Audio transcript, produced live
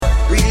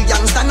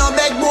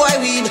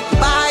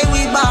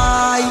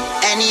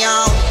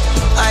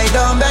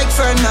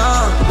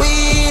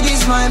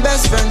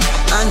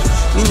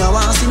Me no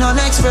want see no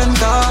next friend,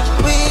 cause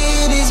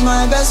weed is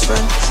my best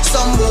friend.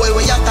 Some boy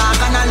where you talk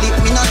and a lip,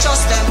 me not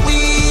trust them.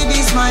 Weed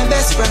is my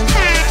best friend.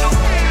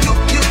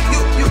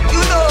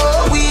 You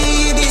know,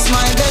 weed is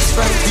my best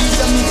friend. Weed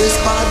and me best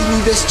party, me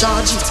best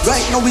charge it.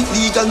 Right now it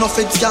legal, no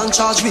feds can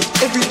charge me.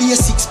 Every day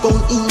 6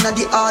 pound in a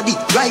the RD.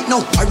 Right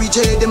now, I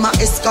reject them a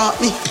escort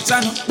me.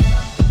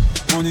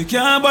 Money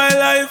can't buy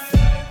life.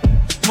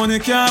 Money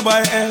can't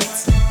buy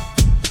health.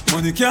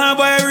 Money can't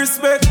buy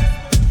respect.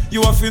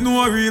 You have to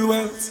know real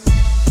wealth.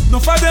 No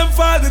for them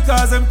fall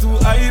because them too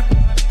hype.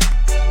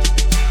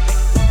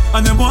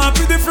 And them want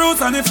to the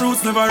fruits and the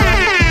fruits never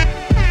ripe.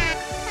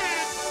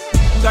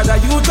 Got a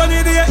youth on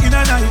the day in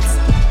a night.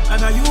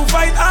 And a you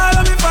fight all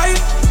of me fight.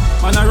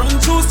 Man I run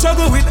through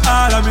struggle with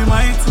all of me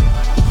might.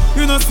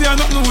 You know see I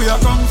don't know where you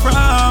come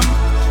from.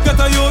 Get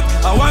a youth,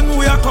 I want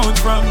where you come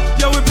from.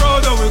 Yeah we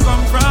proud of where we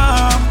come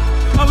from.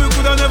 And we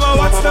coulda never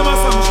watched them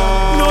assumption.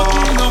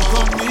 Nothing no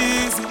come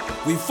easy.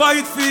 We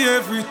fight for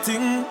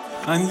everything.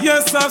 And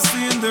yes I've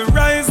seen the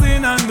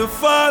rising and the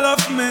fall of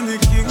many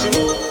kings.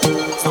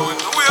 So when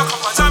we come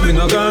from Jamaica, we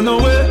not gone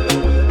nowhere.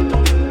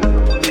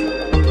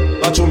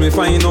 Watch how me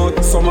find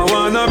out some I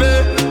wanna be.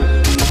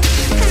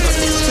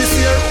 This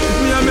year,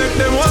 me I make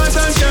them want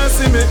and can't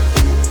see me.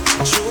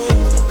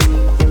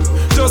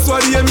 Just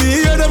what they me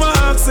hear them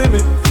asking me.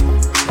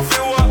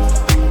 Feel what?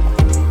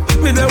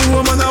 Me them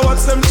woman I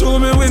watch them through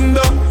me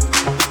window.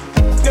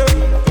 Yeah.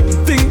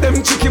 Think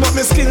them tricky but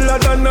me skiller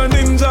than a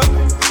ninja.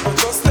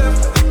 Just them.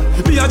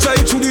 Me I try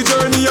through the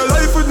journey of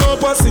life with no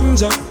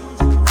passenger.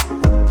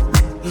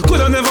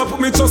 Coulda never put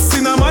me trust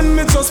in a man,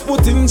 me just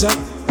put in job.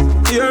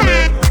 Hear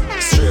me?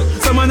 Straight.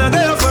 Some man are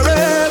there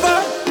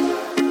forever.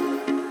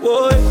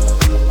 Boy,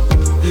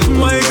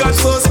 my God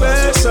so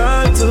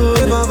special too.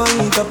 Never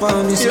vanity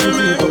upon me, so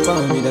keep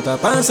upon me that I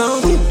pass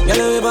out. You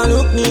never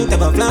look neat,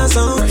 ever flash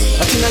out. I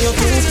think I your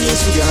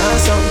two-piece with your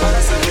ass out.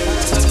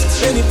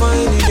 Many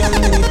pine,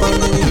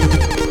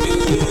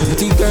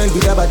 pretty girl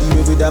with a body,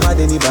 me with a mad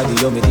anybody.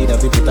 You me need a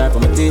people type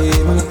on my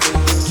team.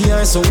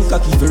 Here some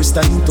cocky first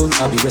time turn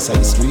I'll be rest of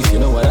the street, you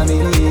know what I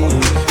mean.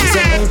 It's a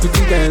hey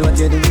pretty girl, what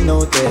you doing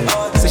out there?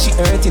 Say she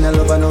hurting a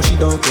lover, now she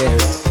don't care.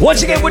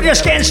 Once again, we're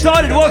just getting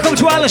started. Welcome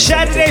to all the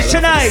Saturdays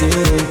tonight.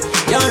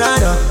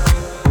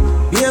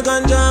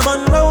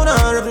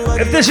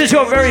 If this is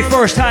your very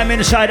first time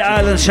inside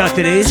Island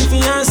Saturdays,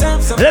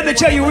 let me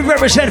tell you, we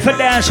represent for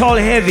dancehall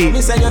heavy.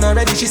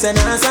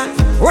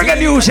 Reggae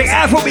music,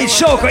 Afrobeats,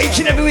 Soca, each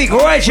and every week,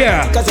 right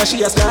here.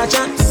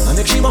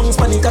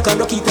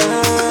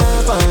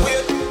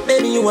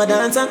 Baby, you a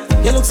dancer.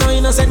 You look so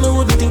innocent, me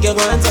wouldn't think you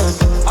want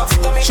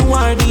her. She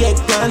wore the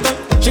eggplant.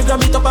 She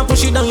grab it up and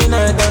push it down in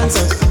her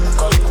dancer.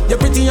 You're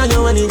pretty and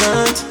you're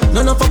elegant.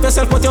 None of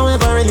yourself, but you're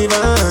ever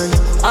relevant.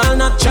 All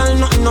natural,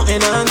 nothing, no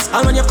enhance.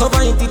 And when you cover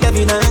it, it's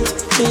evident.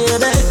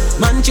 Baby,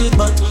 man cheat,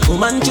 but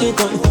woman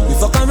cheat on. We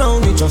fuck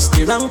around, we just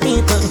the wrong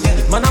people.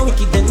 If man a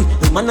wicked, then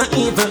woman a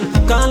evil.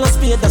 Call a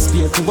spade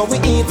to what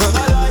we evil.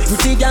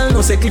 Pretty girl,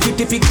 no secret,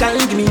 typical.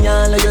 Give me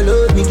all of your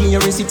love, me give you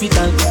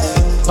reciprocal.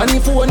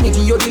 Funny phone, me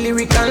give you the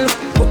lyrical.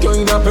 Fuck you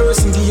in a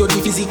person, give you the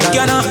physical.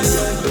 You know,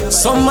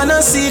 some man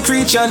a see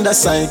creature under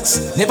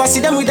sights. Never see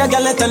them with a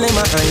girl let them a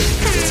eye.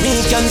 Me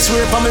can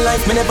swear for my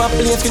life, me never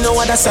play for no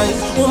other side.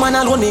 Woman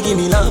alone, me give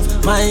me love,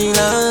 my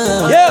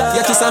love. Yeah.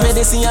 Your kiss a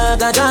medicine, I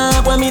got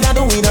job. When me da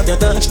do it up your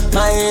touch,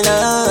 my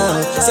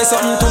love. Say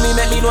something to me,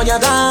 make me know you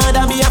God.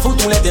 I be a fool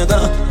to let you go,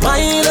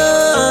 my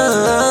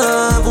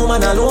love.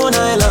 Woman alone,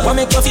 I love. What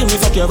make you feel me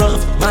fuck you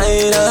rough,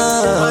 my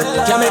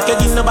love. Can't make you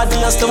give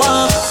nobody else to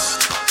walk.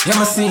 You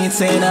must see it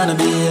saying on the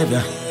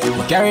behavior.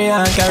 But carry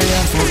on for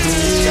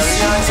peace.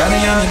 Sonny,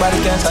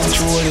 anybody can't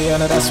control you,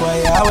 and that's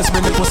why I always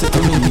bring the pussy to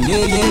me.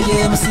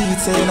 Yeah, must see it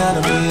saying on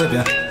the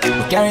behavior.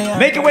 But carry on.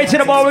 Make your way to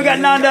the bar, we got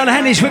 $9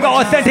 handies, we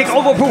got authentic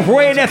overproof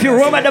Ray nephew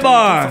room at the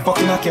bar.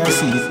 Fucking I can't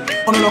see it.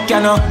 Unlock you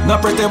now, no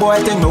pretty boy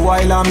think me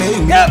while I'm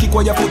in. Kick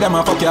where you put them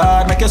and fuck your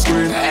hard, make you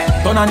scream.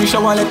 Turn on the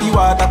shower, let the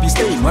water be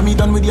stain. When me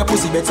done with your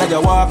pussy, better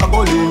you walk a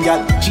go lean, girl.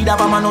 She da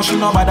man, no she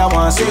no bad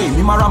want say.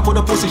 Me ma ramp for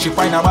the pussy, she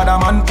find a bad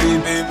man pain.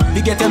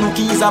 We get no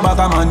keys about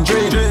a man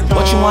drain.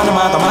 But she wanna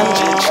make a man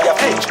change, she a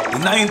page. The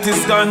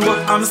 90s gone, but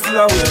I'm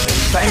still aware.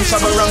 Time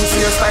shabba wrong, see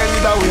your style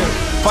with a wear.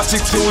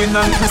 Patrick Ewing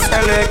and Chris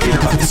L.A.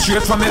 And it's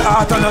straight from the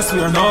heart and I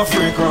swear, no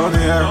freak around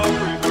here.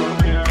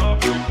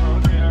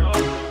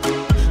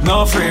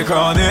 No freak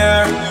around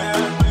here.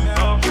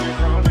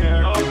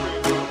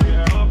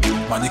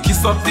 Man, you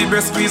kiss up the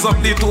breast, squeeze up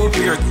the toe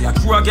beard. You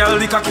crew a girl,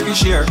 the cocky fi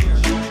share.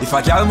 If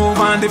a girl move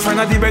on, the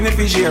friend of the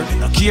beneficiary.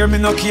 Me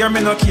no care,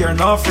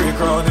 no freak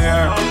around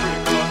here.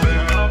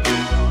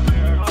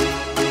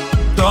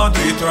 Don't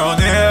do it around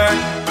here.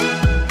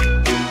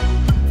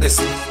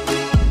 Listen.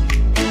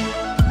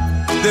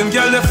 Them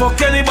girl they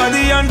fuck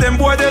anybody and them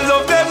boy they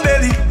love them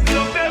belly.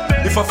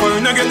 If a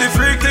foreigner get the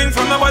freak thing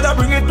from nobody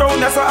bring it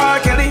round, that's a R.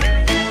 Kelly.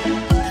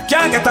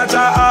 Can't get a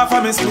jar off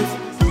of me split.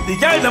 The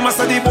girl them a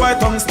say the boy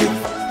tongue stiff.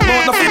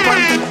 Mouth no flip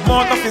and tip,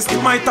 mouth no fist.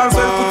 Might as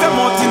well put them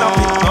out in a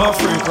pit. No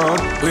freak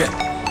crowd. Wait,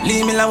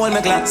 leave me alone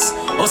my glass.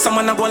 Oh,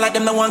 someone a go like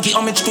them, no one give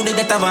homage to the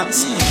death of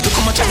us.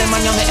 how much of them on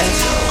your head.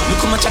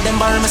 Look how much of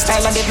them borrow my style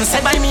and didn't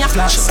say buy me a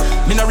flash.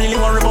 Me no really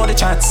worry about the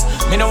chats.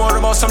 Me no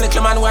worry about some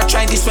little man who I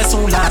tried this way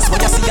soon last.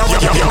 When you see a work,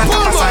 you're not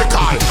a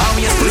cycle. How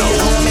we explore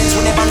moments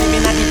we never live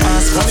in at the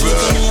past. From me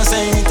to me, I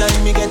say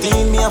anytime me get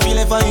in, me I feel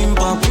if I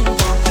impact.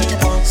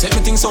 Set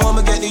me things so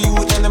I'ma get the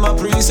youth and them a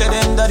pre-say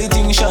them that the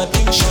thing shot.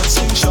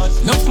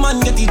 Enough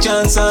man get the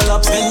chance and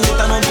lap spend it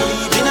and I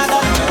believe in a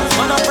that.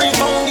 Man a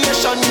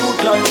pre-foundation, youth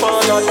plan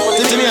for that.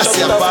 Tell me I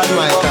see a bad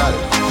Michael.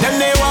 Them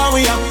they want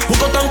we up, who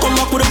got and come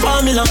back with a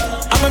formula.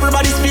 I'm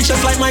everybody speechless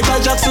like Michael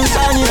Jackson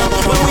signing up.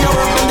 When we are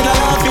working with a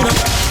laughing up.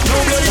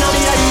 No blood in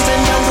me, I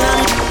even dancing on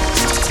me.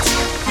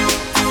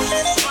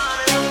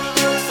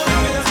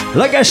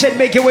 Like I said,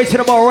 make your way to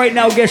the bar right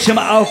now. Get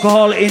some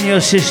alcohol in your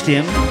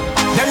system.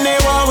 Them they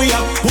want we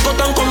up, who got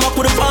and come back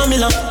with a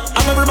formula.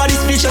 I'm everybody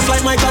speechless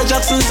like Michael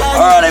Jackson signing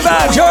up. Early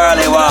vibes,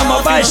 early warm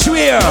up, I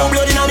swear. No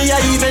blood in me,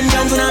 I even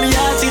dancing on me,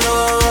 I see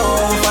no.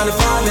 For the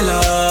formula,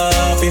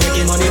 we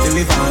making money to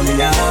the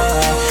formula.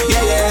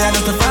 Yeah,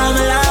 that's the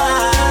formula.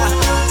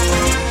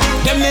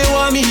 Them they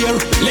want me here,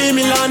 leave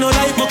me alone, no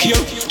life muck here.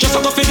 Just a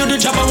go fi do the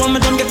job, I want me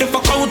done get the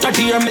fuck out of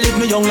here. Me live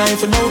me young life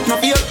without no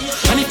fear.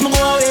 And if me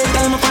go away,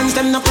 tell my fans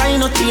them no cry,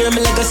 no tear.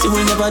 My legacy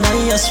will never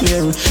die, I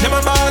swear.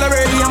 Never ball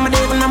already, I'm a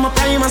devil, I'm a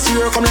prime, I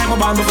swear. Come like my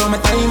band before my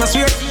time, I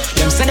swear.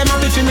 Them say them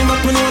happy for me, but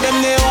me know them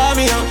they want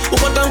me. Who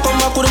got them come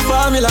back with the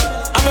formula?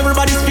 I'm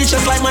everybody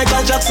speechless like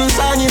Michael Jackson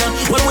song, you know.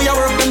 When we are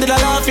working, they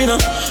laugh, you know.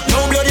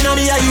 No blood in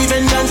me, I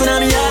even dancing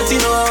on me heart, you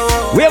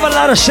know. We have a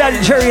lot of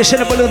Sagittarius in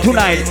the balloon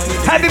tonight.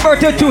 Happy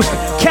birthday to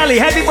Kelly.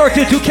 Happy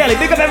birthday to Kelly.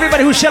 Big up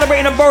everybody who's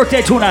celebrating a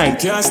birthday tonight.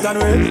 Can't stand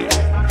with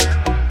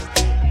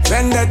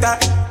Vendetta.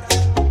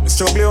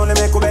 Struggle only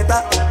make you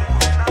better.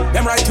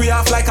 Them right we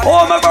off like a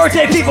all my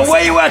birthday people, where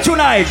you at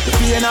tonight? the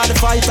pain of the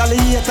fight, all the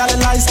hate, all the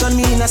lies on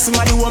me. Now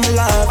somebody want me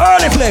love.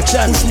 Early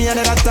flexion. Push me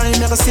another time,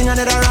 never sing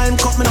another rhyme.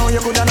 Cut me now,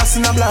 you could have not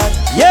seen a blood.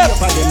 Yep.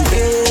 Up again,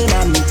 pain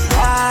and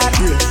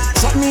heartbreak.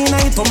 Shut me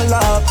night for me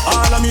love.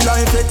 All of me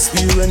life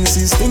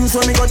experiences, things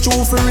when me go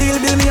through for real,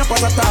 build me up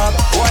as a top.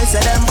 Why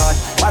say them bad?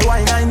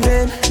 Why I'm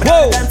vain? But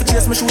whoa. Time to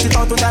chase me, shoot it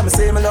out to them. I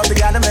say me love the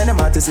girl, them any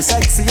matters. It's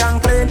sexy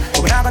and plain.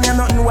 But we never name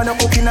nothing when I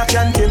cook in a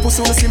canteen.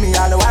 Pussy me see me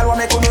all the while, what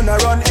make you no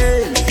run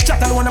in. Chat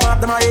alone about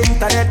them, my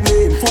internet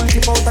name. Full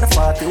tip out of the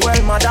party,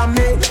 well, madam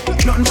me.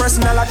 Nothing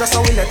personal, I just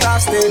how we let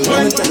us stay.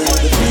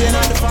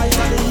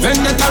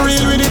 Vendetta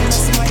real with it.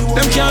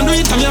 Them can't do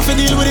it, I'm here to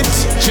deal with it.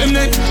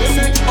 Chimney.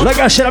 Like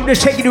I said, I'm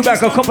just taking you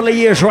back a couple of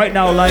years right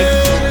now, like.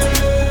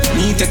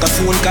 Me take a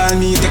phone call,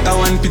 me take a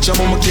one picture,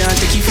 but me can't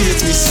take your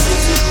fakeness.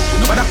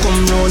 Nobody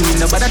come round me,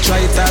 nobody try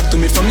to talk to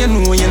me. From you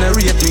know you not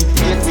rate me.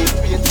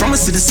 From a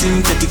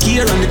citizen, take the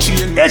gear on the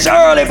train. It's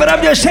early, but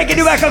I'm just taking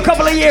you back a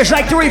couple of years,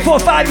 like 3, 4,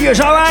 5 years,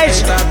 alright?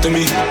 Talk to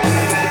me.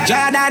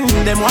 Jordan,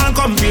 them want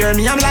compare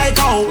me, I'm like,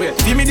 oh,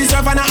 give me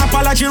deserve an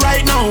apology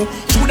right now.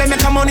 True, them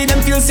make a money, them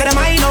feel say them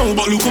I know.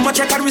 But look how much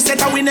record we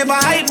set and we never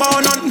hype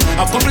on none.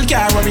 A couple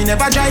car where we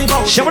never drive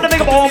out. So I want to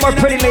make up all my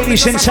pretty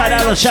ladies inside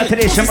Island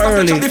Saturday some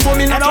early.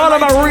 And all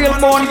of my real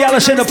born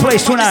gals in the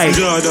place tonight.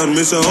 Jordan,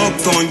 miss a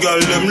uptown girl,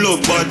 them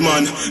love bad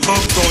man.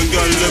 Uptown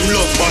girl, them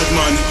love bad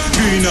man.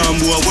 Green and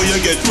boy, where you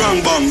get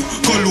wrong bang.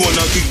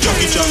 Colonna kick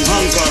Jackie Chan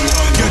Hong Kong.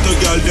 Get a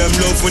girl, them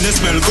love when they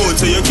smell good.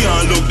 So you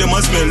can't look, them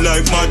a smell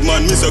like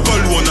madman. Miss a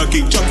Colonna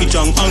kick Jackie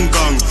Chan Hong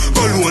Kong.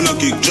 Colonna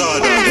kick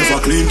Jordan. If I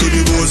clean to the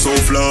bone so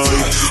fly.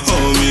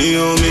 Oh me,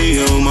 oh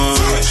me, oh my.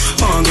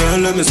 Oh girl,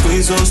 let me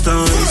squeeze those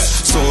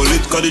thighs. So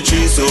lit, cause the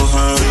tree so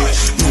high.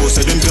 Most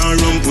of them can't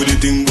run with the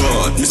thing,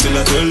 but me still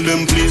I tell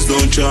them please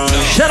don't try.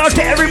 Shout out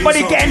to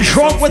everybody getting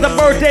drunk with a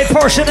birthday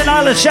person in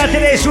Island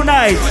Saturday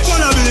tonight.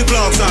 Wanna be the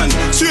clocks and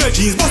straight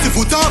jeans, bust the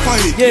foot off on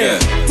it.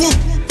 Yeah. Whoop,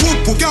 whoop,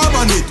 whoop, carb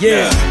on it.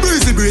 Yeah.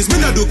 Breezy breeze, me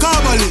not do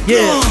carb on it.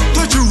 Yeah.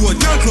 Touch the road,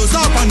 girl close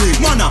up on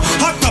it. Manna,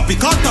 hot topic,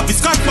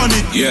 scotch on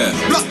it. Yeah.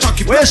 Black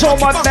jockey. Where's all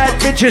my bad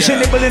bitches in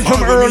the building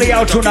from early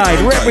out tonight?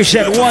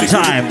 Represent one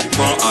time.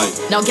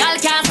 Now girl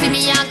can't see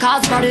me and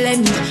cause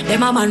problem.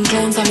 Them a man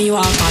clowns and me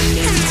walk on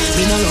them.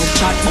 Me no love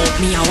chat but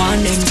me I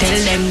want them. Tell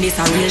them this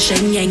a real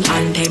Shen Yang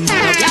anthem.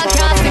 Now girl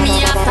can't see me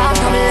and start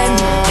problem.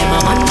 Them a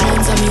man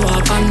clowns and me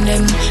walk on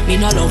them. Me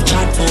no love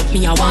chat but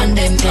me I want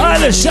them. Tell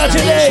them this a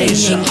real Shen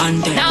Yang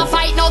anthem. Now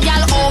fight no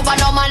girl over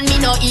no man, me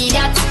no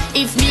idiot.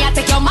 If me a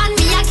take your man,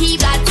 me a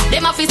keep that.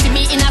 Them a fi see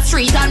me in a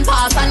street and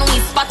pass and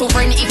whisper to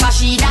friend if a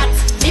she that.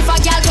 If a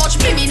girl touch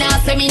me, me nah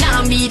say me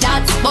nah be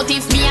that. But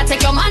if me a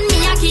take your man,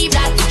 me a keep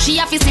that. She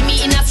a fi see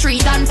me in a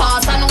street and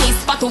pass and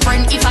whisper to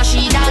friend if a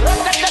she that.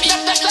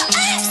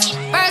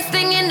 First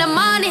thing in the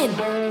morning,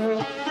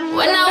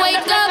 when I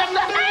wake up,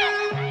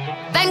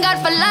 thank God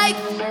for life.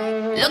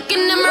 Look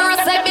in the mirror,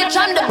 say bitch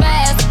I'm the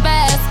best,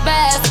 best,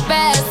 best,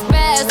 best,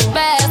 best,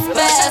 best,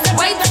 best.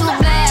 Way too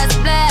blessed,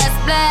 blessed,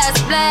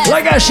 blessed, blessed.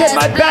 Like I said,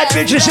 my bad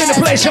bitches in the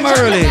place from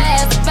early.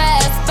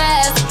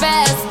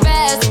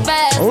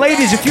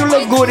 Ladies, if you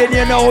look good and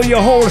you know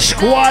your whole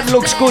squad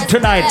looks good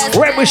tonight,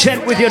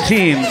 represent with your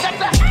team.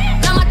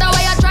 No matter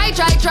where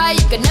you try,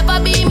 you can never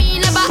be me,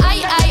 never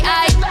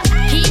I.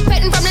 Keep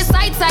petting from the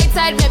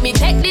side, let me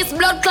take this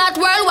blood clot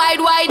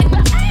worldwide.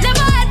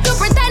 Never had to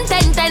pretend,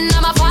 no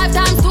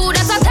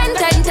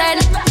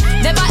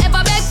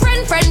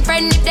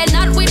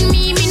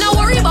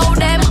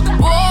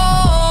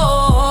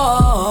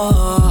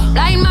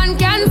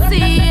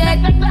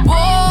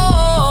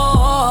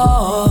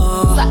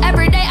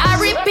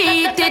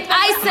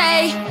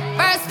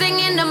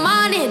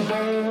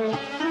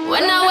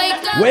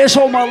Where's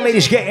all my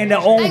ladies getting their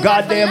own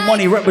goddamn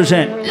money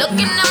represent? Look in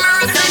the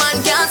mirror, the man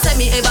can't say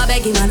me ever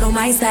begging. I know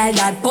my style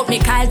that. Put me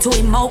Kyle to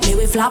him out, me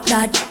we flop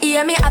that.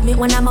 Hear me have me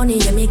when I'm money,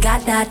 yeah me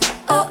got that.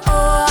 Oh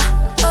oh,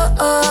 oh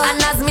oh.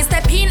 And as me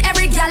step in,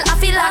 every girl I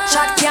feel like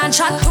chat. Can't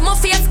chat to my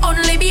face,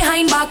 only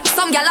behind back.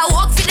 Some girl I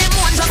walk for them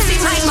one just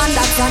behind man.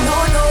 That's a no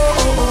no.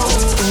 Oh oh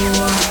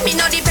oh. Me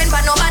no depend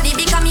but nobody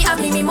because me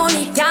have me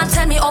money. Can't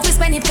tell me how to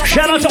spend it.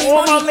 Shout out to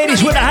all my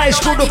ladies with a high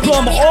school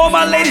diploma, all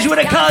my ladies with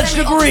a college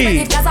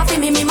degree.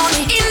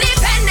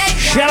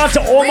 Shout out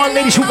to all my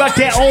ladies who got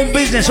their own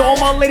business, all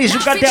my ladies who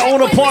got their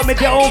own apartment,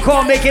 their own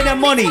car, making their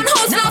money.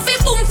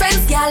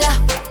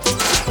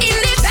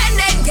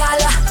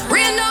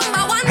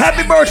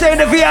 Happy birthday in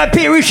the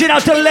VIP, reaching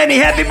out to Lenny.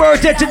 Happy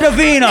birthday to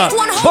Davina.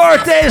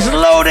 Birthday is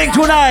loading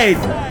tonight.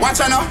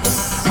 Watch out now.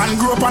 Man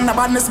grew up on the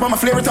badness, but my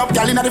flare it up.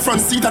 Girl in the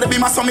front seat of the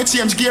beam, so me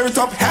change gear it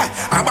up.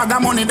 I bag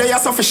that money there,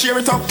 so for share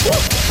it up.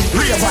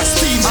 River,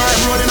 Steve,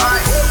 I'm rolling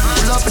high.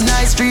 Pull up in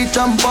night street,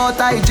 jump out,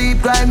 I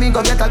Jeep, grind me,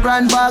 go get a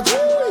grand bag.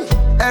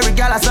 Every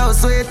gal I so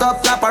sweet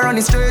up, clap her on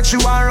the straight, she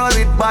want roll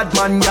with bad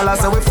man. Gal I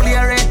say we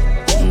flare it.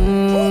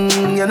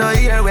 You know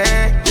here we.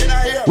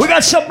 We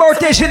got some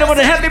birthdays in there with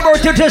a happy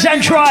birthday to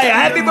Zantria.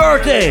 Happy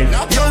birthday.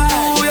 Yo,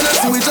 you know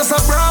see we just a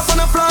bra on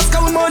a flask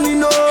of money,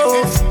 no.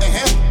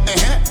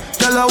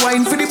 Tell her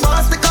wine for the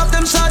boss, take off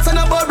them shots and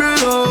a bubble.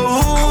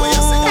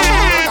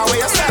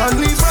 Don't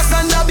leave us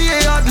and be a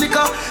hard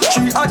liquor.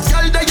 She hot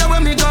girl there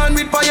when me gone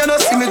with fire. No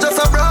see me just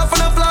a bra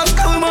on a flask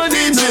of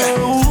money,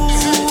 no.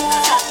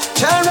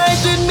 She right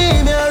with me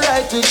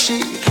right with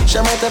she. She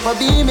might have a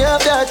B, me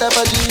have that type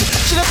of G.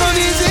 She got on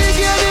easy,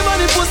 give me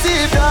money pussy.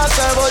 If you ask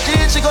her about G,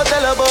 she go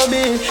tell about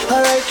me.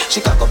 Alright,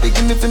 she cock up, give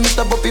me for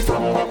Mr. Buppy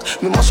from back.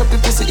 Me mash up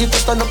the pussy if you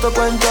stand up to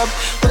one drop.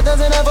 Better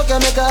than ever can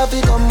make her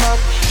happy come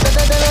back.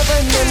 Better than ever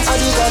them, I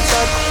do got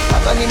shot.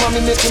 I can him and me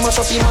make him mash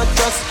up him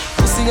mattress.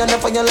 Pussy and the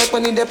fire like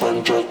when he dey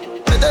on truck.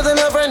 Better than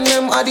ever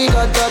them, I do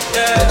got that.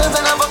 Better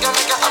than ever can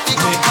make her happy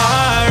come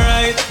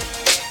back.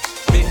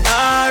 Be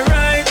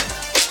alright.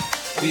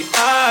 We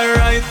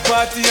alright,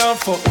 party on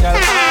fuck y'all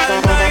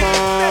all night.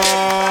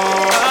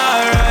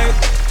 Alright,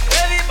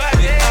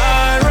 everybody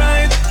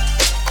alright.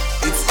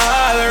 It's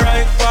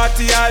alright,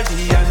 party all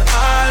day and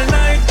all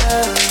night.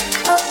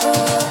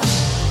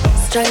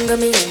 Strangle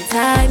me and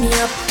tie me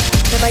up.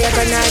 Never you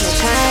gonna no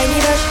shiny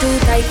brush too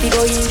tight. We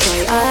go in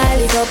try all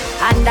it up.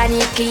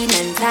 Underneath clean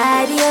and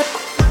tidy up.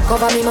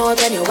 Cover me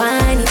mouth when you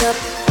wind it up.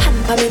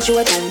 Hand pa me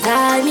throat and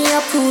tie me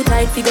up too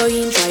tight. We go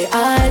in try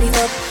all it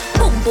up.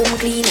 Boom boom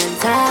clean and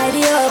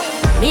tidy up.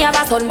 Me have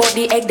a son but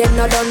the egg them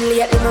not done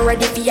lately. Me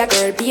ready for your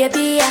girl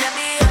baby.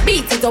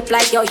 Beat it up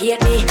like you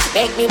hate me.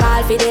 Make me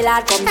ball for the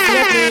lad come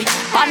save me.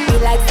 On me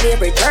like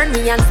slavery, turn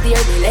me and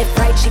steer me. Left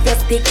right shift your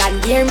stick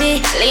and hear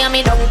me. Lay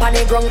me down on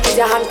the ground, put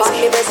your hand back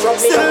me breast. Rub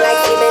me down like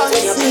cement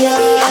when you play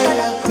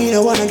me. Me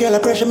no wanna get a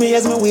pressure me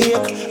as me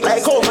wake.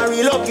 Like how my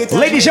real love get.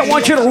 Ladies, I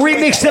want you to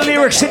remix the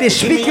lyrics to this.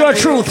 Speak your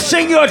truth,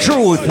 sing your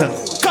truth.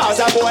 Cause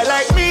a boy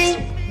like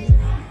me.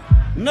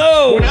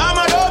 No. I'm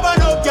a over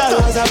no girl.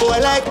 Cause a boy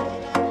like.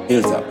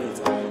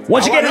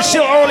 Once again, it's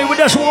still early. We're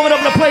just warming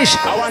up the place.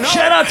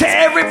 Shout out to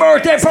every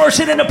birthday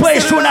person in the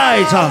place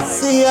tonight.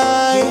 See,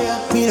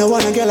 me no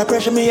wanna get a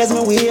pressure me as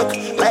me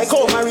wake. Like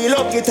how my real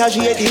love get a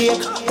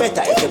headache.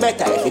 Better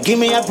if you give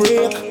me a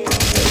break.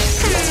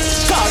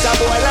 Cause a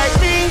boy like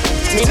me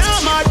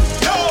not mad.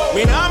 No.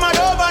 Me not mad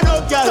over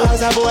no girl.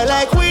 Cause a boy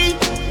like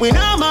we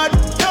not mad.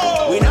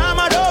 No. We not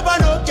mad over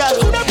no girl.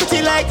 She coulda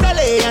pretty like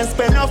Calais and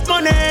spend enough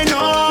money.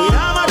 No. We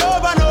not mad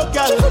over no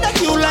girl. She coulda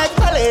cute like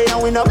Calais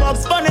and we no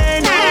box money.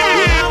 No.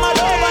 We not mad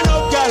over no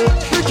girl.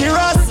 Ricky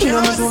Ross, you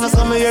know me soon as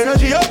some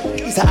energy up.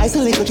 It's a ice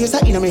and liquor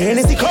chaser in a me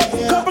Hennessy cup.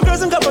 Couple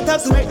girls and couple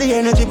taps to make the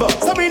energy bump.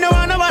 So me no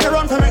wanna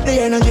run for make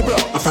the energy bro.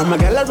 I'm from a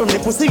gal from the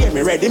pussy get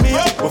me ready me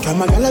up. But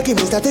from a gal give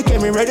me static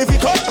get me ready for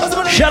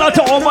cut. Shout out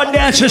to all my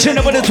dancers in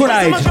the building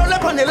tonight.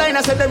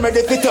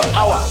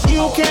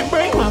 You can't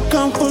break my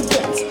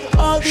confidence.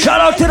 Shout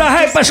out to the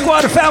Hyper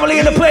Squad family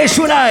in the place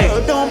tonight.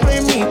 Don't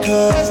blame me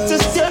cause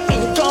just you're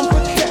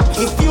incompetent.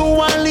 If you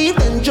wanna leave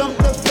then jump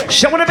the fence.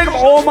 So I want to make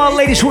up all my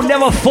ladies who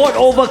never fought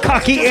over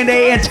cocky in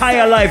their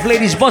entire life.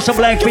 Ladies, bust a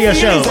blank for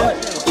yourself.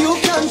 You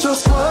can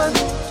just one.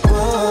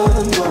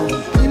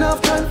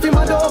 Enough time for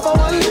my door for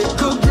one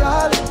little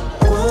girl.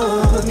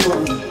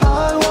 One.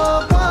 I'll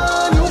walk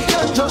one. You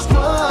can just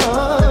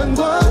one.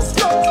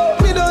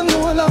 We don't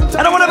know a long time.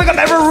 And I want to make up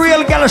every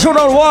real gal who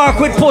don't walk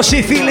with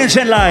pussy feelings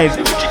in life.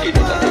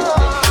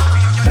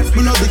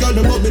 Me love the girl,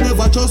 them but me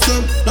never trust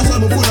them. That's why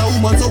me full of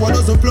woman, so I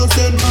doesn't plus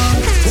them.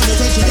 When they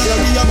say she got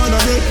be a man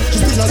ahead, she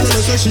still a tell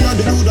her say she and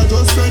the dude that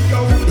just friend.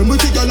 Them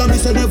with the girl and me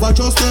say never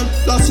trust them.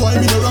 That's why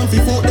me no run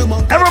fi fuck them.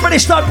 Everybody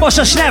start bust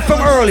a snap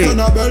from early.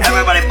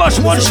 Everybody bust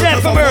one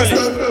snap from early.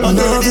 And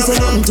now if you say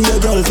nothing to your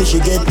girl, if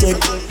she get tech.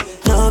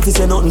 Now if you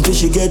say nothing till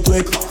she get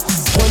wet.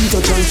 One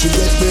touch and she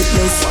get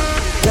breathless.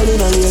 Girl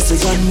in a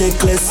laces and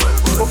necklace.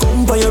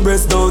 Come by your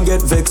breast, don't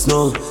get vexed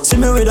now. See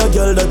me with a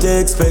girl that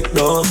you expect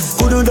now.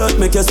 Couldn't that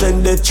make you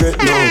send that threat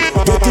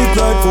now? Get it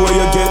right before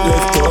you get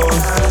left out.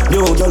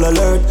 Yo, girl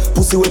alert,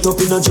 pussy wet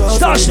up in a jar.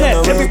 Start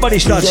snap, everybody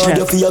start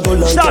snap.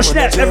 Start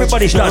snap,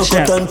 everybody start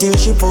snap. Until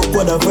she fuck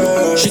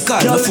whatever. She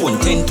call my phone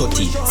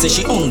 10:30. Say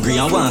she hungry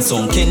and want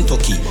some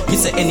Kentucky. Me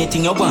say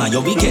anything you want, you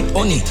we get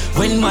honey.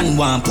 When man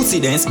want pussy,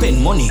 then spend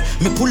money.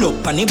 Me pull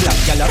up on the black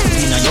gyal put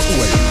in your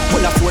hole.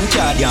 Pull a phone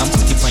card and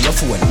put it on your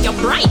phone. You're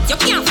bright, you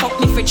can't fuck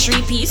me for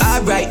 3 piece.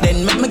 Alright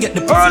then, make me get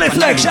the pussy. Early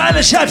flex,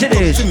 Island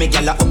Saturdays. Me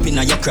gyal up in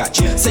your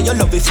crotch. Say you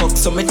love it fuck,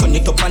 so me turn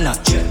it up a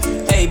notch.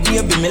 Hey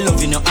baby, me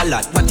loving you a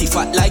lot. But if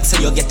I like,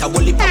 say you get a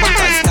wally power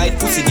tight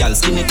pussy gyal,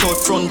 skin it out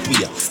front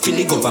way. Feel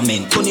the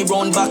government, turn it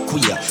round back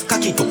way.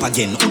 Cock it up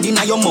again, hood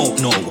inna your mouth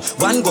now.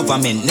 One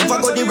government, never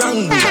go the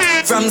wrong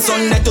way. From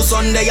Sunday to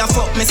Sunday, you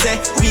fuck me say.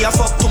 We a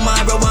fuck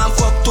tomorrow, one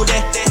fuck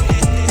today.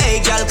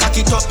 Hey girl, cock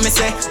it up, me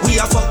say. We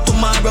a fuck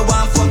tomorrow,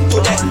 one fuck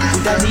today.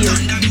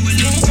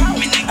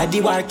 I be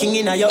working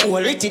in a your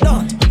whole Richie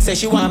done. Say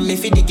she want me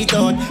fi dig it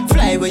out.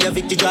 Fly where your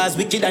Victor draws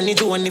wicked and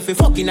it one if you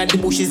fucking at the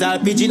bushes all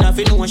pigeon off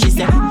you know she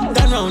say.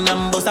 Turn round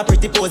and bust a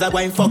pretty pose. I go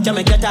and fuck you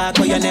make you talk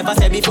but you never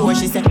said before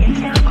she say.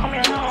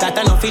 Got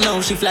enough you know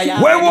she fly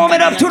out. We're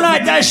warming up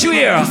tonight, that's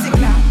here.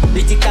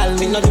 Critical,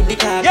 me no do the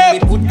cock. We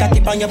put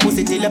cocky on your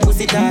pussy till your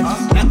pussy talk.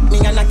 Knock me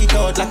and knock it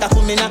out like a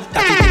kumina.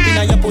 Cock it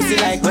in your pussy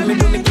like when me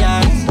do me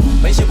car.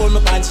 When she pull my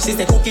pants, she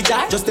say cookie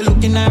jar. Just to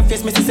look in her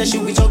face, me say she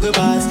with juggle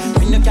bars.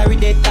 Me no carry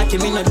that cocky,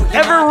 me no do.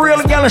 Every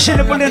real girl is in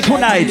the building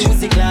tonight.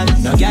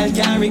 No girl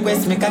can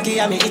request me cocky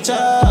and me itch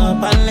up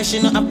unless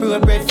she no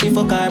appropriate for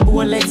fuck her.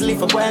 Both legs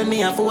lift up while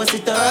me and force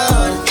it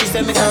on. She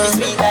say me cocky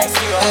sweet like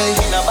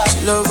syrup.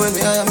 She love when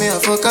me and me a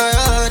fuck her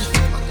hard.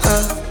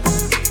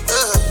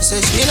 Say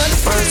she not the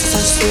first, so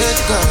she swear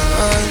to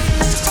God.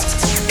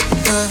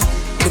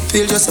 The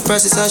pill just a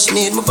process and she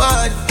need my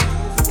body.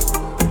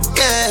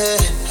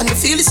 Yeah, and I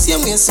feel the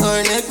same way so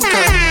her neck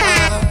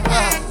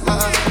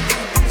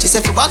She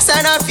said for box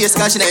and her face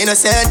cause she not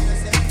innocent.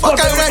 Fuck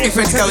her with a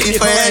different style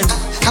different.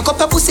 Cock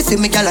up her pussy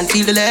for me girl and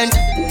feel the land.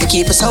 Me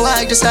keep her so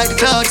high just like the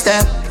clouds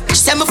them.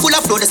 She said me full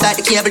of flow just like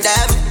the cable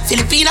dam.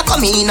 Filipina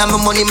come in and my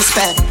money me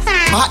spend.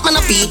 My heart man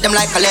I beat them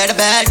like a leather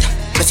bed.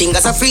 My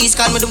fingers are freeze,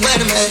 call me the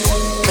weatherman.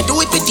 I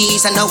do it with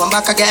these and now I'm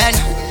back again.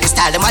 I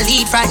style them, I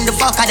lead, frighten the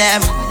fuck of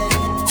them.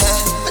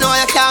 I know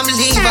I can't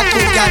believe I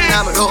took God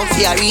now my road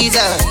for a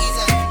reason.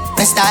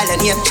 My style and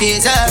name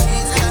chaser.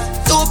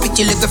 Two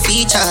pretty little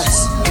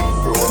features.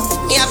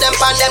 Me have them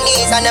on them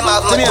knees and them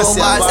have my two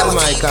balls and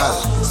my feet.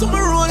 Some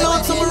roll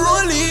out, some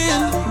roll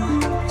in.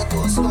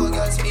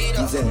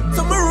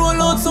 Some roll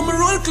out, some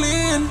roll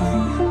clean.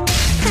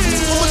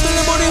 I'ma tell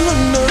you about the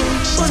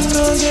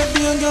Honda, get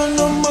me a girl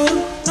number.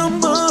 The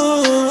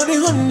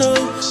Honda,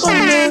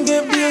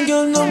 get me a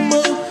girl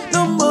number.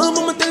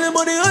 I'ma tell you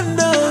about the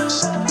Honda,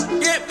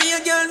 get me a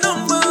girl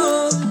number.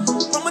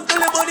 I'ma tell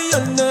you about the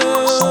Honda,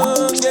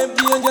 get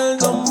me a girl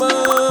number.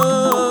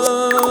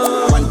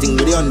 One thing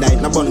with the Honda, it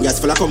no bun gas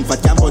full of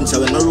comfort. Can't punch her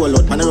when no roll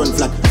out, man I run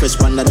flat. Fresh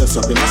panda dust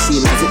up the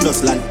machine as it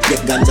does land.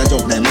 Get ganja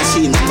jump the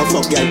machine, go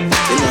fuck girl.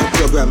 They know a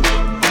program.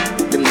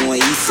 Them know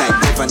east side,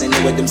 and they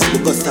know where them see the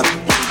bus stop.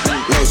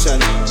 Lotion.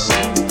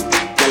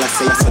 Tell us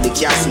say that's for the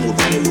car smooth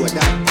on the road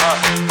down.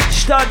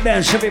 Start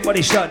dance,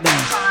 everybody start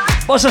dance.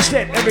 Bust a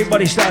step,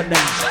 everybody start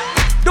dance.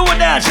 Do a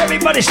dance,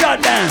 everybody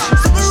start dance.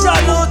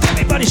 Start move,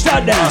 everybody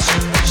start dance.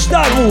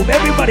 Start move,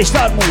 everybody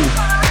start move.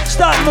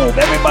 Start move,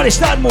 everybody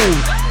start move.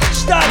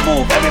 Start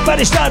move,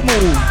 everybody start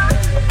move.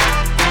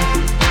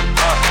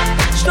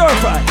 Stir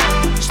fry,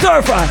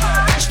 stir fry,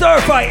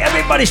 stir fry,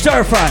 everybody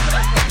stir fry.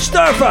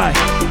 Stir fry,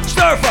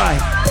 stir fry,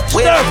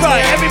 stir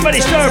fry,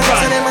 everybody stir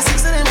fry.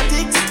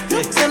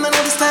 Them know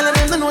the style and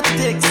them know the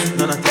ticks.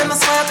 None of them are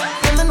smart,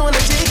 them know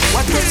the trick.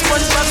 What makes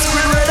SpongeBob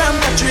Squidward and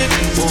Patrick?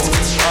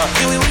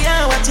 Here we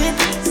are watching.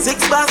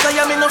 6 bars I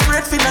am in a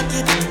afraid for knock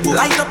it.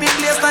 Light up in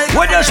place like.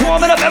 We're just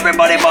warming up,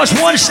 everybody must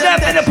one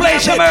step in the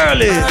place from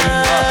early.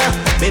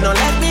 Me no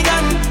let me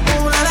gun.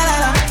 Ooh la la la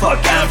la. Fuck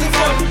out the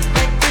fun.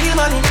 Make real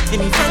money. Give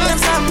me friend them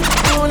some.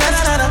 Ooh la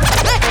la la la.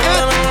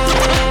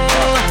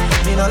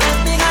 Me no let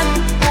me gun.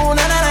 Ooh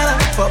la la la la.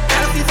 Fuck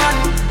out the fun.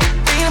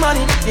 Real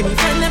money. Give me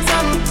friend them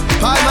some.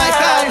 Paul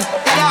Michael,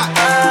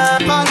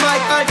 Paul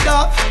Michael,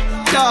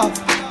 top.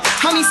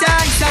 Honey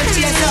Sands and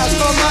Chasers,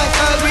 Paul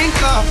Michael, drink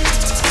up.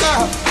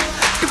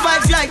 The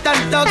vibes like that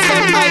dog, so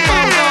I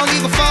don't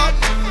give a fuck.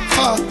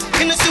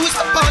 In the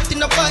suicide part,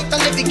 in the fight,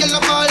 and every girl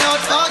I'm all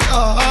out for.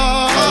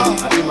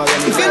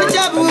 If you're the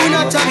job, we will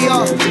not tell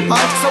you.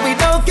 So we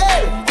don't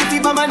care. If you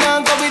mama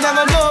down, go we don't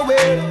go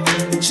nowhere.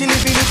 She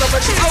live in the top,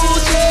 but she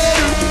out there.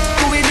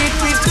 Doing it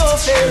with no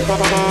fear.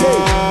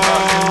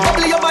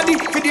 Bubble your body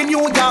for the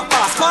New York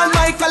pass. Paul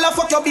Michael,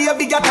 fuck your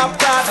baby, get top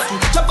class.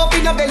 Jump up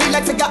in the belly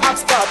like take a hot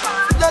spot.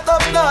 Not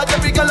up, not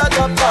every girl a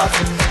top pass.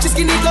 She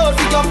skinny clothes,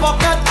 we jump up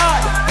that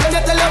high. When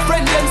you tell your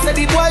friend, them say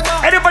the boy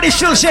bad. Everybody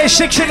still say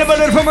 6 in the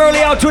middle from early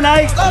out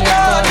tonight.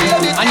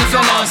 And if you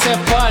now say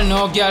Paul,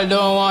 no girl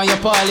don't want you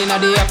Paul in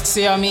the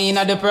Oxy, I mean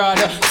at the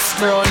Prada.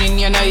 Browning,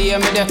 you know hear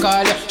me they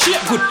call you. She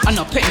good and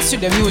no pens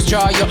with the muse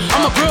draw you.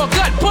 I'm a bro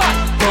god Paul,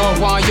 don't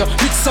want you.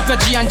 Mix up your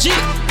G and G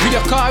with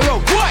your car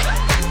out, boy.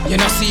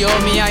 You know see how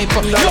me hype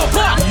up. Yo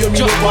Paul,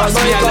 just pass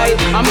me a light.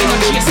 I'm in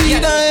a chase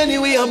yet.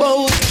 Anyway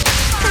about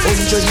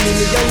 $100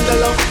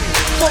 million.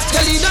 Fuck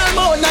the leader,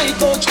 more night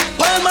coach.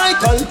 Paul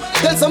Michael,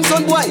 tell some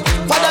son boy.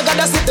 Father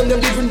God, I sit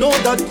them even know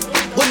that.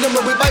 When them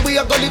we buy, we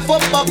are gonna live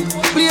up.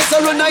 Place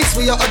are run nice,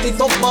 we are at the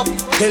top up.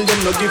 Tell them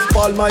no give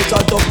Paul Michael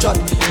top chat.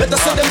 Better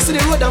send them see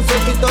the road and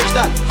front touch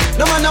that.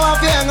 No man now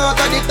have hang out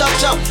at the top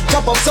shop.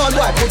 Chop up son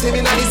boy, put him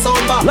in the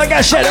sound bar. Like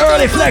I said,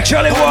 early flex,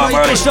 early warm,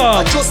 early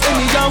storm. Just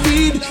any young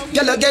weed,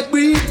 girl get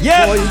breed.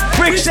 Yeah,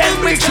 bricks and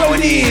bricks what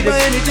we need.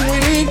 Buy anything we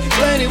need,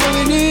 buy anything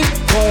we need.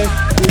 Boy,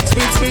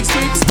 bricks.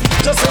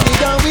 Just any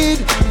young weed,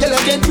 girl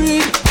get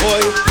breed. Boy,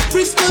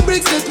 bricks and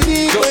bricks that we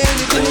need, buy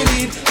anything we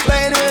need,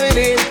 buy anything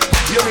we need.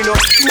 You know.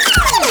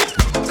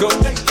 Go.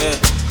 Yeah.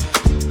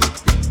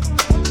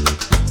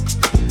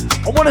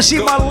 I want to see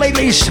my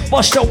ladies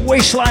bust a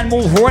waistline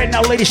move right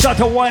now. Ladies, start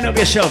to wind up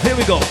yourself. Here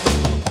we go.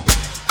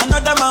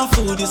 Another man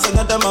food is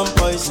another man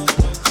poison.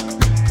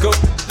 Go.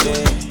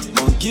 Yeah.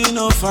 Monkey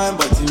no fine,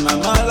 but in my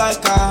mind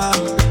like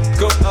I'm.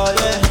 Go. Oh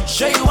yeah.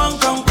 Show you one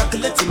come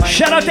calculate my.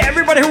 Shout out to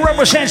everybody who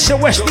represents the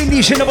West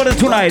Indies in the building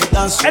tonight.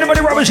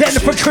 Anybody representing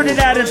for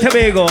Trinidad and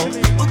Tobago?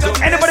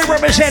 Anybody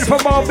representing for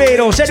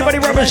Barbados? Anybody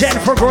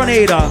representing for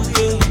Grenada?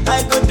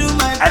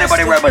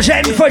 Anybody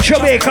representing for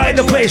Jamaica in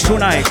the place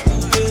tonight?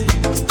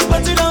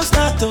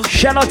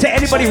 Shout out to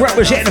anybody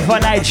representing for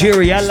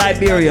Nigeria,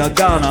 Liberia,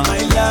 Ghana.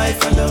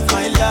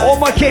 All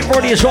my Cape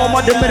Verdeans, all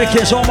my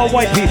Dominicans, all my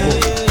white people.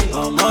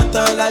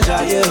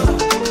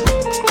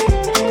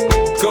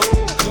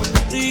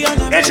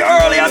 It's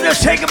early, I'm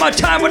just taking my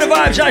time with the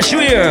vibes, I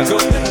swear.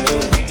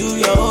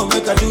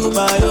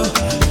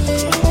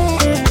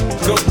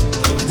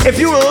 If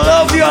you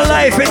love your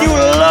life and you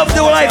love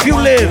the life you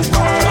live.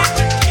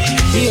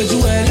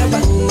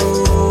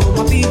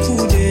 My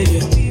people dead,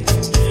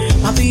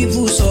 my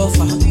people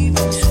suffer.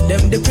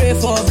 Them they pray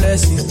for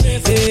blessing. My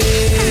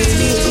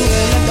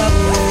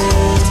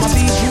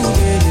people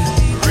dead.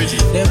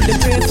 Them they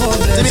pray for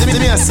blessing.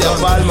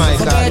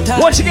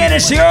 Once again,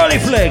 it's the early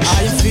flex.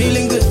 I am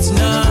feeling good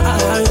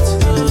tonight.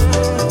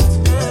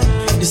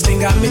 This thing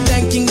got me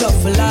thanking God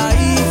for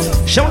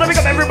life. So let me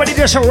up everybody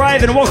just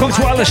arrived and welcome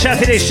to all the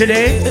Saturdays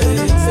today.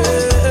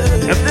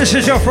 If this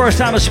is your first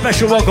time, a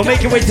special welcome.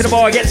 Make your way to the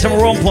bar, get some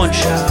rum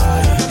punch.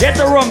 Get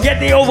the rum, get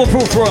the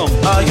overproof rum.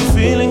 Are you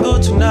feeling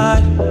good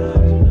tonight?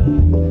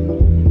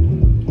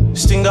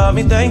 This thing got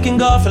me thanking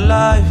God for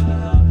life.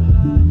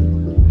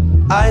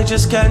 I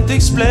just can't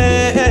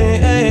explain.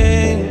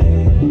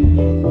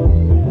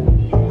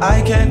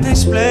 I can't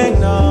explain,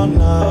 no.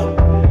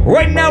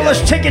 Right now,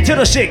 let's take it to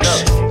the 6.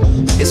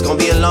 It's gonna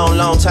be a long,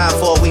 long time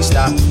before we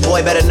stop.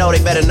 Boy, they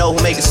better know who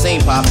make a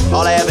scene pop.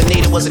 All I ever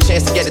needed was a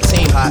chance to get the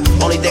team hot.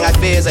 Only thing I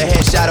fear is a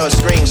headshot or a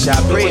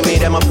screenshot. Breathe me,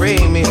 them a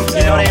breathe me.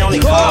 You know they only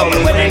call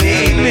me when they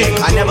need me.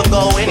 I never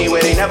go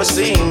anywhere, they never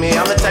see me.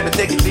 I'm the type to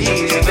take it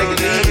easy,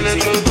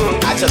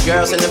 I took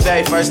girls in the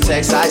very first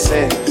text I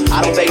sent.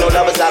 I don't beg no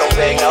lovers, I don't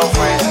beg no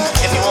friends.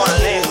 If you wanna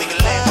live, we can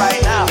live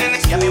right now.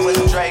 Get me with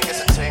some Drake, it's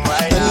a thing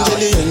right now.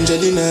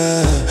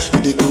 Angelina,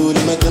 you the cool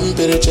in my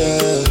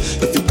temperature.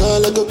 If you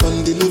call, I go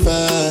come deliver.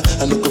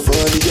 I no go for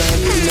the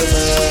young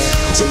never.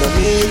 So my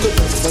me go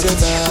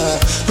forever.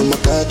 I'm a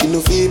cocky no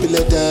feeble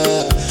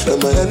letter.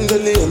 I'm a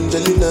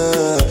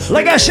Angelina.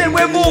 Like I said,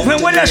 we're moving.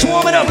 We're just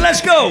warming up.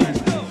 Let's go.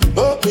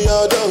 Hope me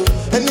all down.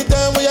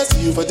 Anytime when I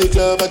see you for the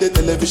club or the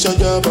television,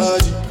 your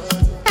body.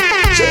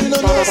 Show you no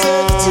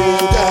safety.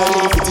 You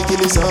got it,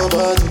 killing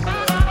somebody.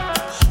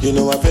 You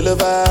know I feel a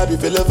vibe, you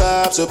feel a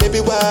vibe. So baby,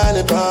 why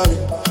not about me?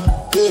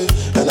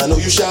 Yeah. And I know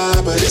you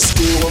shy, but it's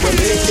still when we're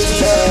making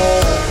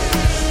love.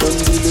 On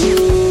the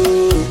low,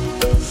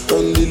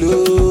 on the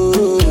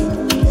low,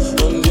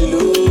 on the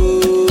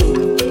low,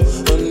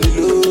 on the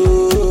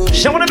low.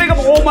 So I want to make up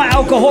all my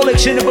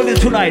alcoholics in the building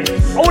tonight.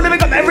 I want to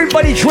make up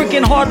everybody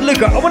drinking hard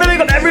liquor. I want to make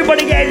up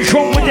everybody getting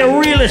drunk with their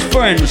realest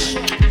friends.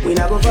 We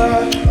not go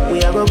far, we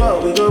not go far,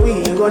 we go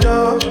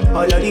know.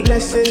 All of the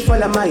blessings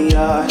fall on my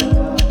yard.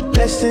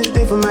 Blessings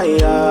stay for my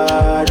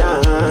yard,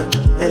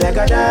 And like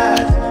a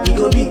dad, you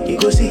go big, you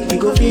go see, you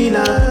go feel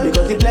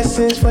because the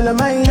blessings fall on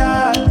my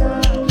yard.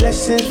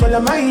 Blessings fall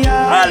on my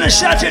yard. All the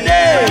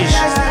Saturdays. I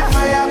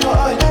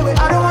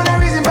don't wanna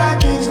reason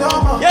bad things no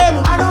more. Yeah.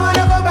 I don't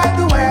wanna go back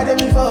to where I did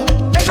before.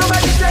 Make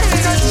nobody stress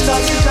me, just stop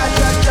me,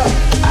 stop.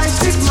 I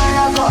stick my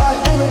alcohol.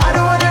 I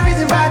don't wanna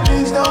reason bad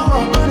things no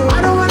more.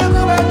 I don't wanna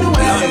go back to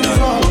where I did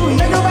before.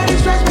 Make nobody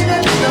stress me,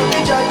 just stop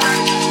me,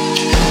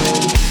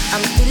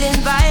 I'm feeling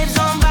vibes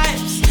on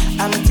vibes.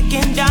 I'm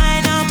ticking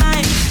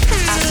dynamite.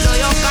 I know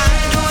you can't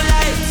do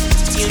life.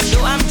 You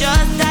know I'm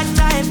just that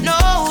type.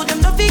 No, them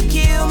no fit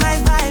kill my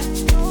vibe.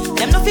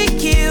 Them no fit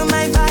kill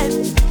my vibe.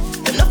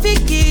 Them no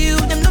fit kill.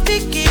 Them no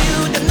fit kill.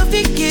 Them no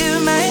fit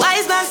kill my.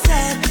 Wise man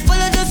said,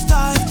 follow the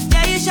stars.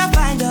 Yeah, you shall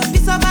find a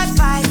piece of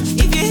advice.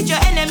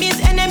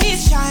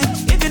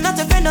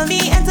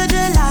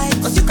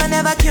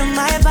 never kill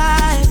my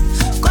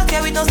vibe. Got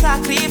here with no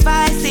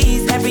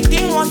sacrifices.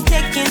 Everything was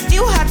taken,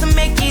 still had to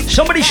make it.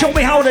 Somebody show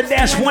me how to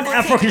dance one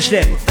African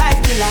step.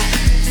 Vibe killer.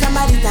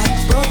 Somebody that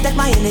protect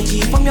my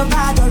energy from your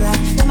bad aura.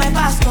 To my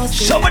past.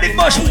 Somebody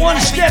must one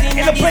step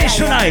in the place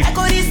tonight. I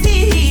could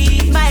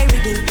see my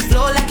rhythm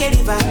flow like a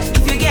river.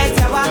 If you get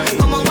sour,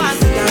 come on, one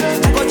sit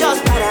down. I go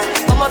just para,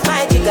 come on,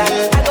 my jigger.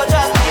 I go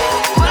just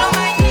follow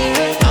my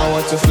knee. I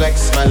want to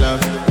flex my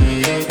love,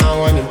 I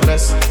want to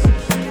impress,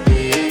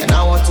 and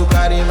I want to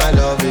carry my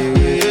love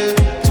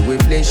to a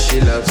place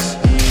she loves.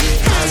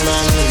 I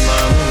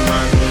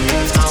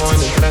want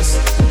to impress,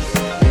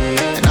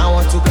 and I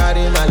want to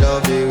carry my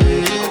love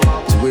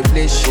to a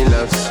place she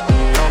loves.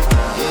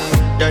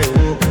 Die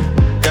who,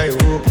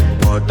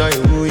 or die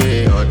who,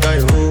 yeah, or die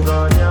who,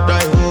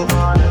 die who,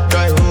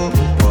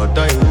 or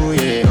die who,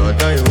 yeah, or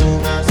die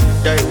who,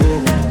 die who,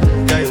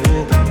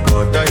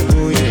 or die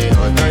who, yeah,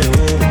 or die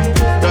who,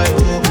 die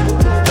who,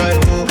 or die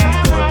who,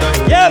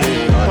 yeah,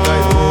 or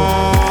die who.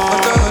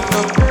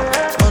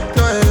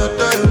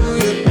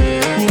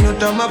 You know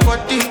that my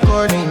body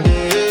calling,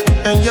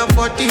 and your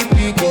body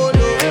big.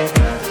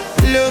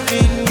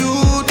 Loving you,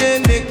 they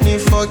make me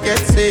forget,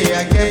 say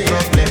I get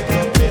problem.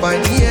 By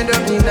the end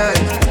of the night,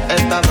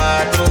 enter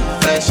my room,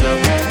 fresh up.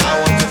 I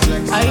want to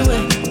flex. I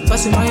way,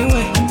 pass it my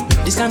way.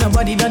 This kind of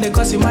body done they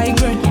cause you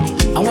migraine.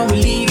 And when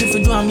we leave, if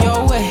you do, I'm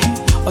your way.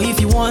 Or if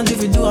you want,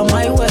 if you do, I'm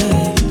my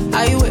way.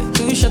 I wait,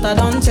 2 shot I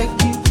don't take.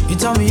 You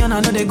tell me and I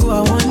know they go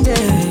out one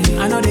day.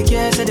 I know they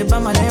care, say they buy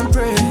my damn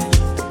pray.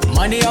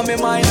 Money on me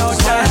mind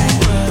outside.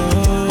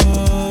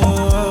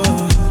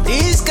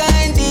 This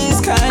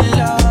kind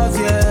love,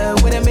 yeah.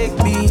 When they make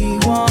me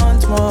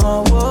want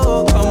more,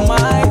 oh, come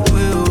my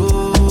way.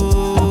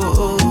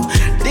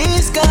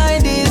 This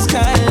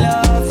kind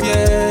love,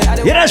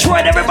 yeah. Yeah, that's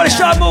right. Everybody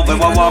start moving.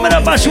 We're warming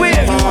up. I swear.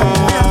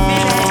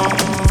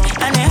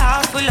 And a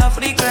house full of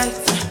regrets.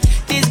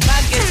 This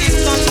baggage is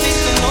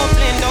consistent, no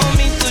plan, don't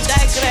mean to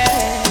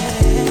digress.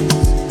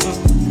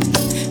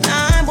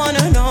 Now I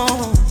wanna know,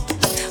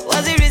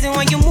 what's the reason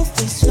why you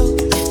moving slow?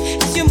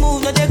 As you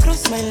move, no, they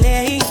cross my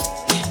leg.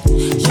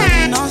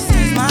 Shawty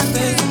nonsense, my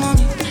bad to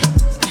mommy.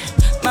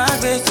 My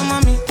bad to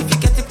mommy. If you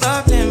get the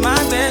problem, my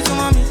bad to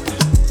mommy.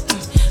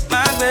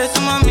 My bad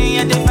to mommy.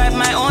 I fight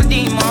my own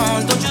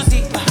demons, don't you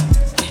see?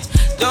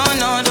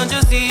 Don't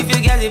you see if you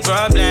get the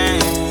problem?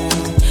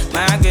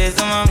 My bad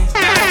to mommy.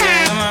 My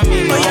bad to mommy.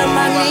 Oh yeah,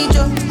 mami,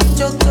 yo,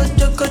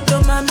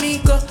 mami,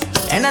 go.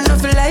 And I know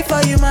feel like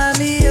for you,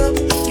 mami,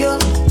 yo,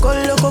 go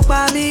loco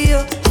pa me, yo.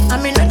 I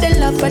mean, not the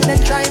love, but they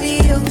try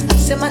me, yo.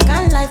 Say my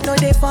kind life, no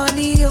they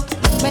funny, yo.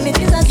 Many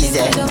things I see,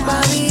 they don't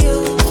buy me,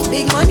 yo.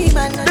 Big money,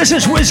 man. This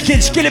is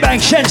WizKid, Skillibang,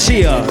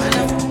 Shensi, yo,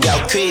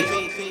 creep.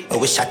 Oh,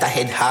 we shot a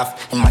head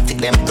half. And my take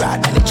them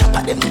broad and the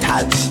chopper them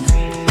tall.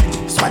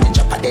 Swan the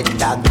chopper dead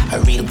dog. A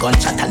real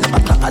gunshot and never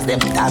clap as them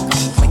tag.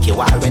 Make you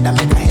war red and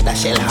make a head a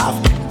shell half.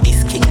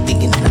 This king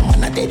digging and I'm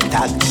on a dead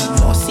tag.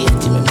 No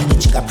safety, me make the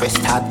chica press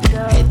tag.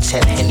 Head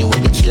shell anyway,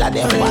 the killer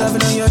them was. I'm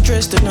loving on your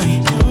dress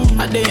tonight.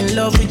 I they in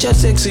love with your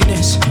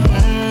sexiness.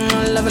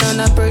 Loving on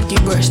that perky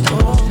breast.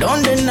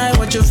 Don't deny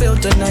what you feel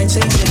tonight.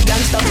 Say it's a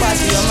gangsta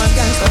party, I'm a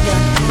gangsta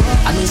gang.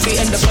 I know if we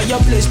end up at your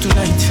place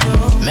tonight.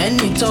 Men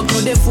we talk, no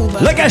they fool.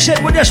 Like I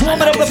said, we're just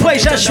warming up the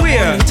place, I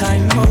swear.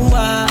 No.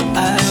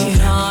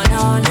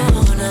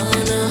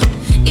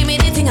 Give me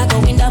the thing I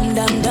going dumb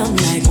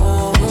like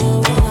oh.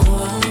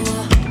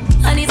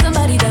 I need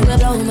somebody that will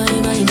blow my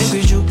mind. Make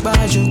we juke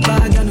bag,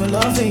 I no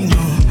loving.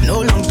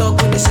 No long talk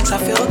with the sex, I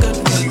feel good.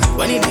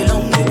 When it be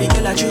long, baby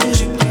girl, I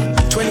choose you.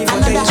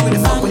 24 days with the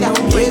fuck with no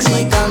breaks.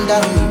 Me calm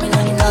down.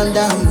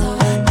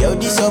 Yo,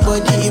 this your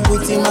body, it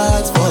puts in my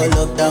heart for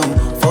lockdown.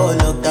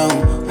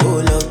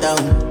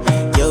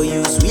 Yo,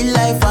 you sweet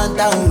life,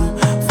 phantom.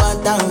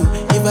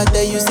 If I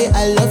tell you, say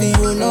I love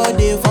you, no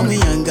day for me,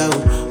 young girl.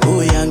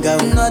 Oh, young girl.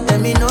 No, tell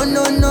me, no.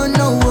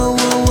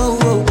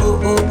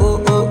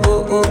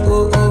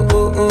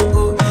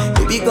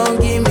 Baby, come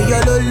give me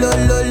your lo.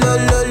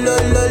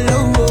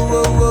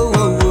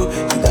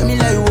 You got me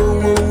like whoa.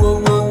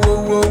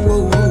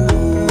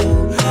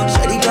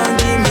 Shawty, come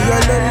give me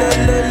your lo.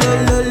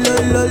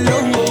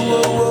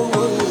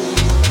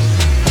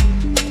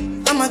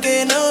 I'm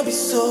again, no be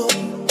so.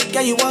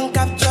 Girl, you won't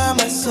capture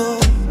my soul.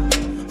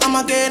 I'm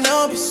again,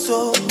 no be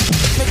so.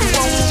 Make you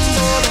want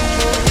more.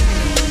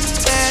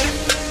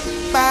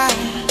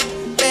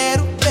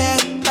 Better,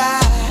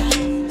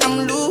 I'm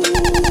loose.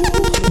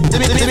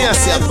 Give me a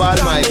say Paul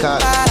Michael.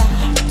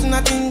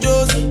 Tonight in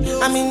Josie,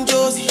 I'm in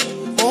Josie.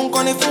 Won't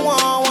call if you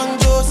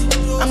want Josie.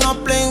 I'm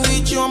not playing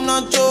with you, I'm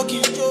not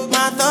joking.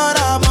 My thought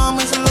of mom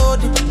is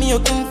loaded. Me, you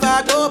can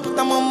fight up, but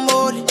I'm on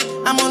board.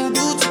 I'm on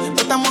duty,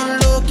 but I'm on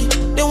low-key.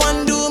 They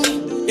want do me,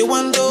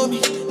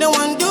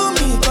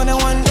 cause they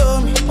want do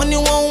me. When you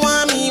won't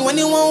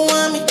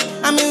want me,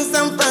 I'm in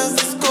San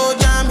Francisco,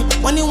 Jammy.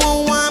 When you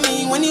won't want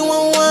me,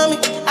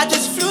 I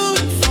just flew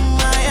from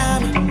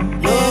Miami.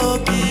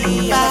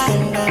 Low-key,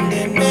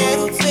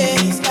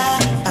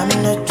 I'm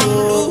not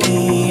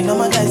joking, no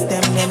my guys,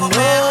 them know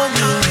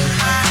me.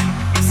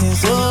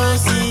 Since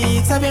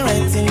 06, I've been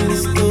writing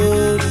this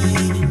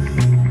story.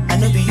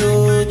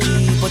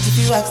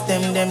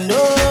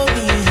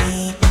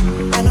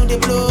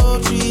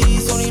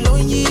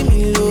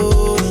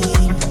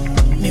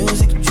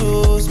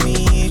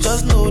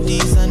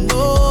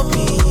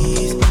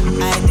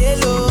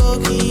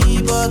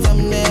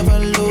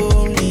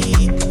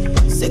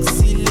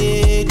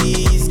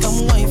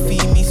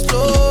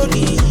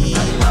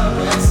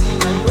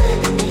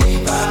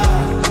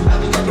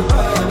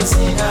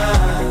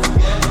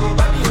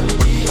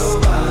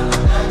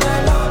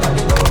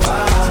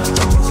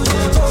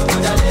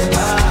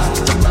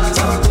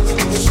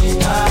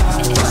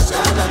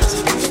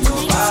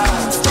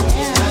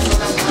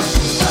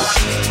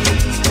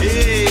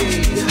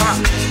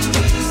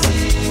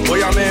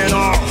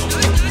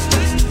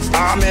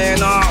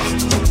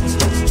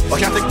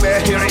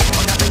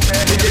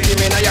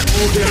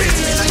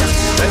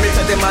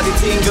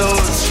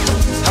 tingles.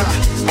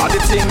 All the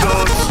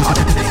tingles.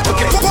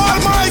 Okay. Paul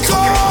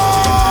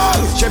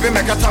Michael! Chevy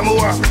make a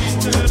tamua.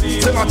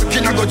 Say my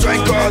kina go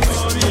join God.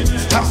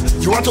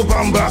 You want to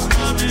bamba?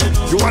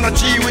 You wanna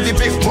G with the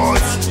big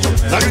boys?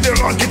 Now you the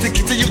wrong, kitty,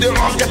 you the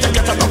wrong. Get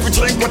enough to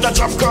drink with a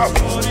drop cup.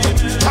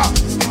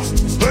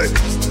 Hey,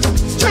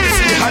 check it,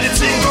 see how the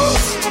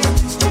tingles.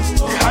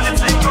 How the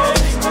tingles.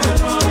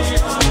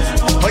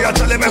 Oh, you're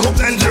telling me who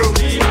blend you?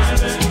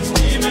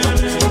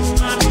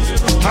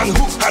 And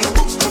who?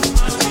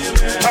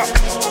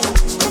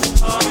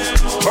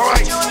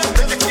 Alright,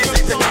 take it easy,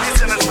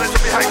 and let's play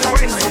behind the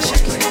wings.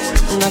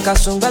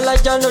 Nakasungala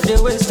y'all no dey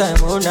waste time,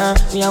 oh nah.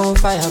 Me I want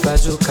fire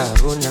bazooka,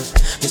 oh nah.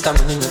 Mr.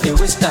 Money no dey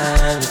waste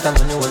time, Mr.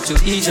 Money want to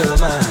ease your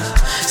mind.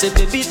 Say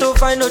baby to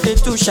find no dey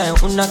too shine,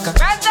 unaka.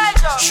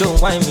 Show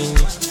why me.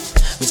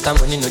 Mr.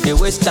 Money no dey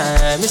waste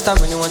time, Mr.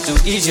 Money want to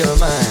ease your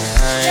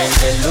mind.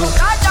 Hello,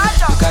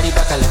 you carry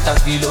back a lot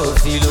of filo.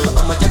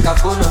 I'ma check a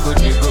phone, no go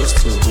dey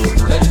ghost to go.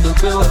 Ready to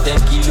pay what 10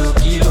 kilo.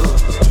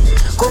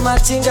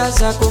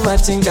 Kumatingaza,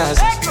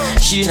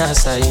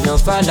 Shinasa ino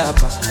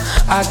falapa.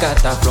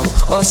 Agata from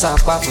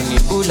Osaka funi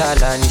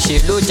bulala. Nishe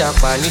lo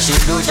japa.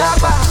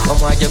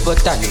 Omo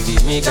ajebota no be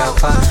me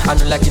gapa. I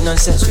don't like the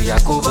nonsense we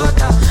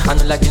yakubota.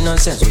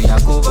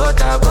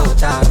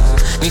 Bota.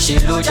 Nishe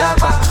lo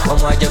japa.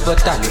 Omo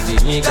ajebota no be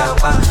me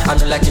gapa. I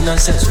don't like the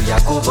nonsense we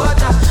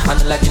yakubota.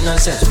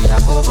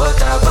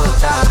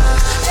 Bota.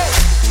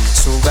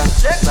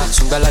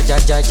 Sunga la ja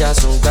sunga la ja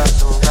sunga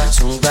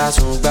ulu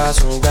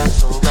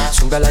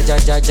sunga la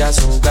ja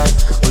sunga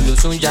ulu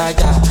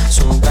sunga.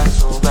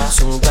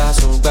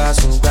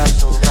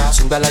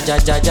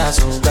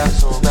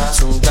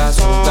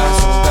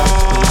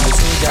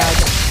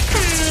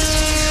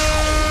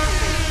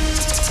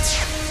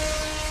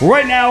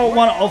 Right now, I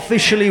want to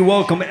officially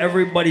welcome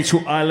everybody to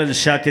Island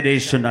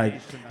Saturdays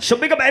tonight. So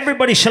big up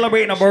everybody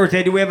celebrating a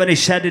birthday. Do we have any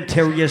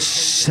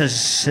Sagittarius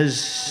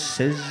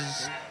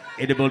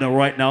in the building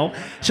right now?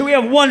 So we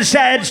have 1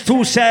 Sag,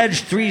 2 Sag,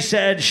 3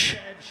 Sag,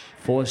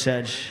 4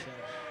 Sag.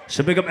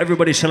 So big up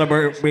everybody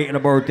celebrating a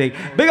birthday.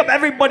 Big up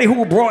everybody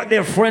who brought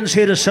their friends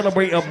here to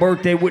celebrate a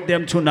birthday with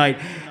them tonight.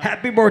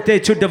 Happy birthday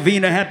to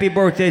Davina. Happy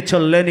birthday to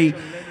Lenny.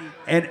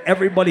 And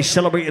everybody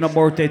celebrating a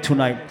birthday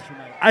tonight.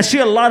 I see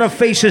a lot of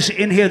faces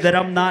in here that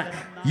I'm not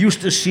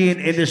used to seeing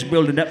in this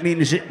building. That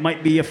means it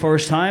might be your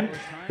first time.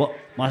 But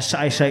my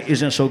eyesight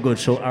isn't so good,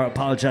 so I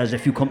apologize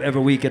if you come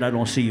every week and I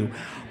don't see you.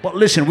 But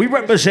listen, we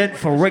represent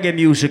for reggae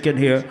music in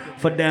here,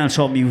 for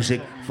dancehall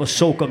music, for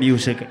soca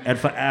music, and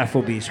for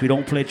Afrobeats. We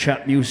don't play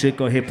trap music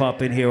or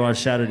hip-hop in here on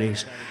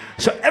Saturdays.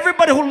 So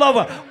everybody who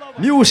love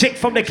music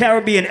from the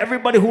Caribbean,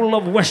 everybody who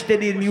love West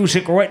Indian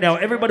music right now,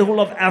 everybody who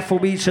love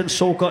Afrobeats and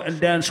soca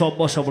and dancehall,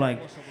 bossa blank.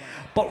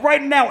 But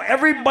right now,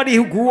 everybody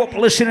who grew up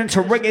listening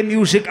to reggae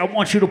music, I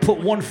want you to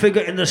put one finger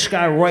in the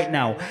sky right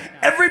now.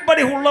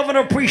 Everybody who love and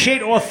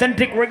appreciate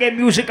authentic reggae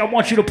music, I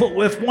want you to put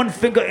with one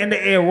finger in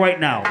the air right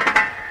now.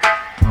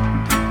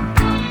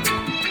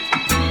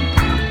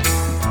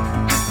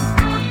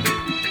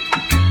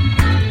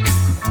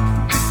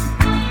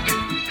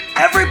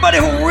 Everybody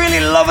who really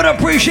love and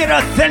appreciate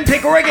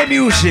authentic reggae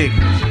music,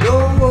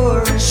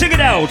 sing it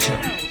out.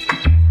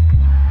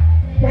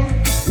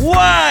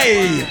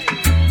 Why?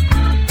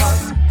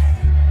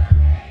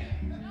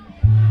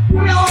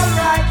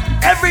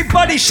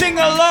 Everybody sing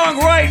along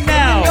right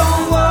now.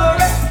 Don't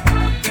worry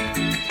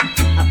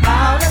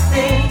about a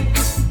thing,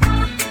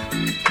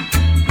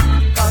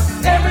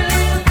 'cause every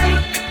little thing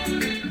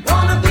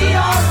gonna be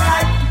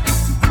alright.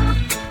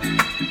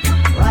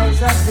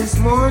 Rise up this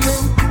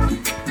morning,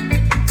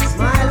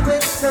 smile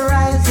with the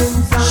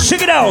rising sun.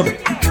 Sing it out.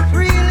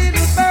 Really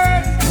the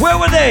birds. Where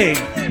were they?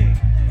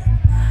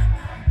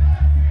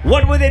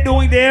 What were they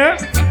doing there?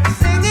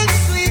 Singing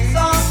sweet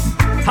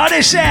songs. How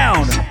they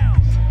sound?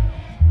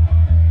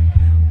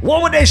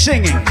 What were they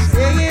singing?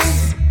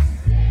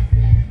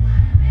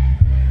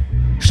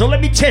 So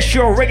let me test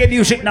your reggae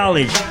music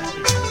knowledge.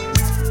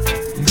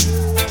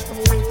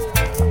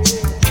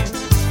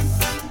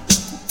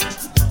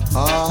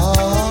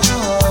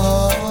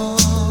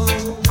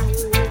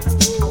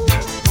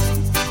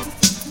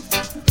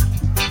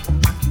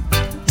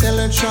 Tell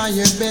her try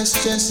your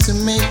best just to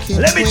make it.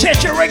 Let me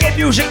test your reggae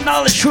music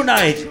knowledge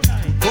tonight.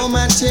 Come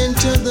attend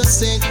to the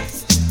sick.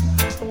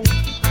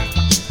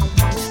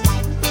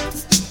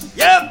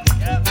 Yep.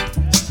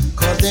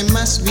 Cause there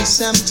must be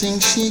something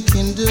she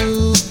can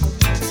do.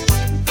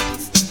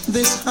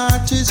 This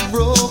heart is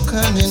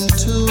broken in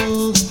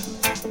two.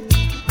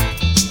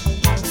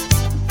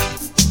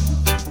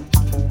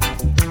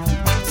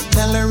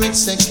 Tell her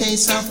it's a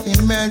case of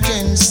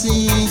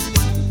emergency.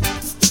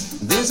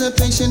 There's a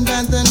patient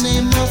by the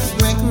name of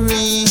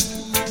Gregory.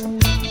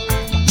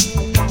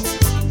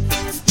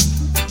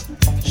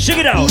 Sing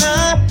it out.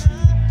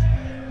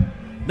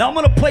 Now I'm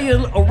gonna play a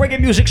reggae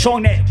music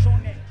song that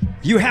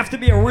you have to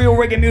be a real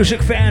reggae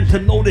music fan to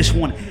know this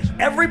one.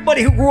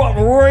 Everybody who grew up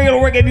real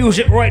reggae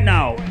music right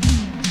now.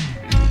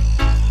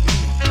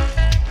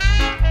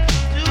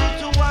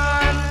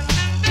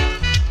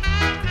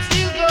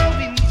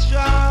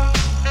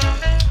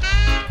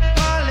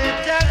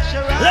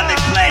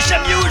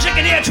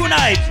 here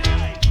tonight.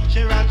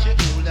 She rock, she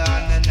hold on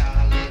and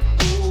all it.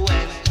 Who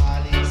and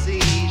Polly see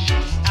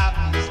she's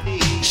happy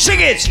still. Sing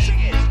it.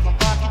 My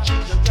pocket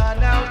children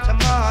run out of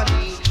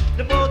money.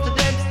 The both of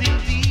them still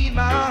need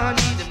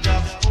money. Them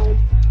just hold.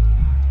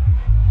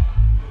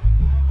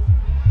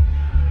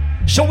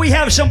 So we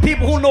have some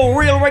people who know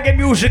real reggae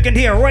music in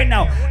here right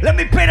now. Let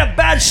me play the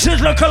bad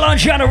Sizzler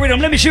Kalanjiana rhythm.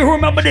 Let me see who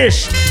remember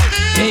this.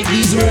 Take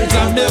these words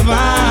of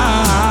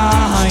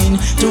divine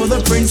to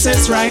the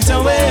princess right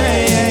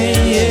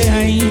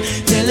away.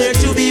 Tell her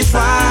to be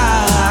fine.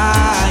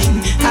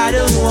 I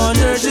don't want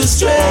her to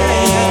stray.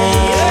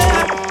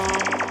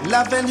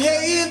 Love and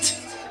hate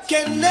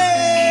can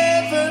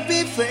never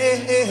be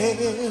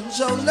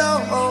friends. Oh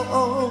no.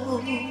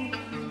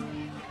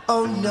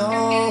 Oh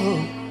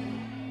no.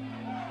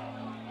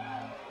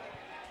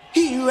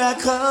 Here I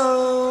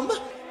come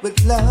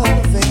with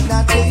love and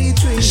not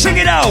hatred. Sing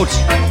it out.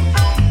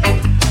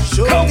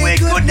 Come with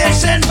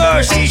goodness and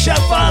mercy shall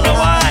follow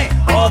I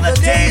all the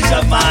days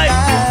of my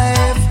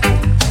life.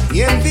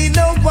 Envy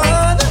no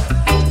one,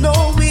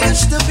 no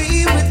wish to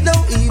be with no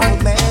evil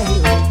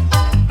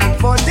man.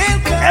 For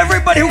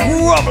everybody who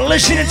grew up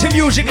listening to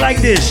music like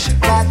this.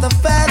 Got the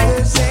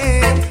feathers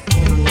in.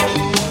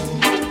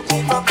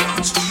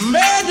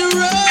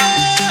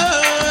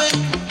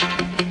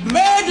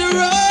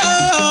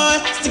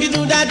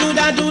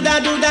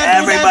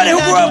 Everybody who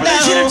grew up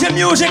listening to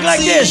music like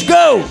this,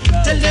 go!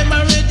 Tell them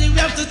already, we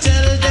have to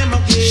tell them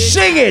again.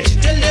 Sing it!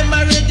 Tell them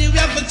already, we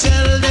have to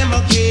tell them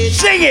again.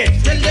 Sing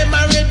it! Tell them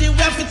already, we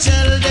have to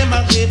tell them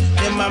again.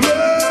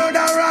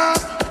 Murderer,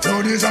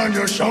 throw this on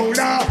your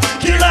shoulder.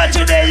 Kill her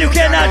today, you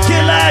cannot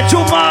kill her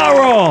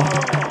tomorrow.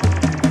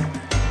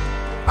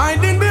 I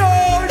didn't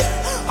behold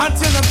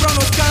until the crown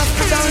was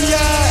cast down,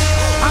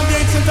 yeah. I'm the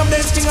ancient of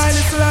days, King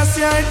Haile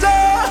Selassie, I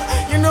die.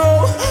 You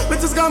know,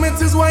 with his garment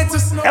is white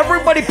as snow.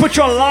 Everybody put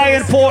your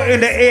lion paw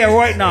in the air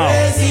right now.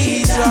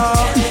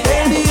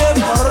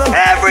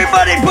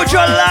 Everybody put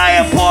your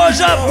lion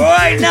paws up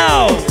right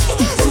now.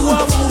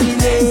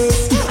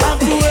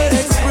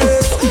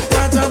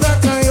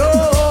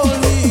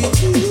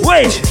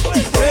 Wait.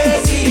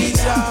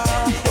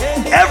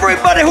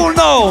 Everybody who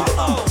know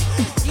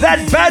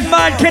that bad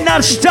man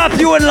cannot stop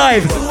you in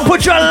life,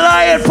 put your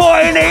lion paw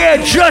in the air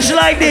just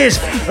like this.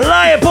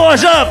 Lion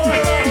paws up.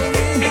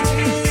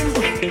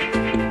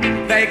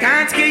 They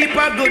can't keep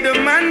a good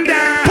man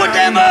down. Put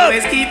them up.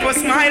 Always keep a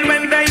smile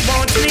when they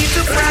won't need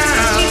to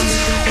frown.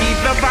 Keep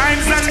the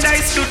vibes and they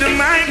stood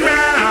my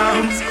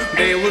ground.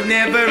 They will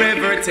never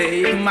ever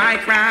take my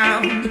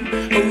crown.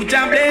 Oh,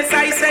 God bless,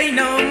 I say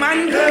no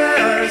man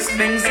curse.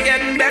 Things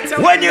getting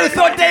better when you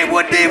thought they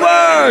would be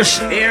worse.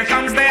 Here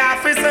comes the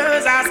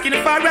officers asking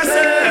for a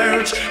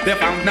search. They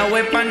found no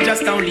weapon,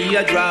 just only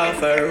a draw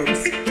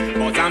first.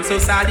 But I'm so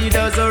solid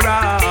as a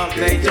rock,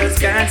 they just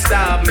can't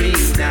stop me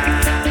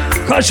now.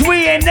 Cause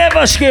we ain't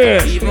never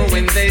scared. Even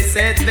when they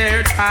set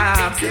their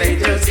traps, they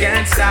just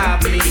can't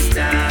stop me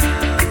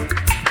now.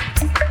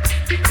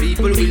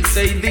 People will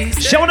say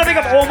this. So I want to pick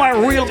up all my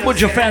real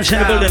Butcher fans in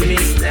the building.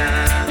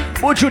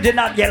 Butcher did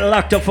not get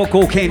locked up for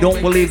cocaine.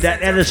 Don't believe that.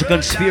 That is a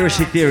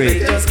conspiracy theory. He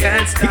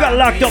got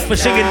locked up for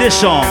singing this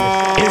song.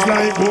 It's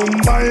like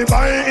boom bye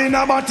bye in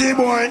a batty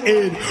boy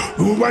head.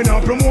 Who went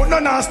up promote no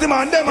nasty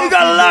man them. He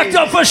got locked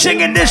up for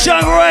singing this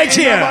song right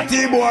here.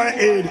 Batty boy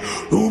head.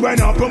 Who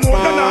went up promote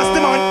no nasty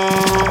man.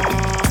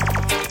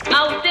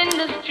 Out in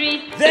the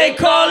street they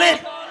call it.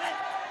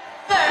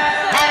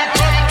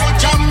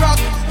 Jam rock,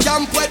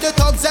 camp where the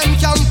thugs and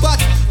camp at.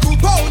 2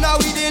 pounder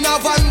within a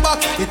van back.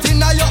 It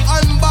inna your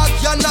handbag,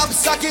 your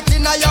knapsack, it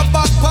inna your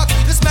backpack.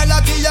 This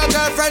melody your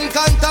girlfriend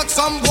contact.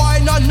 Some boy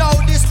not know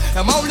this.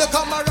 Them only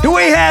come around. Do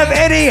we have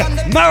any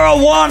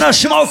marijuana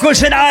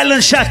smokers in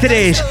Island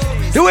Saturdays?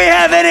 Do we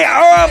have any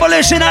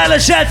herbalists in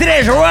Island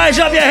Saturdays? Rise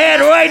up your head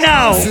right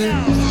now.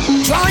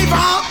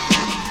 Driver.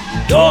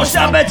 Don't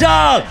stop at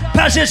all.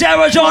 Pass this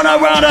Arizona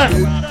around her.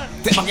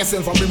 Take back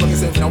yourself and bring back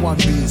yourself in a one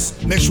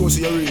piece. Make sure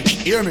you read.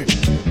 Hear me?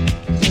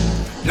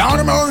 Lord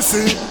of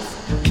mercy.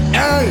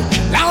 Hey,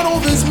 Lord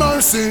of his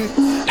mercy.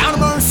 Lord of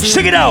mercy.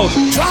 Sing it out.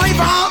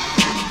 Driver.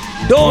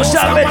 Don't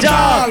stop at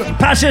all.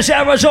 Pass this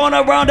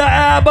Arizona around the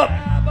ab.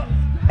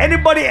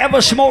 Anybody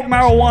ever smoked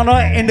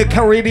marijuana in the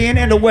Caribbean,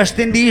 in the West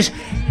Indies,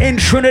 in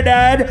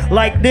Trinidad,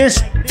 like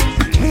this?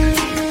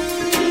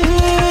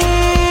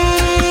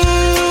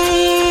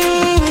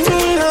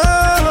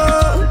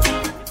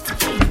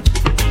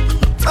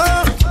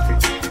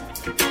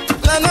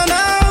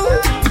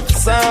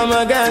 I'm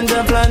a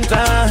ganja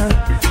planter,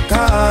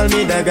 call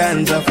me the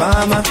ganja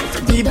farmer.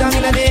 Deep down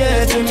in the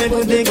earth, we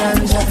put the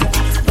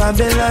ganja.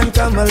 Babylon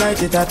come and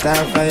light it at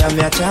our fire,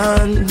 me a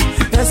chant.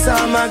 Yes,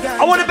 I'm a ganja.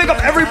 I want to pick up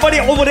everybody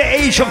over the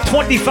age of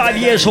 25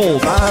 years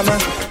old.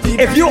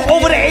 If you're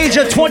over the age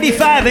of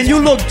 25 and you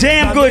look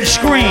damn good,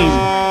 scream.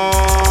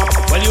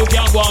 Well, you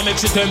can't go and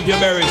mix it temp your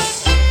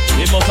berries.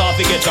 You must have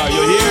to get her,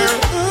 you hear?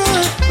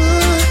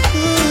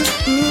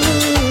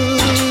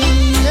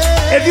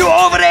 If you're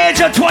over the age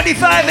of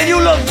 25 and you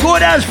look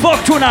good as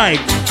fuck tonight.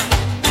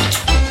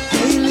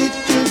 Hey, little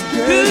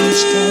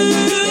girls, can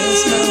you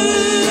guess now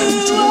when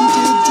I'm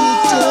 25?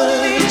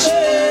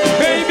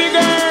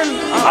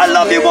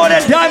 love you more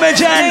than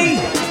diamonds and...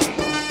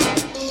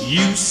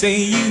 You say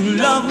you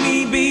love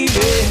me, baby,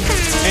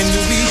 and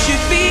we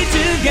should be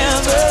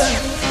together,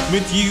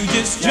 but you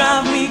just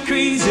drive me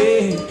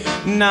crazy.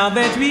 Now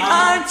that we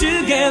are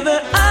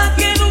together, I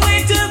can't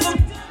wait till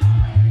the...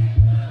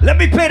 Let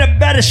me play the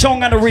baddest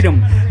song on the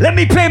rhythm. Let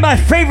me play my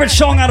favorite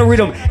song on the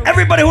rhythm.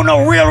 Everybody who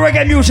know real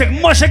reggae music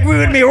must agree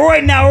with me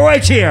right now,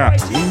 right here.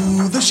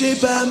 To the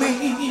shape of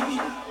me.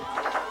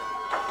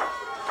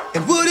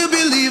 And would you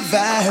believe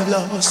I've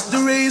lost the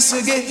race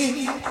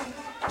again?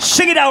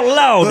 Sing it out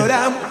loud. But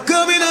I'm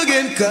coming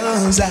again,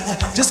 cause I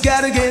just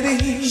gotta get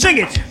in. Sing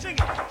it.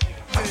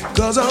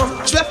 Cause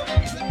I'm trapped.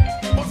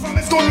 But from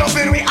it's good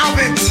loving, we have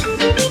it.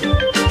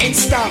 In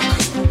stock.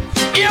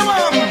 Yeah,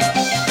 man.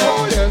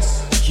 Oh, yes.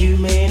 You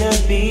may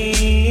not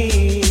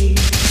be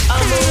a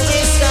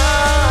movie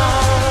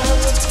star,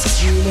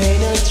 you may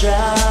not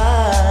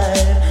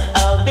drive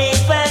a big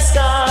fast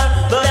car,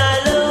 but I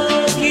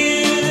love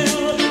you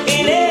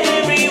in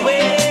every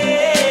way.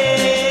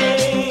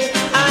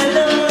 I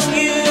love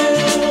you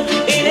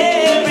in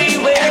every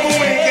way.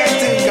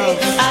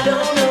 I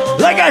don't know.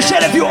 Like I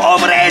said, if you're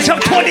over the age of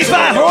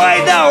 25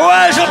 right now,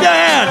 rise up your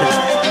hand.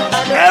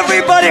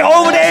 Everybody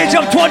over the age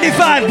of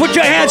 25, put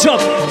your hands up.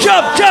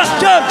 Jump, jump,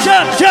 jump,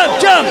 jump, jump,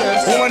 jump.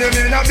 When you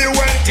may not be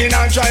waiting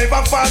and drive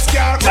a fast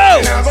car,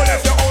 go. Now go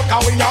left your out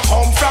and we not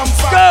come from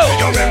far. Go.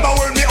 You remember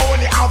when we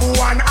only have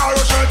one arrow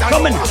shirt and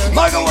come in,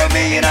 muggle with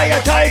me in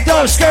your tight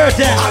up skirt.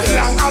 As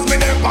long as me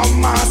never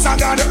mass, I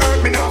gotta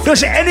hurt me now.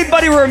 Does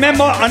anybody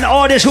remember an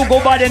artist who go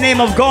by the name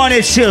of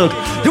Garnet Silk?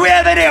 Do we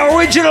have any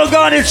original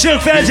Garnet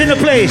Silk fans in the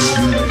place?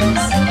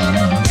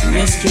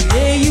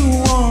 Yesterday you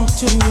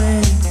walked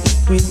away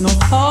with no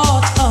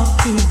thought of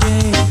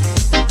today,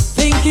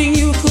 thinking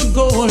you could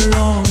go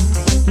along,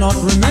 not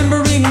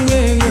remembering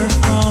where you're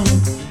from.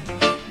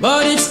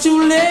 But it's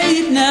too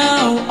late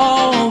now.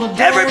 All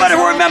the everybody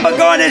remember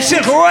Garnet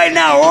Silk right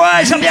now.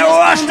 Rise up your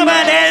Rasta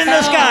man hand in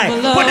the sky.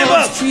 Put them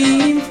up.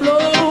 Stream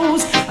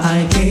flows.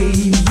 I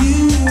gave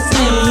you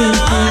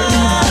everything.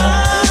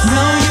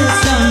 Now you're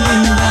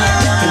standing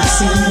back. It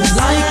seems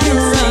like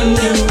you're running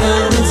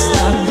out of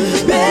stop,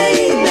 baby.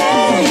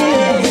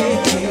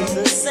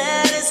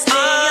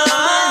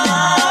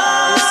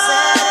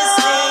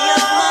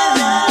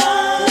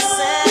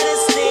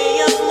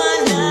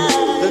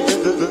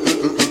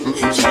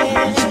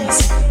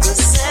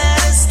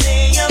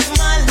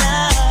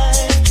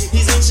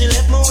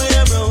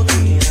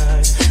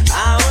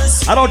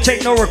 I don't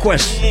take no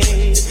requests.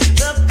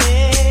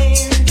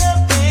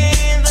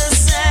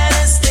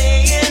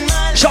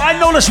 So I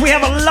noticed we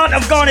have a lot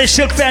of Garnet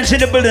Silk fans in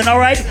the building, all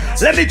right?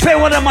 Let me play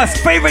one of my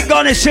favorite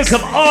Garnet Silk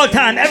of all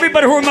time.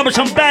 Everybody who remembers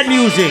some bad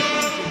music.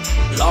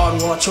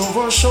 Lord, watch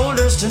over our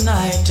shoulders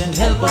tonight and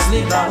help us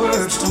live our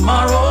words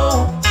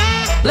tomorrow.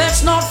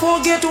 Let's not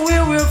forget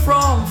where we're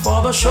from,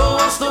 Father, show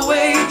us the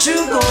way to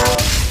go.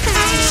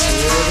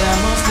 I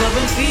must love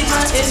and feed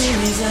my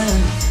enemies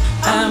and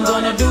I'm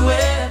gonna do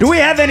it. Do we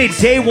have any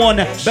day one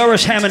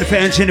Barris Hammond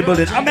fans in the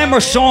building? I remember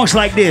songs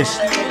like this.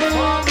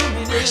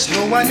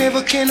 No one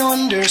ever can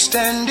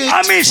understand it.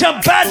 I mean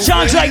some bad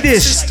songs like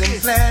this.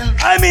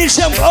 I mean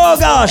some, oh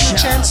gosh.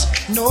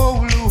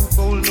 No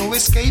loophole, no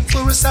escape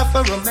for a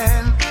sufferer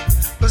man.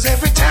 Cause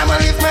every time I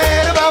lift my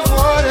head above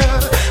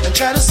water and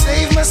try to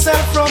save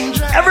myself from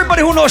drowning.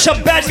 Everybody who knows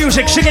some bad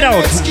music, sing it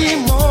out.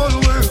 Scheme all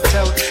worked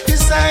out,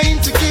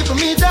 designed to keep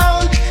me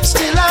down.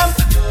 Still I'm.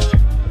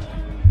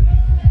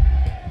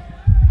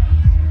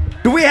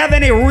 Do we have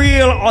any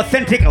real,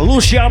 authentic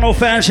Luciano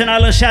fans in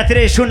Island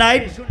Saturdays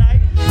tonight?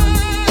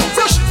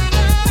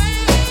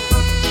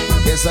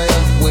 Yes, I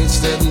have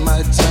wasted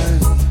my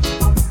time.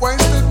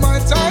 Wasted my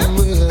time?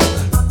 Well,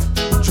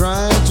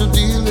 trying to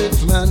deal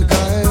with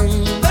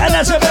mankind. And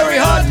that's a very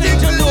hard thing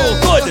to do.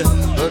 Good.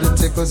 But it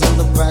tickles in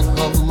the back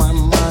of my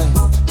mind.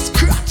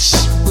 Scratch.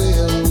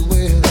 Well,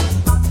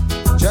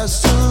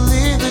 just to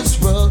leave this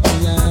world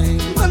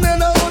behind. And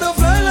then I would have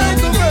fly like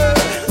a bird.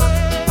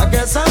 I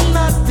guess I'm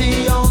not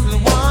the only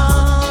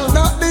one.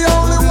 Not the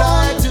only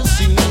one to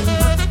see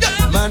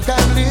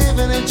mankind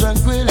living in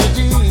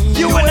tranquility.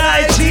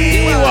 UNITY.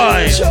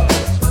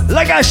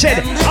 Like I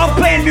said, I'm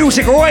playing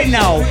music right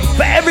now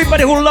for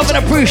everybody who love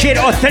and appreciate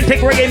authentic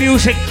reggae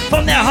music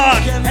from their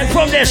heart and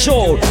from their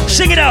soul.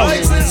 Sing it out.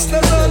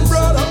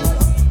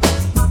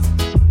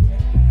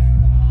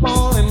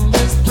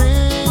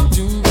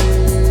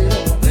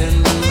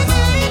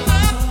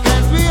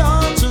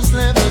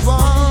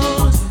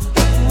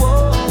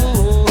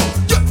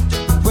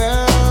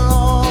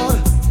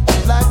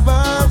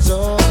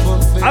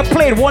 I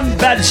played one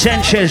Bad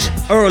Sanchez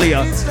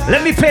earlier.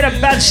 Let me play the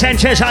Bad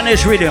Sanchez on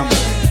this rhythm.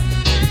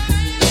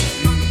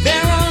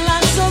 There are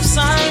lots of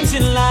signs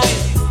in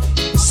life,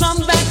 some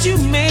that you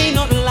may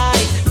not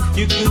like.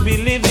 You could be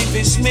living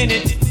this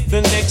minute,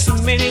 the next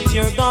minute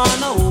you're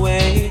gone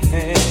away.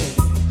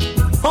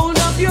 Hold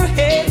up your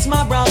heads,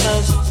 my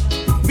brothers.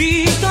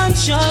 Be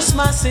conscious,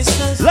 my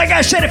sisters. Like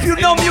I said, if you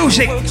know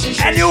music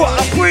and you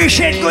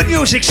appreciate good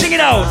music, sing it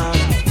out.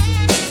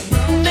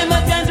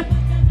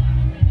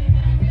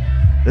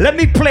 Let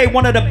me play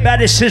one of the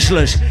baddest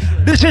sizzlers.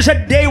 This is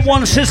a day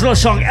one Sizzler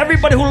song.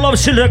 Everybody who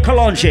loves Sizzler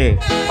Kalonji.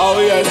 Oh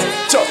yes,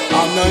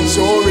 I'm not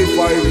sure if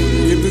I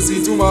will live to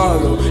see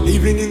tomorrow.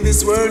 Living in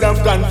this world of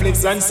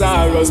conflicts and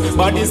sorrows.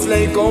 But it's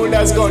like cold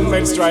as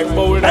gunmen strike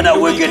bold. And the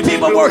wicked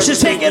people works is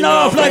taking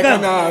off like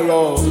an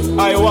arrow.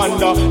 I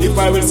wonder if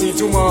I will see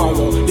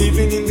tomorrow.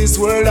 Living in this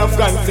world of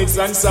conflicts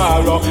and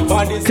sorrow.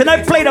 Can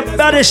I play the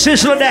baddest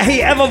Sizzler that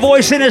he ever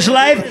voiced in his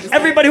life?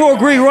 Everybody who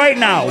agree right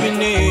now.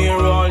 Been here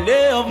all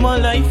day of my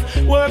life.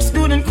 Work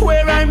student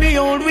queer, I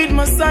behold with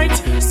my sight.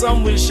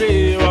 Some will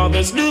share,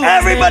 others do.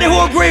 Everybody who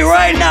agree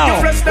right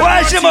now.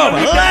 Rise him up,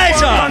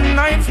 lights up.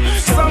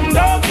 Some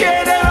don't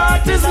care, their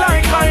heart is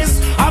like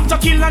ice. After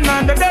killing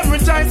another, them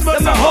rejoice,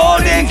 but I'm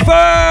holding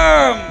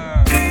firm.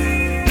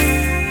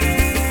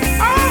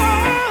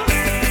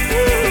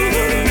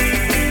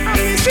 I'm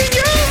missing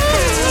you.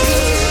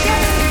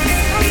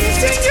 I'm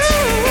missing you.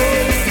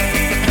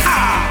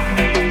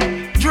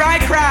 Dry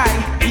cry,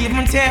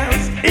 even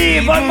tears.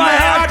 Even my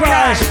heart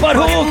cries, but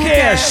who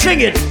cares?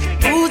 Sing it.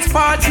 Whose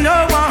fault's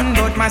no one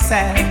but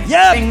myself.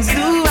 Yep. Things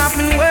do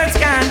happen, words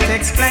can't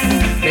explain.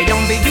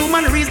 Beyond the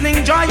human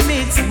reasoning, joy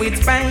mixed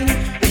with pain.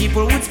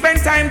 People would spend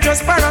time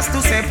just for us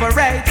to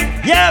separate.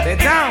 Yep. They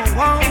don't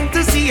want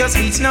to see us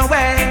reach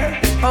nowhere.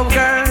 Oh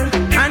girl,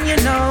 and you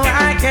know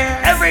I care.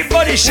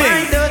 Everybody sing.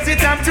 Why does it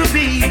have to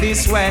be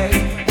this way?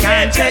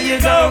 Can't tell you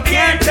go,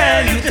 can't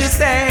tell you to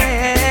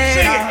stay.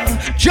 Sing it.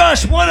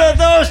 Just one of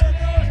those.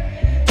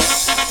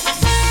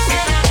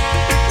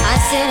 I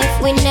said if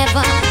we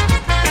never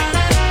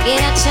get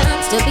a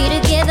chance to be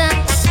together,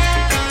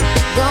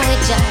 go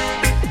with ya,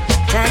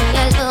 time I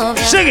love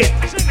ya. Sing it.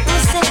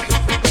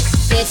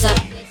 It's a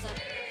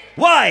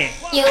why?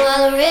 You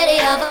already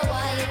have a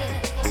wife.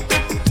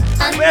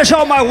 Where's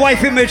all my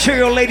wifey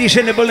material ladies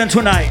in the building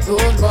tonight?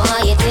 Good boy,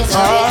 it is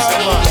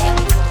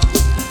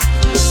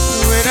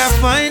when I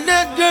find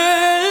that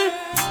girl,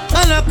 I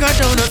look her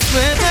down the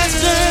sweat that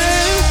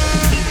girl.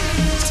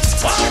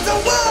 Why the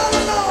world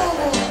alone?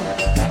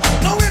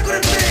 No, we're gonna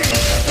be.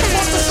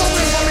 What's the song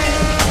for me?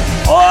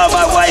 All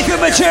my wifey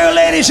material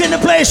ladies in the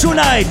place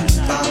tonight.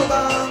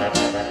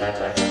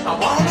 I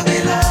wanna be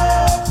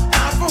loved,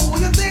 not for who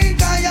you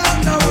think I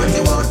am, not what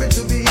you want me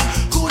to be.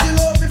 Could you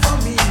love me for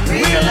me?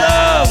 Real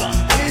love.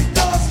 With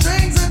those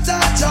strings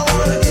attached, I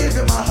wanna give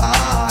you my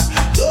heart.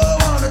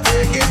 Don't wanna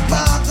take it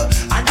back,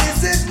 and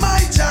this is my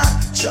job.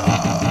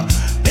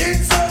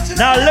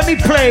 Now let me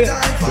play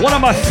one of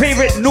my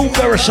favorite new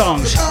Berry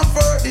songs.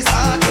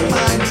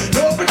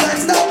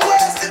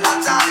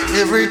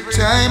 Every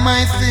time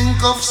I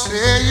think of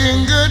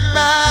saying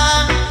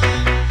goodbye,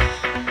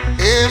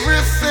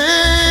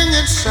 everything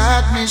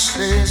inside me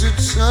says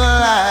it's a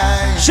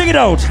lie. Sing it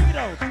out.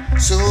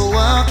 So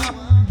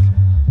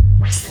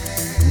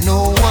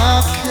no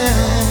I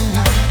can't.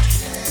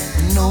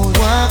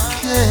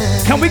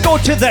 Can we go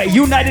to the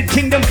United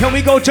Kingdom? Can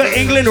we go to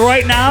England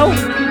right now?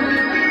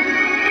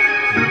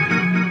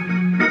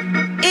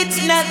 It's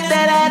not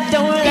that I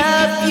don't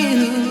love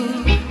you.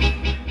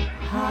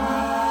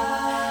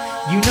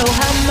 You know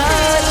how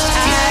much I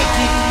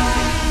do.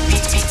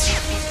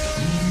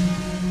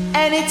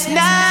 And it's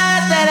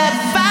not that I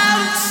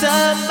found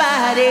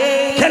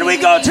somebody. Can we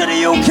go to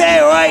the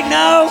UK right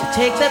now? To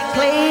take the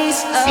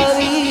place of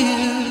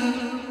you.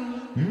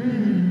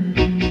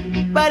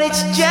 But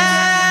it's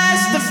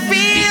just the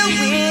feel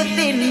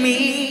within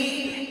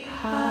me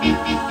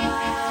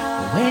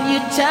when you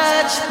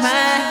touch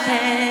my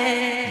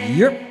hand.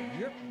 Yep.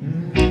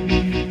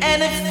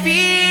 And a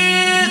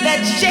fear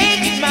that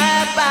shakes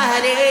my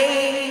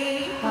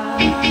body.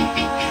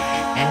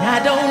 And I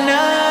don't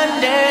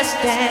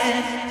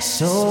understand,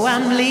 so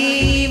I'm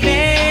leaving.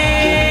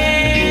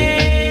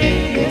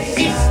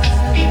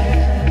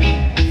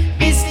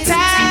 This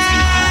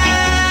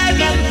time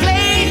I'm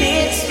playing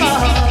it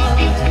smart.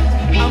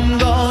 I'm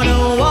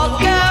gonna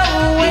walk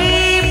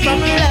away from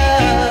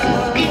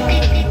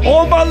love.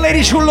 All my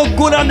ladies who look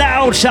good on the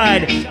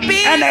outside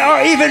and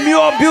are even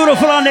more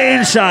beautiful on the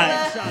inside.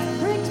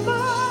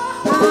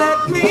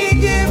 Let me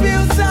give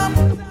you some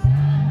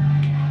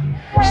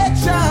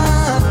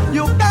attention.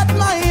 You got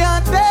my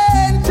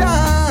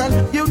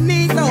attention. You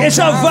need no It's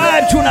a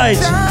vibe tonight.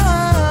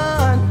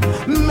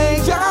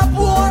 Major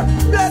war,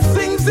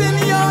 blessings in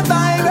your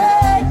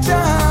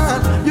direction.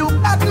 You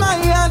got my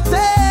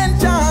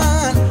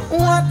attention.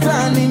 What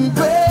an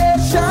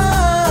impression.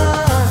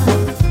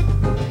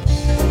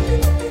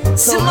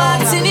 So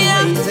much in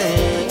here.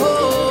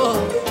 Oh,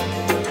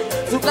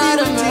 God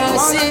of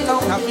mercy.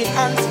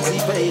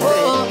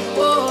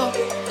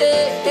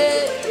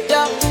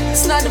 Yeah.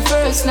 It's not the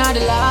first, not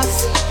the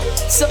last.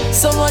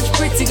 So much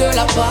pretty girl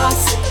I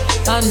pass.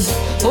 And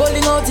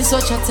holding out is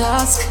such a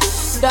task.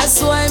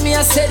 That's why me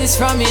I say this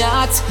from my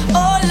heart.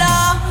 Oh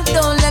Lord,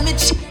 don't let me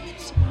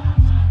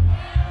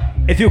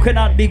If you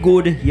cannot be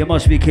good, you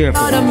must be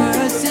careful. Not a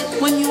mercy.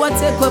 When you are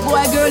take a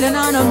boy, girl, and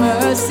not a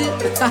mercy.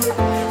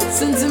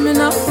 Listen to me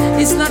now.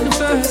 It's not the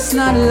first,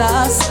 not the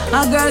last.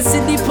 A girl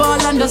sit the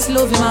Paul and just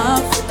love him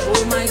off.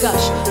 Oh my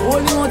gosh,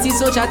 holding out is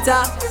such a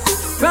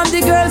task. From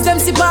the girls, them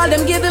see Paul,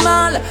 them give him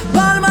all.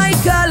 Paul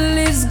Michael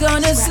is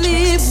gonna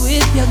sleep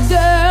with your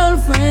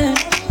girlfriend.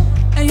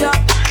 And yeah,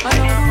 I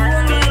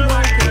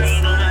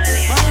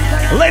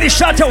know. Ladies,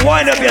 start to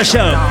wind up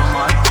yourself.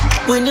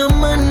 When your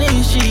money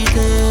is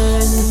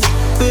cheating,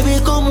 baby,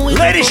 come with.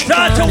 Ladies,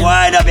 start to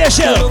wind up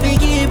yourself.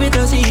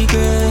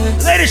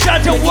 Ladies,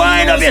 start to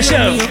wind up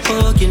yourself.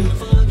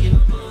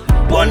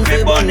 Bun,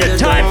 the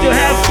time to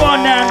have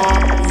fun now.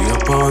 We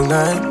up all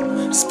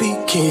night,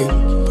 speaking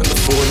on the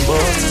phone,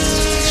 boss.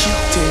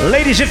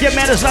 Ladies, if your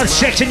man is not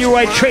sexing you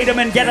right, trade him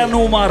and get a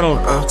new model.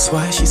 Ask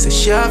why, she said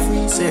she have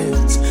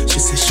reasons. She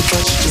said she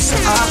just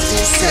an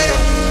artist.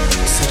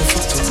 She said the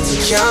fuck up, we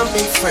can't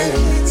be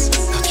friends.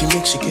 How can you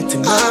make she get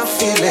in my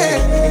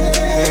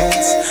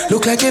feelings?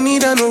 Look like you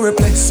need a new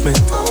replacement.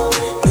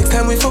 Next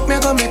time we fuck, me I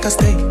gonna make a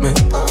statement.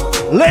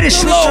 Ladies,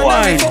 slow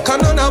wine.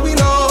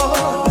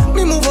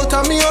 Me move out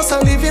of me house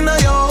and live in a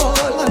yard.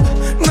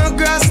 No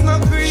grass, no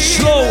green.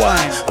 Slow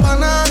wine.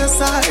 Banana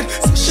side.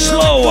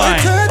 Slow wine.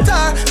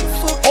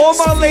 All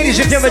my ladies,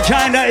 if your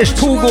vagina is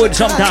too good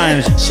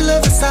sometimes. She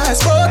love the size,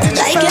 but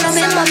like you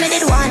remember me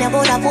did one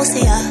about a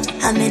pussy,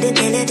 I made it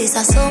tell you this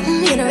or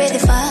something you know ready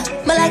for.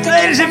 But like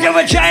ladies, if your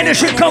vagina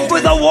should come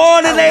with a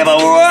warning label,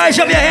 rise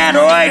up your hand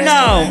right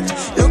now.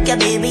 Look ya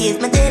baby, if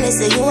my daily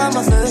say you are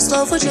my first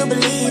love, would you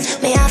believe?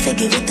 May I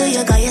forgive it to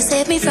you, God, you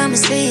saved me from the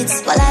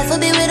streets. But life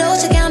would be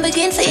without you, can't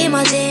begin to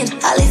imagine.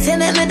 I'll if you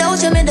make me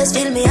doubt you, me just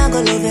feel me, I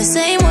go love you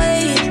same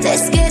way.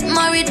 Let's get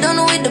married,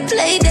 done with the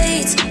play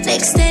dates.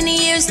 Next 10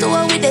 years, to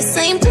her with the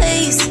same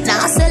place.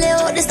 Now I sell you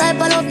out this type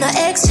of love, no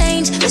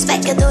exchange.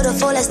 Respect you to the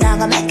fullest, I'm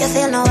gonna make you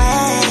feel no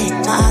way.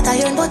 My heart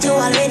iron, but you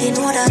already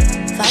know that.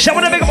 So I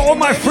want to make up all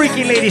my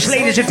freaky ladies.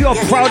 Ladies, if you are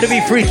proud to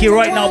be freaky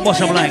right now,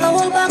 bust up like.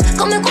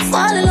 Come make us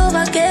fall in love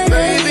again.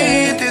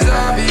 Baby, it is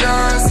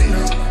obvious, you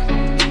know.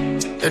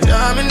 That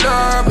I'm in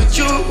love with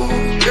you,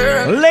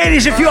 girl.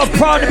 Ladies, if you are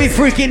proud to be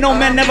freaky, no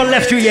man never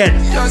left you yet.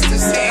 Just to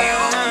see you.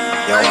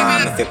 You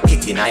want me to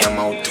pick in your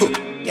mouth too.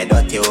 You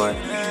dirty word.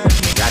 Me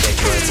grab your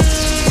throat.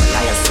 One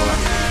liar sore.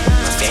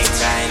 No fake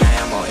try in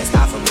your mouth. It's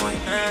half a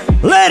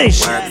month. Ladies.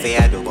 Work for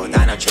you do, but I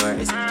no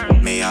chores.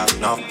 Me have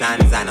enough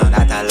plans, I know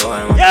that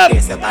alone. When you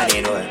face the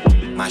body door.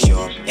 Mash you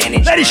up.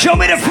 Ladies, show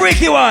me the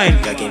freaky wine.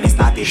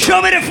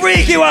 Show me the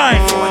freaky wine.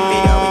 Phone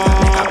video, we can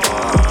make a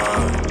phone.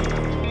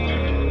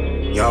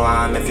 You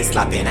want me to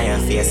slap in your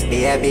face,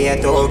 baby, you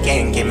too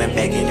kinky, me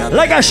begging you.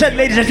 Like I said,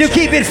 ladies, if you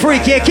keep it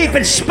freaky, keep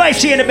it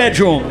spicy in the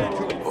bedroom.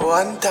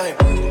 One time,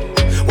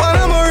 when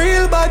I'm a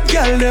real bad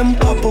girl, them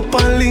pop up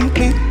and link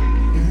me.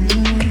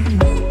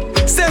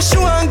 Say she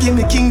want give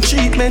me king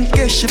treatment,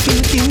 guess she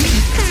feel kinky.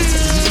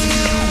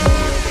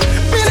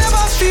 Me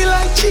never feel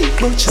like cheap,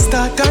 but she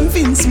start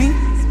convince me.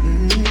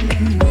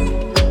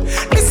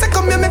 Me say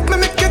come here, make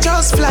you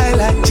just fly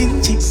like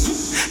Gingy.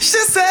 She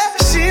say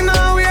she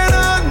know we are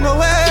not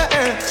nowhere.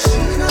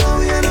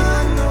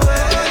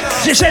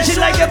 She said she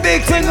like a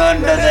big thing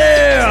under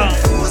there.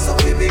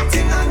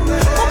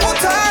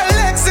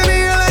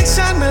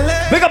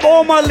 Pick up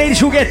all my ladies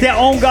who get their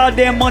own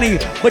goddamn money,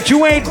 but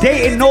you ain't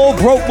dating no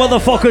broke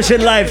motherfuckers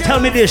in life. Tell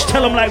me this,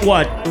 tell them like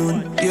what?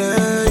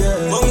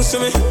 Bounce to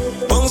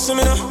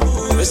me now.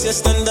 Rest your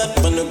stand up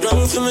on the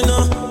ground for me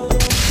now.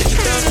 Take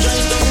it down,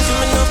 drive down for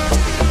me now.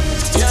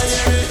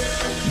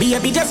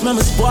 Baby, just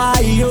mama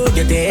spoil you.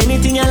 Get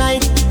anything you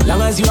like.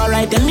 Long as you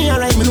alright and me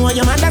alright. Me know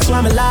your man, that's why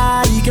I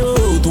like you.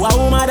 To a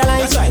woman that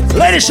likes right.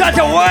 Ladies, start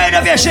to wind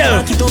up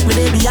yourself. It up with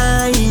it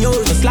behind you.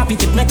 Slap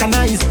it,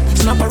 mechanized.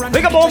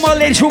 Pick up all my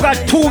ladies who got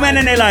two men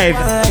in their life.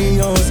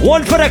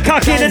 One for the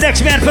cocky, the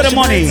next man for the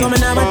money.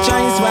 Something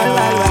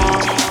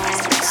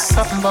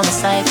about my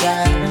side,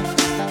 girl.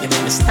 You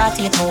made me start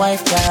with my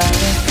wife, girl.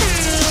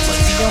 But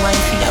you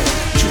wife,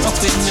 you up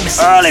with me.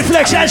 Early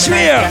flex and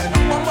smear.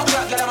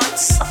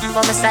 Something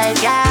about my side,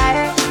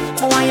 girl.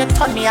 I want you to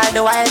turn me all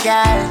the while,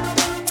 girl.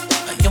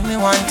 You me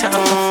want to.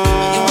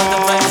 You want the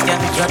vibes, girl.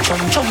 Your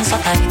chum so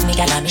tight, me,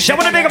 girl. So I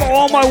want to make up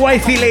all my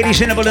wifey ladies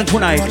in the building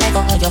tonight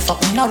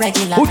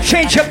who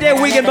change up their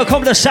weekend,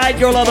 become the side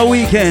girl on the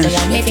weekends.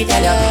 Baby,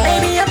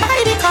 your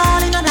body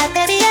calling on like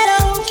baby,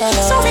 hello.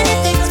 So many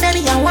things,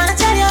 baby, I wanna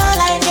tell you.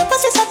 Like your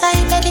pussy so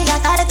tight, baby, I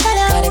gotta tell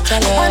you. I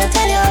wanna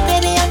tell you,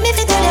 baby, I'm if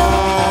you tell you.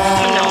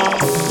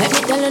 Let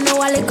me tell you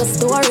now a little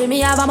story. Me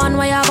have a man,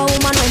 why have a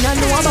woman when I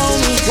know about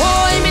me.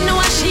 Boy, me know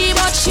a she,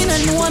 but she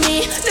don't know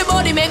me. The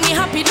body make me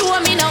happy, do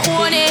me not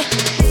own it.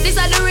 This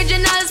is the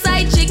original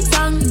side chick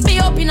song.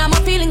 Me open up my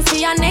feelings for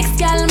your next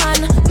girl,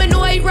 man. Me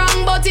know it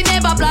wrong, but it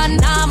never plan.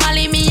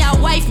 Normally me a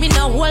wife, me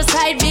no whole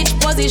side bitch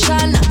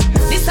position.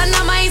 This is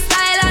not my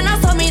style and I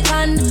saw me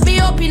tan.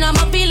 Me open up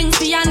my feelings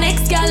for your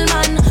next girl,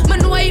 man. Me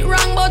know it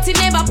wrong, but it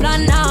never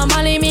plan.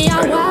 Normally me a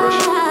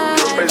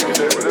wife.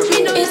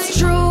 Me know it's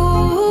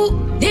true.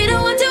 They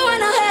don't want to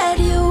wanna hurt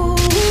you.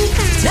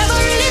 Never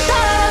really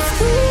thought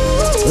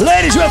of you.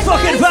 Ladies, we're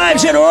fucking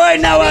vibes in right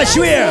now, I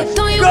swear.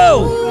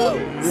 Go!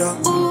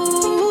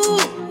 Ooh,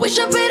 wish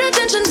I paid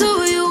attention to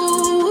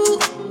you.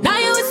 Now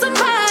you with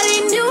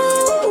somebody new.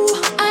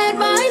 I had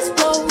my eyes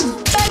closed.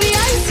 Baby, I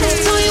said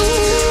to you.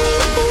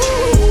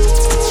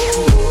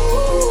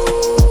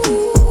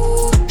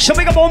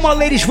 up all my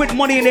ladies with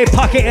money in their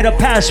pocket and a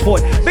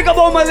passport. Big up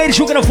all my ladies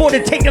who can afford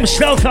to take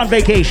themselves on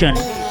vacation.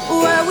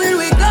 Where will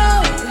we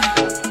go?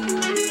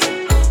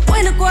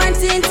 When the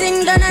quarantine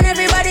thing done and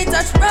everybody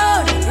touch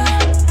road.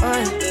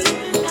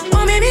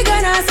 Oh, maybe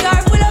gonna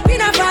start, pull up in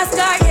a fast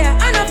car,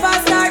 yeah. And a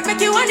fast start, make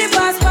you want the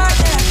passport,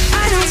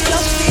 yeah. I know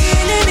you're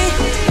feeling me,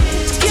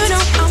 you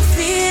know I'm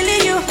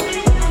feeling you.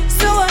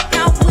 So what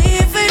now we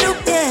feel,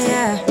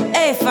 yeah.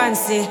 Hey,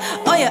 fancy,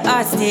 oh your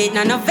heart state,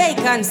 now no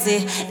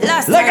vacancy.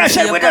 Last like I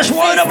said, we just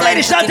wind up,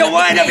 ladies, start to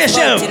wind up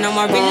yourself. No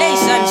more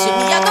relationship,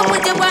 me I go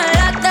put you on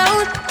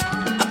lockdown.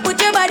 I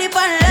put your body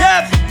on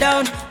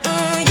lockdown.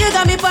 You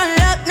got me on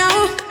lock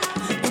now.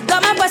 You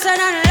got my person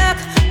on lock.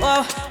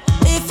 Oh,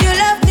 if you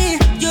love me,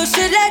 you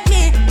should let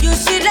me. You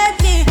should let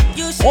me.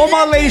 You should. All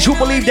my ladies who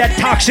believe that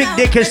toxic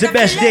dick is the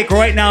best dick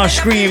right now,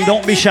 scream,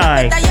 don't be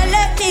shy.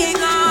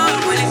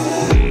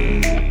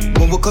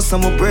 Cause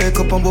I'm a break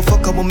up and we'll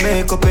fuck up, we'll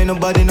make up. Ain't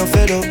nobody no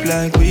fed up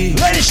like we.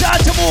 Ladies,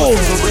 start to move.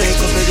 So wake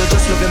up, you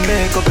just love your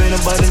makeup. Ain't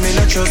nobody me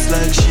not trust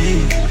like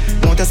she.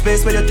 Want a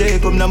space where you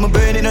take up. Now my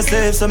brain in a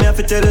safe, so me have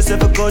to tell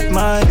yourself I cut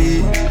my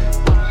beat.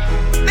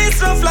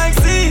 This love like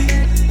sea.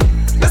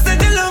 I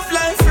said the love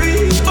like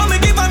free. But me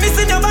give a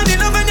missing your body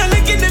love and you're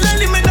licking the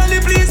lolly. Me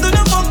dolly, please do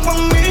not fuck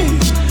from me.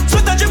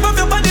 Sweat a drip of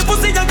your body,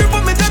 pussy, you grip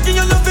on me, talking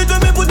you love it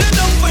when me put it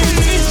down for you.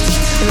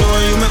 You know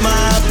you make my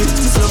happy.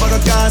 This love like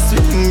a gas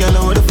sweet. You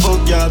know what the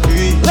fuck you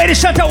be. Ladies,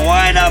 start to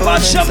wind up on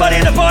somebody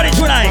in the party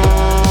tonight.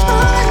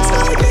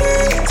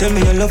 Tell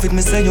me you love it,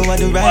 me say you are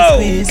the right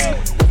place.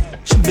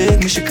 She beg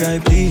me, she cry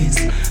please.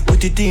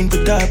 Put it in,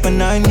 put up on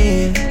 9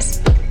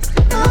 years.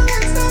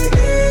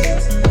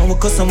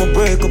 Cause I'm a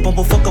break up, I'm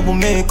a fuck up, I'm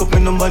make up,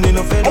 and nobody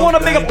no fed up. I wanna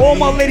make up all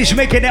my ladies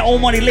making their own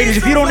money. Ladies,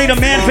 if you don't need a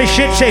man for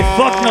shit, say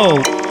fuck no.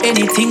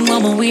 Anything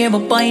mama wear,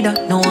 but buy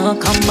that. No one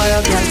come by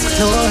a girl's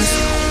clothes.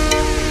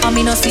 I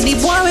mean, I see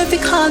the boy if he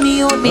call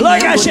me out. Me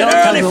like I said,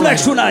 early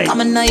flex tonight.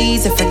 I'm a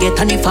nice if I get,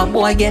 and if a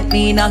boy get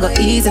me, I go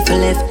easy if I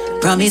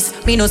left.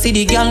 Promise, me no see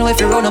the girl if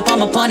you run up on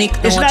my panic.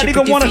 It's not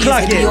even 1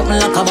 o'clock yet.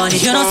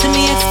 You don't see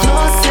me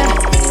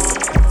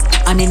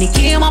exclusive. And in the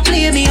game I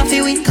play, me I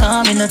feel win,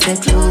 come in the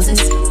take closes.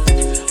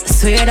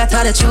 Swear that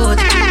I the truth.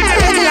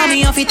 Regular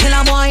me off it till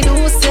a boy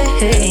do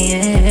say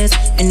yes.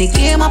 In the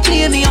game I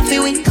play me off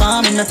it win,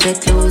 come and not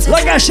take close.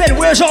 Like I said,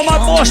 where's all my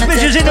boss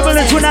bitches in the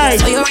building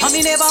tonight? I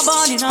mean never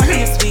born in a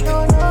race week.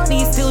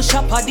 Me still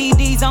shop a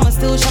DDs, I'm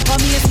still shop a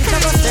me. It's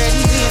never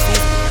certain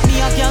places. Me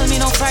a girl, me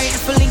no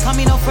frightened for link,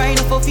 me no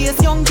frightened for face.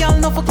 Young girl,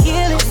 no for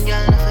kill it.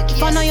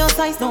 If I know your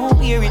size, don't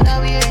wear it.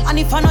 And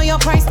if I know your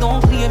price,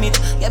 don't claim it.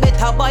 You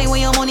better buy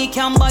when your money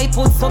can buy.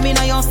 Put some in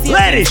your savings.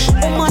 Ladies,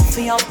 woman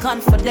feel have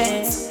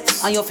confidence.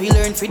 And you feel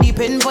learn to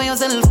depend for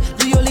yourself.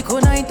 Do your little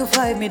 9 to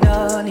 5, me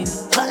darling.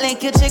 Can't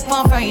like you check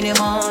for Friday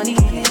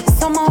morning.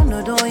 Somehow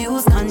no don't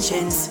use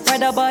conscience.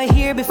 Rather buy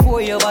here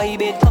before you buy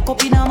bed. Pack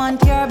up in a man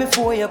car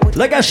before you put.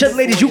 Like I said,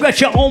 ladies, you got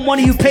your own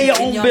money, you pay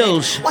your own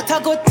bills. What a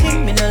good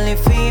thing, me no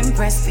live to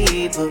impress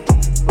people.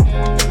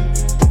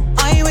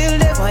 I will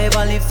never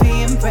ever live to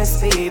impress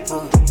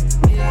people.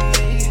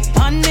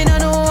 And me no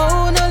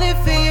know no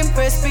live to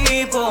impress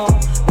people.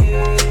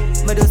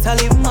 Me just a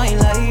live my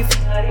life.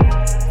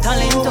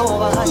 Talent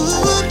over high.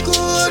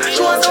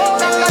 She want to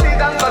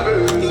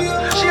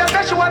she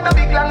said she want a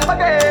big long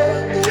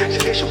body. She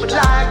said she would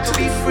like to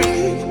be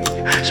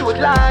free. She would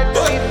like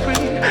to be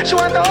free. She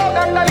want a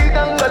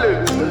gangali.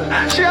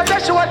 She said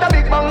she want a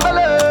big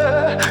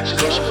bungalow. She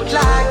said she would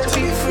like to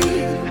be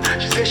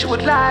free. She said she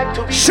would like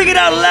to be. Sing it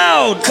out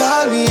loud.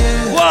 Call me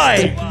in.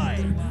 Why?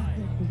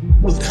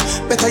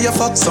 Better you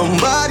fuck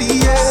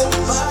somebody else.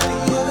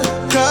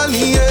 Call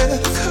me in.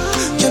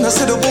 Can I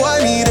say the boy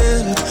need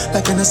it?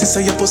 Like when I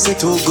say your pussy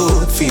too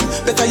good feel.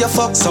 Better you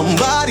fuck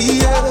somebody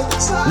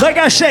else. Like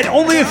I said,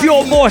 only if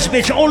you're a boss,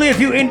 bitch. Only if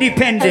you're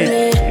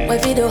independent. Where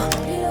we do,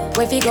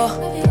 where we go,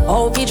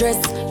 how we dress,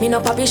 me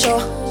no papi show.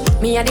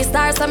 Me a the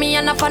star, so me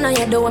a no fan of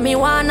you. Do me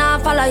wanna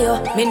follow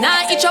you. Me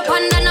nah itch up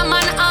under no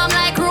man arm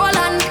like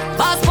Roland.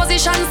 Boss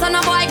position, so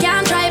no boy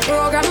can't try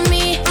program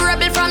me.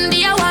 Rebel from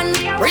day one.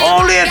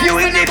 Only if you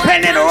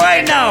independent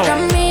right now.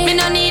 Me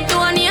no need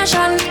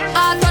donation.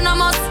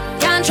 Autonomous.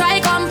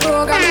 Try come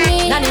program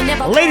me.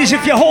 Ladies,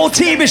 if your whole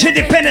team is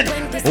independent,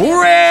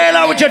 rail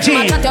out with your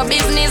team. Your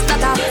business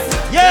that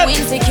yep. You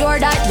insecure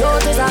that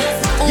yours is a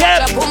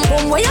yep. Boom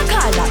boom, what you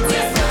call that?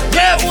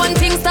 Yep. One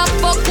thing stop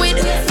fuck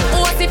with.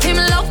 What if him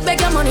love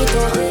beg your money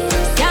too?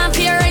 Can't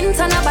pay rent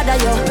and a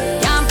bother you.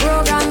 Can't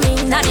program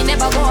me, nanny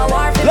never go a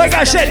war. Like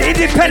I said,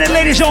 independent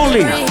ladies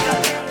only.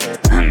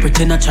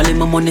 Pretend actually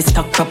my money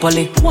stack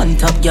properly. One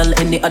top girl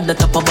and the other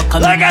top of back.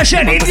 Like I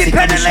said,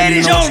 independent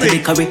ladies only.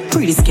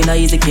 Pretty skin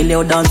easy kill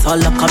you dance all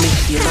up coming.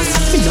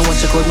 Me know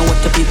what you call me what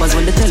the papers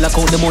when they tell her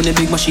count the money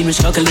big machine which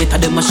calculator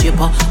them a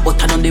shaper.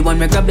 But on the one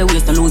me grab the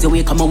waist and lose your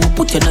weight. Come on, we'll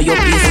put you in your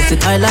place. Sit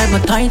tight like my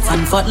tights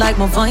and fat like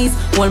my vice.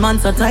 Whole man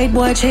so tight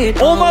boy shit.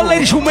 All my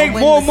ladies who make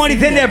more money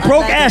than their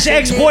broke ass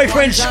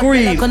ex-boyfriend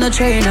scream.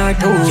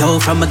 Yo,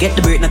 from I get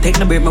the break, now take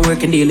the break, my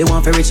working daily.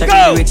 Want for rich, I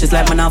get the riches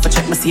like man off. I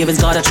check my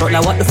savings, got a truck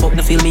like what the fuck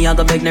the feel. me, I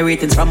go beg no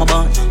ratings from a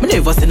bar. Me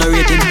never see no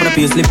ratings for the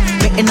payslip.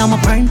 Me in on my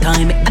prime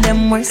time, me and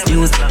them worst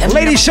news.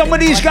 Ladies, some of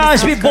these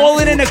guys be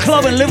balling in the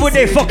club and live with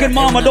their fucking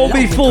mama. Don't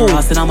be fooled.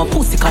 I'm a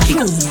pussy cocky.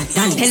 Tell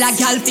a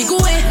girl fi go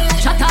away.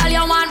 Shut all you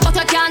want, but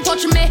you can't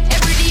touch me.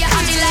 Every day I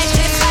be like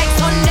this, like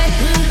Sunday.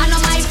 I know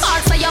my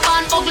fault, so you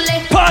born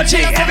ugly.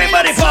 Party,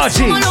 everybody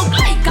party.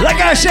 Like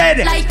I said,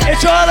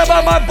 it's all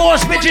about my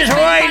boss bitches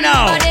right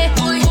now.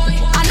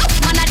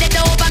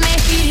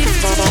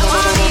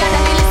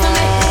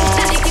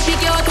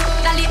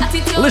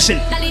 Listen,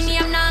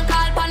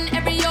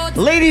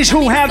 ladies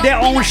who have their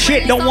own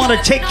shit don't want to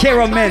take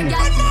care of men.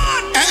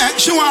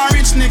 She want a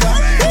rich nigga,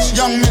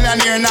 young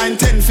millionaire,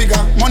 9-10 figure,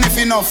 money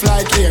fi enough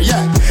like here,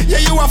 yeah. Yeah,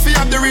 you have to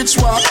have the rich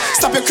walk.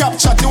 Stop your crap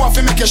chat, you have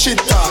to make your shit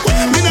talk.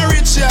 Me no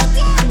rich yet,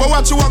 but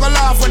what you want to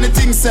laugh when the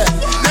thing set.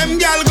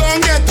 Them gal gon'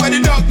 get where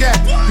the dog get.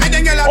 Me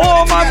them gal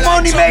all my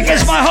money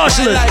makers, my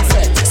hustlers.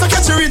 So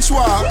catch your rich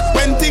walk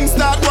when things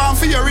start going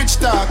for your rich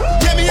talk.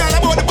 Yeah, me all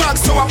about the bag,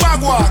 so I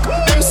bag walk.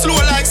 Them slow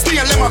like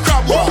snail, them a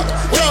crab walk.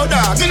 Yo,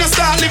 dog, me no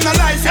start living a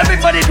life.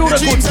 Everybody do the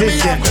good thing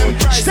then.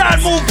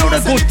 Start move do the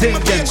good thing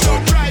then.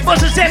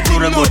 Bust a step do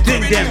the good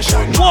thing then.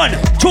 1,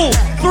 2,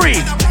 3.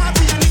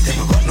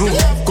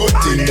 Good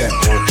thing then.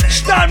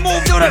 Start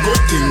move do the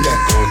good thing then.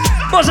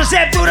 Bust a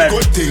step do the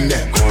good thing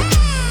then.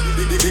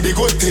 The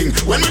good thing.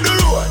 When we do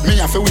road, me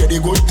have to wear the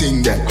good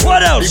thing then.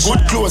 What else? The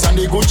good clothes and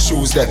the good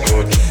shoes then.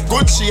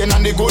 Good chain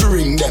and the good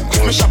ring then.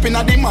 Me shopping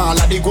at the mall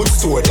at the good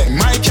store then.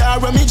 My car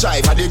when me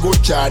drive at the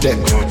good car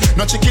then.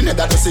 No chicken head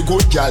that does a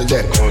good gal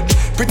then.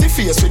 Pretty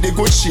face with the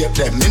good shape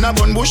them. In a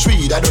bun bush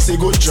weed that does a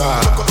good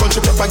job. Country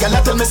pepper gal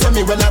tell me say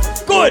me well up.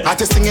 Good.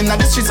 Artist singing at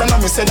the streets and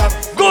I me say that.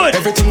 Good.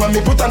 Everything when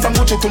me put on from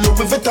Gucci to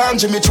Louis Vuitton,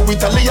 Jimmy Choo,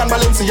 Italy and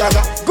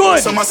Balenciaga. Good.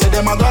 Some say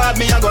them a god,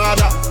 me a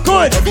god.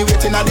 Good. Every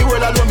waiting at the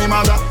world I love me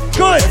maga.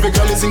 Good. Every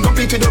girl is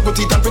incomplete with her good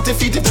teeth and pretty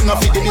feet. It not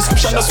fit the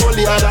description, that's all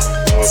the other.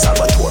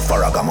 Salvatore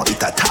Ferragamo,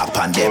 it a tap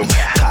on them.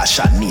 Cash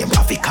and name,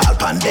 have a call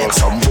on them.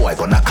 Some boy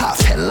gonna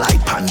cast hell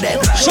light on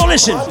them. So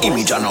listen.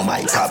 Image on no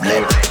my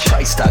problem.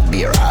 Price tag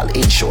there, I'll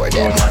insure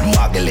them.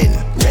 Muggling,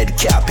 red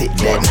carpet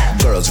them.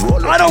 Girls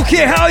roll. I don't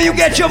care how you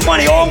get your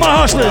money, all my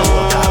hustlers.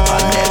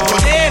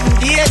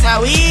 7 days a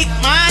week,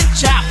 man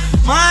chop.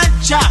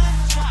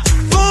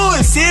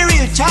 Full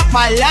cereal chop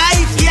my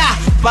life, yeah.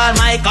 Paul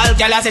Michael,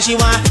 girl, I say she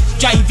want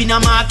drive in a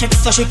market,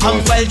 so she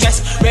come well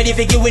dressed, ready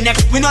for give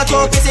next. We not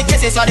talk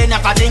kissy, so they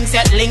knock a thing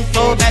set, link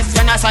to best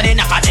friend, so they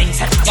knock a thing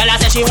set. Girl, I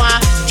say she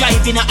want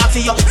drive in a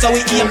happy, so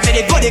we aim for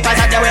the goodie, cause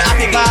that's the way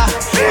happy car.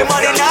 The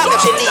money now, if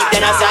she leave,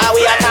 then that's how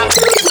we attack.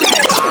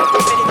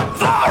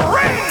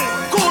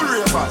 Cool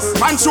ravers,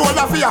 man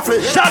shoulder for your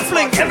flick. Start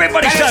fling,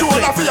 everybody start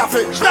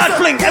fling. Start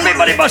fling,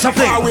 everybody bust a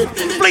fling.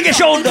 Fling your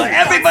shoulder,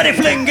 everybody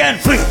fling and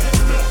fling.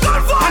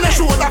 And a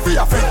shoulder for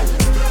your flick.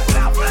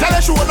 Tell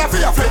a shoulder for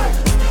your flick.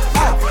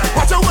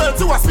 Watch your words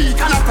to a speak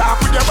and attack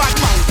with your bad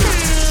man.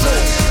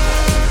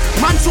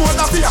 Man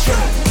shoulder for your flick.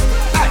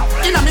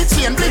 In a me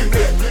chain bling.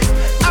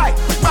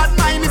 Bad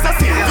mind is a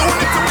sin. You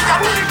want it to be a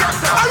big.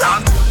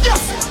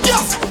 Yes.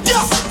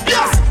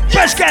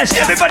 Press gas,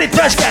 everybody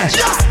press gas.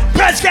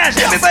 Press gas,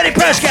 everybody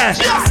press gas.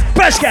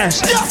 Press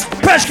gas.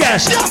 Press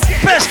gas.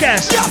 Press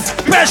gas.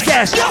 Press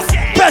gas.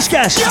 Press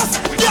gas.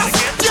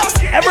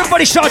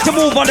 Everybody start to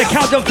move on the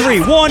count of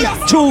 3. 1,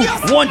 2,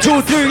 1,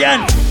 2, 3,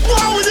 and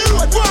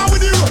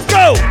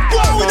go.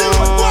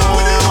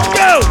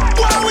 Go.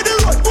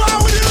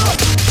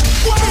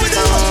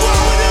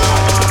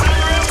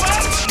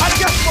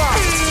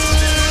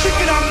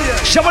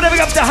 Someone pick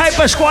up the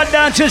hyper squad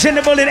dancers in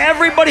the building.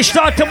 Everybody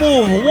start to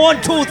move.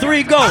 1, 2,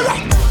 3, go.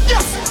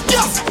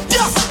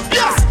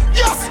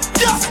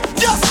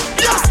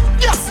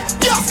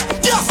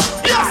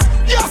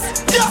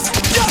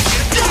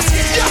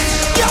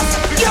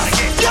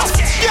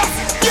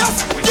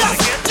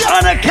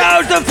 On the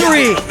count of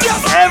 3,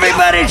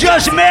 everybody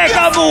just make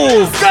a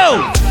move.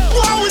 Go.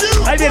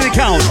 I didn't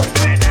count.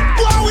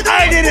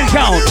 I didn't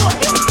count.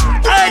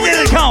 I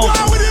didn't count.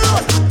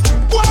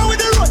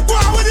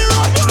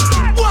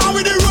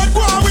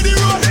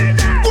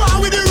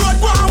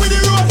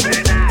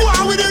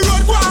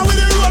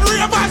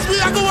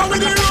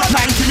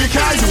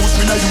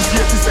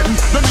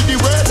 Don't need the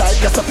word like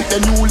just to pick a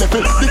new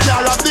level. The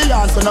car of the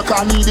answer, no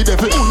can need the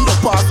devil.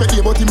 Underpass the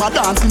day, but him a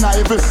dance in a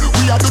heaven.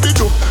 We a do the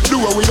do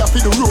what we have to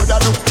the road a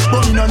do.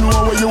 But we no know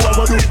what you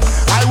ever do.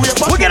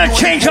 We're gonna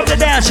change up the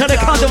dance on the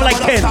count of like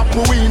 10.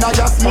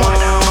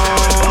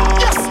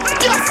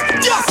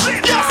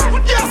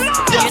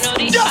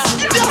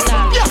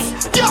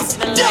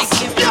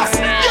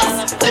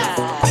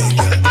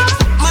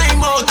 My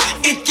mouth,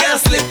 it can't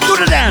slip. Do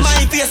the dance.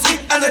 My face,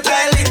 it and the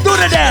toilet. Do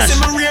the dance.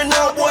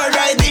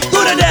 Do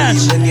the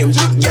dance.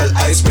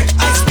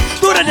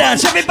 Do the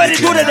dance. Everybody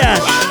do the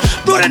dance.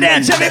 Do the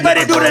dance.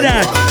 Everybody do the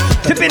dance.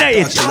 Tip in a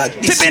it.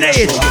 Tip in a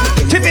it.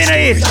 Tip in a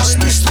it.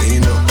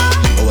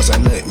 I was a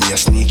night, me a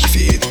sneaky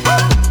feed.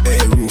 Hey,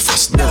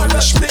 Rufus, don't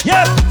rush me.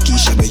 Yep.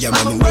 Keisha, be a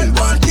man well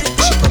wanted.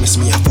 She promised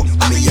me a fuck,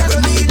 me a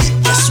gonna need it.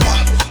 Guess what?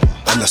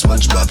 I'm a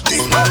SpongeBob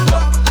thing.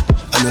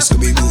 I'm a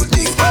Scooby-Doo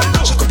thing.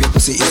 Chuck up your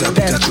pussy, it's a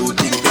Pikachu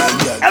thing.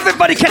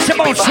 Everybody catch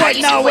the bounce right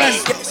now. When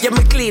yeah,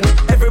 me clean.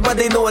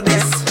 Everybody know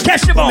this.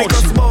 Catch the bounce.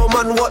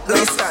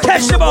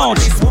 Catch the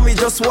bounce. Mommy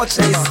just watch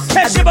this.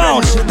 Catch the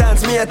bounce.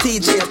 Dance me a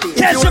teach it.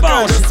 Catch the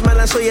bounce. Smile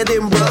and show you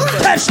them bro.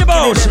 Catch the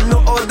bounce. Know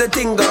all the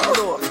thing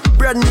go.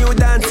 Brand new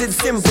dance, it's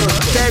simple.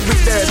 Every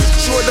dirt.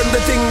 Show them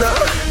the thing now.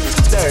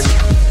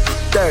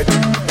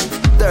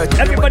 Dirt.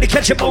 Everybody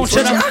catch your bones,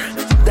 you know.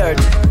 Dirt.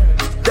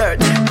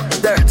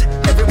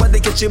 Everybody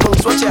catch your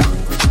bones, watch out.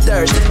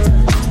 Dirt.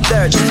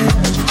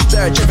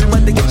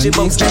 Everybody catch your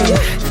bones, dirt.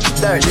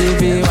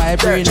 TV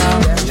vibrate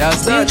now.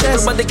 Just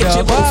interest.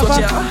 Your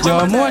papa,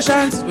 your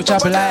emotions. We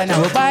chop a line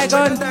now. We buy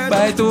gun.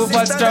 Buy 2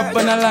 bucks, drop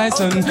on a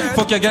license.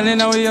 Fuck your girl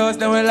in our house,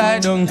 then we lie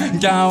down.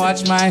 Can't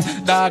watch my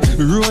dog.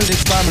 Roll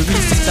this family,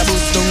 sister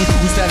boost down.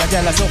 We sell a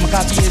girl, I suck my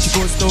cocky, she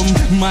custom.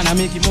 Man, I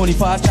make it money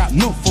fast, trap,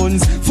 no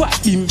funds. Fat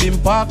bim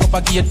park up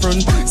a gate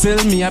front.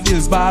 Sell me a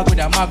bills bag with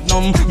a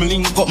magnum. Me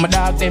link up my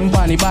dog, them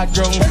bunny back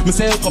drum. Me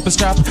sell couple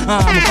strap,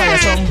 I'm a fire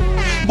some.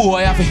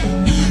 Boy, happy.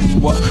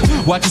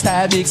 Watch the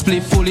style, big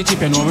split, fully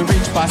chip. You know we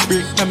rich past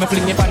brick. Let me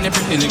fling it on the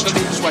pretty little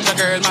bitch. Watch a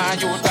girl, man,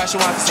 you cause she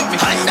want to suck me.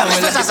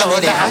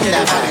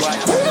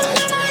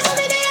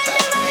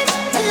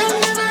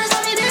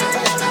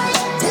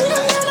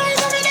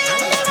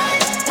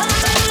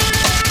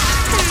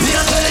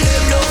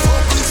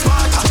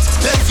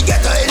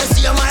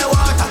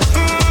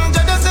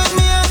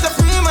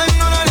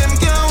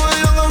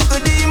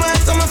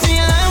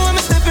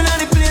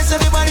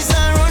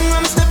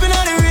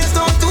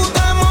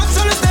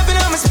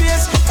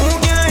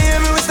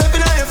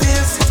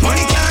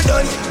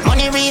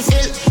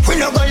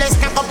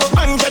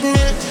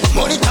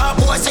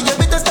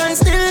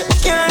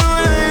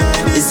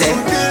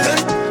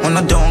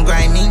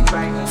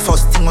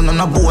 On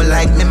a bowl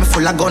like me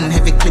full of gun,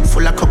 heavy clip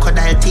full of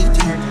crocodile teeth.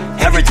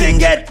 Everything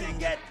get.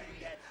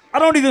 I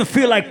don't even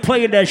feel like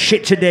playing that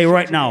shit today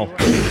right now.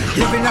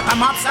 Living like a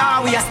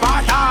mobster, we a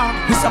Sparta.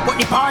 We support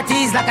the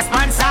parties like a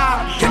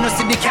sponsor. You know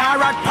see the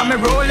carrot from me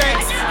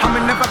Rolex. I'm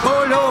never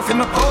polo for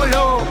my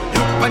polo.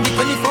 Look on the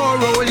 24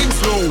 rolling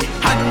slow.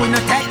 And we no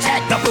tech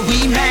check up a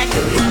we make.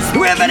 Do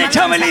we have any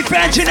Tommy Lee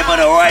fans in the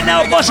middle right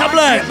now? Bossa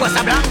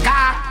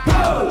Blanca.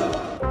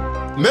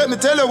 Let me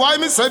tell you why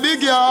me say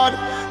big yard.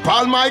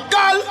 Paul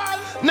Michael,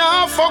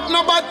 nah fuck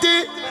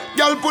nobody.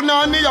 Girl put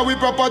on here we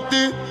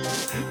property.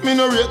 Me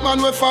no rate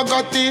man we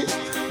forgot it.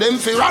 Them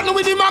fi run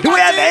with the Macati. Do we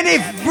have any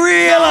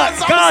real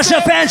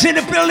Gaza fans in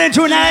the building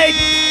tonight?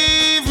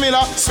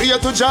 Miller, swear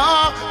to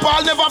Jah,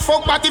 Paul never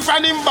fuck Patty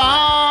from him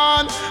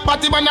born.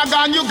 Patty man a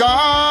gone, you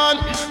gone.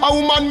 A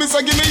woman me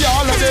say give me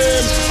all of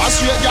them. A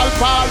straight girl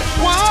Paul,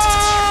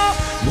 wow.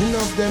 Me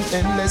love them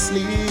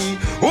endlessly.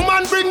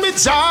 Woman bring me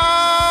joy.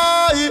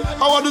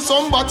 I want to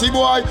somebody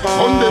boy.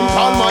 On them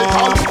Paul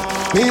Michael.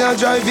 Me a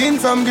drive in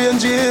from Green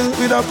Jail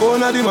with a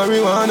pound of the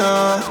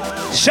marijuana.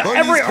 So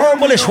every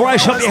herbalist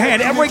rise up your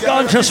hand. Every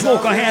ganja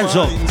smoker hands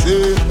up.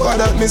 Every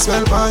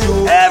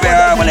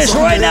herbalist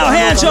right now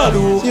hands up.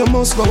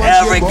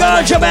 Every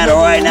ganja man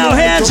right now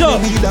hands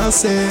up.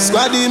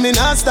 Squaddy me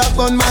not stop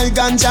on my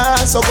ganja.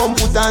 So come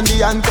put on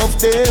the handcuff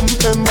them.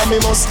 Remember me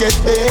must get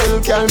bail.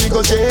 Carry me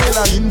go jail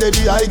and in the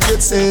I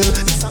get sale.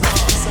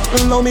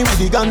 Love me with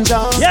the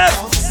ganja. Yep.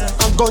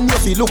 And gun you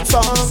fi look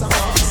for.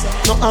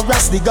 No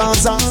harass the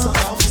Gaza.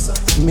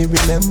 Me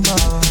remember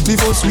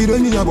before sweet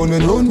when me a gun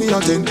when round me a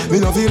 10. Me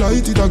no feel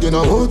light it again,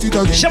 I want it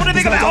again. Somebody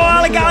think about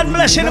all the God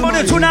blessing about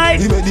it tonight.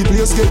 He made the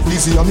place get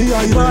busy and me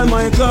I Paul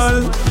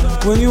Michael,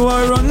 when you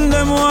are run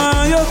them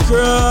why you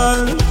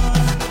crawl.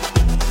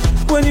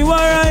 When you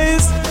are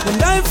rise,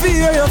 when I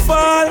fear you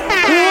fall.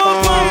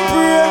 Hope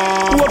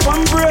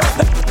and pray.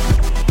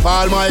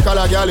 Paul Michael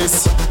a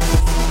gallus.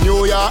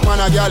 New York man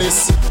a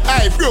gallus.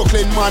 Hey,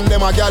 Brooklyn man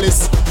them a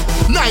gallus.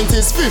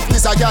 90s,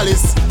 50s a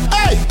gallus.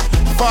 Hey,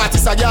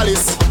 40s a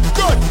gallus.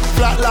 Good,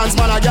 Flatlands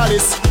man a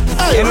gallus.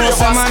 Hey, you know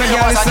some man a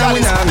gallus and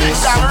we not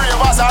miss.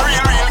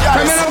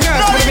 Criminal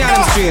girls put me on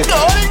them straight.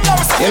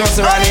 You know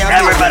so Ronnie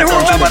everybody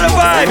remember the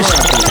vibes.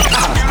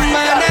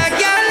 Man a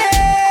gallus.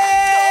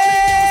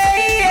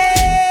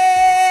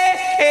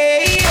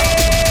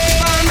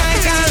 All my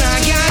kind of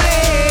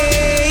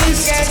gallus.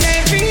 Yes,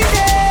 every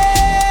day.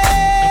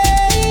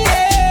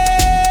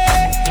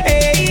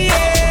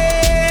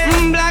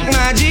 Black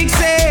magic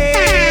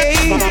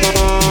say.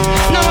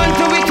 No one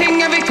to be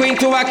king, every queen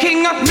to a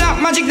king of black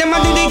magic. Them a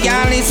do the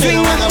gallus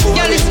swing.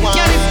 Gallus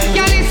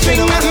swing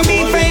and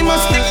be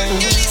famous.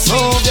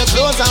 Move your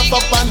clothes and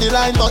fuck on the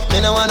line, but me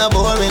no want a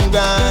boring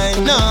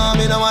grind. No,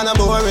 me no want a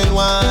boring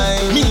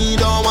wine. Me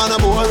don't want a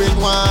boring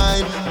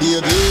wine.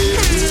 Baby,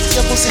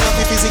 your pussy not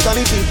be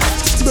physically fit.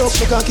 Broke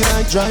the cocky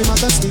like dry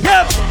magazine.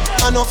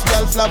 Enough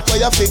girl flap for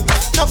your feet.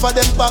 Enough of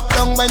them pop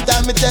down when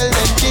time me tell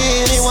them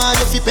Genie want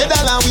you fi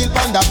pedal and wheel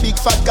pan that big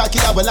fat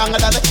cocky that way longer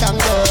than a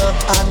kangaroo.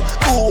 And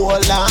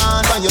hold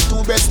on when your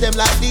two breasts them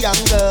like the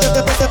angle.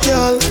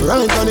 Girl,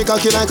 ride on the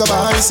cocky like a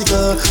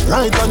bicycle.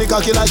 Ride on the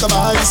cocky like a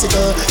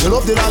bicycle. You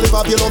love the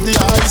lollipop, you love the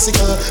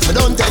icicle.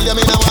 But don't tell you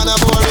me no wanna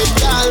boring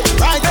girl.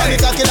 Ride on the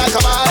cocky like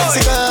a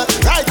bicycle.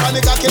 Ride on the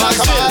cocky like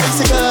a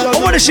bicycle.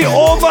 I wanna see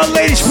all my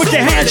ladies put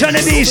their hands on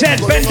the knees and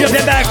bend up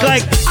their act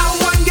like. I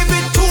want give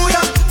it to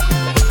ya.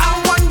 I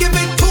want give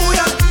it to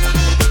ya.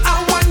 I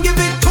want give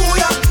it to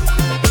ya.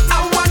 I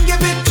want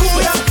give it to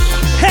ya.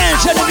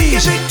 Hands on the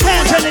knees,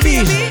 hands on the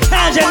knees,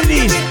 hands on the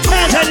knees,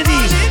 hands on the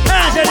knees,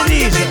 hands on the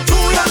knees.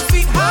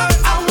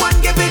 I want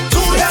give it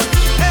to ya.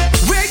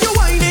 Where you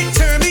whine it,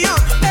 turn me on.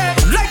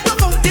 Like the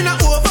fountain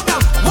of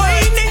overcome.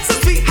 Wine it so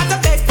sweet, had to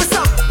beg for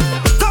some.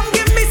 Come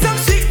give me some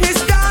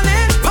sweetness,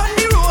 darling. Pon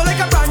the roll like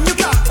a brand new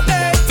car.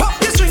 Pop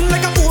the string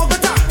like a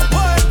Bogota.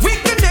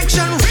 Weak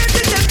connection, raise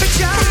the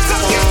temperature.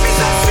 Come give me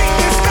some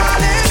sweetness,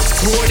 darling.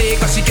 Hold it,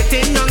 cause she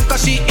getting on,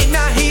 cause she in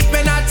a heat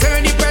when I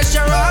turn the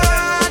pressure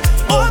on.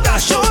 Oh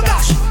gosh,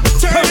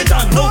 turn it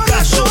on, oh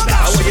gosh, oh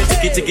gosh. How you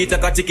tiki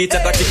taka tiki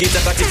taka tiki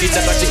taka tiki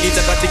taka tiki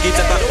taka tiki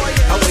taka?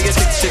 How you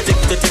tick tick tick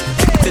tick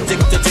tick tick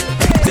tick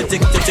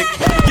tick tick tick?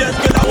 Yes,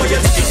 girl, how you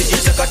tiki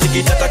taka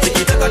tiki taka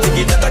tiki taka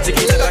tiki taka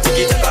tiki taka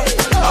tiki taka?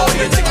 How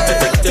you tick tick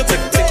tick tick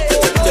tick tick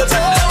tick tick?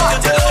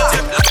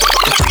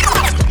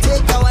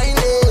 Take a wine,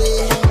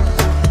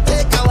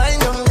 take a wine,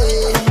 young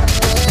lady.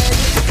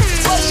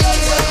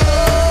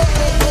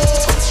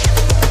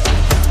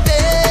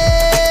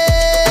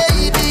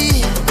 Baby,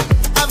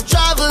 I've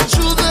traveled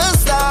through the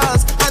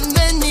stars and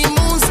many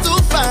moons to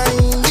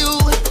find you.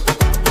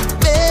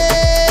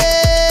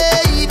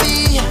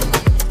 Baby,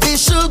 the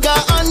sugar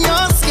on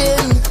your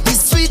skin, the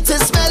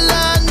sweetest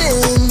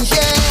melanin,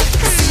 yeah.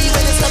 See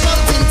when you step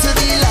out into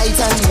the light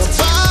and your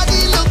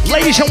body looking.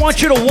 Ladies, I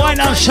want you to whine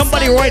on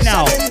somebody right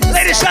now.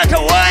 Ladies, start to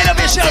whine up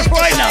yourself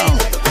right now.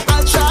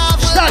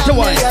 Start to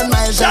whine.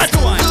 Start to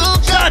whine.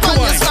 Start to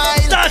whine.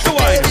 Start to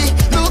whine.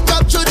 Look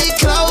up to the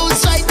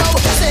clouds right now.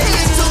 Say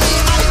it to me,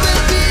 I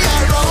will be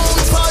around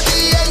for the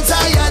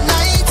entire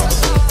night.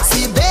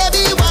 See,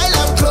 baby, while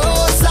I'm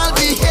close, I'll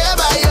be here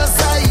by your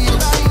side.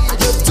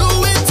 You're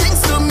doing things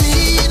to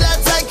me that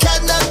I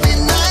cannot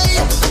deny.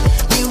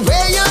 The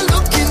way you're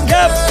looking,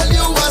 girl,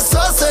 you are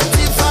so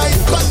certified.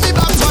 Put me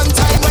back one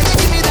time when you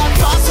give me that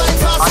fast line,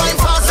 fast line,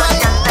 fast line.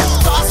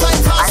 Fast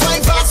line, fast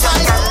line, fast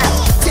line.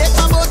 Take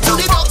my boat to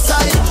the dock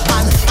side,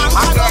 and I'm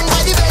coming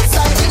by the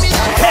bedside. Give me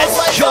that Head,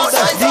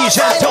 shoulders, knees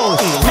and toes.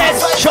 Head,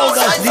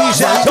 shoulders, knees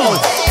and toes.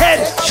 Head,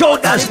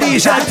 shoulders,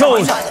 knees and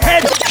toes.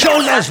 Head,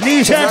 shoulders,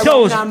 knees and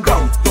toes.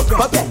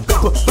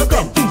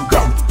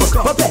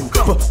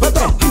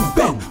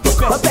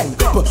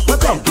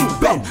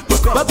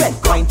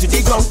 Wind to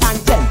the ground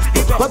and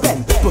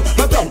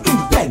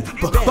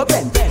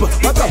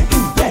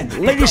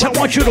Ladies, I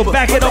want you to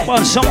back it up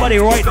on somebody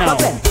right now.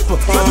 You could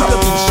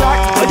be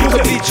short, or you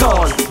could be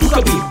tall. You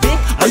could be big,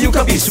 or you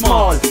could be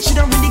small. She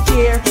don't really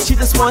care, she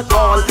just want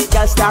all.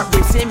 Y'all start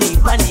racing me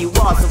on the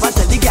wall. So what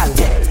tell the gal?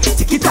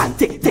 Tick it and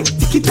tick, tick,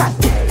 tick it and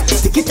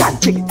tick it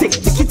and tick, tick,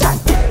 tick it and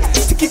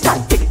tick it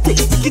and tick, tick,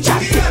 tick it and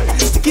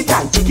tick it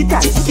and tick it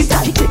and tick it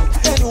and tick.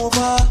 Head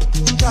over,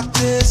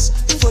 practice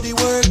for the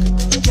work,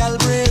 gal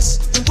brace.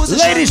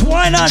 Ladies,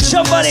 whine on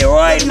somebody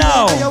right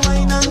now.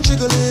 Wine and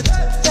jiggle it.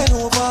 Head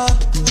over,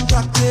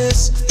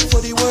 practice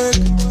for the work,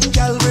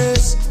 gal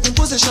brace.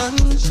 Position,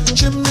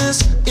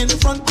 gymnast in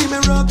front the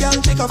mirror, gal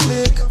take a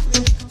flick.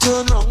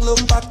 Turn round, look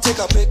back, take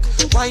a pic.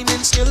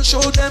 Whining skill,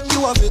 show them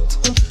you have it.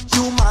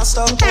 You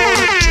master all the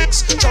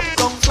tricks. Drop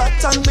down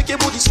flat and make your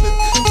booty split.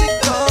 Tick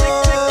tock,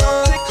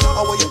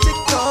 how are you tick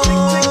tock?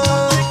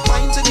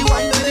 Wine to the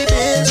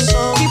bass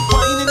song. Keep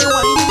whining your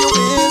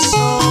bass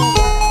song.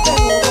 Practice for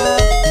the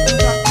work,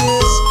 gal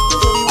brace.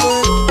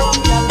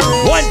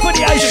 One for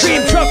the ice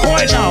cream truck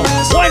right now.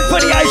 One for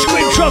the ice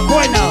cream truck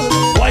right now.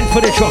 One for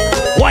the truck.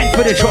 One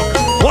for the truck.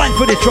 One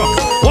for the truck.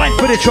 One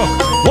for the truck.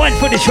 One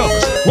for the truck.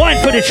 One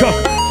for the truck.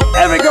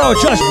 Every girl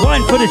just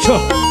one for the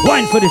truck.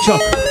 One for the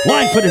truck.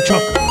 One for the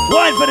truck.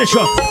 One for the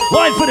truck.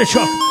 One for the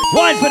truck.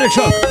 One for the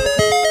truck.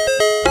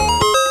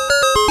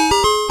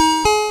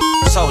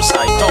 South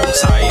side, down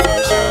side,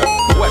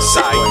 west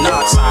side,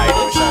 north side.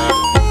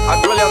 I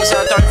really am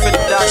certain fit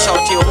dash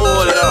out your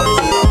hole.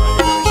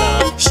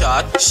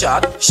 Shot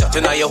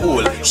in your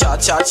hole.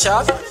 Shot,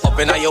 up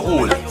in your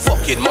hole.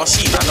 Fucking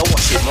machine and a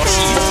washing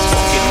machine.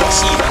 Fucking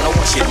machine and a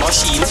washing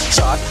machine.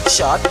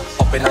 Shot,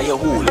 up in your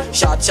hole.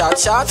 Shot,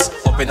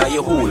 up in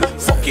your hole.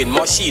 Fucking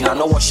machine and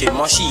a washing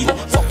machine.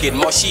 Fucking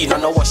machine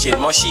and a washing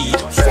machine.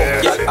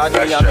 Fuck y'all and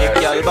me a make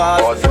y'all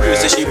bad.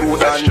 Use the she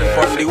boot and dip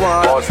on the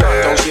wall.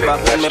 Down she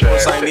back when me pull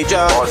sign the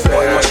jar.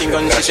 One machine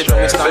gun she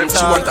don't stand tall.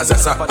 She want a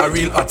zessa, a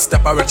real hot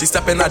stepper. When she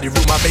step in the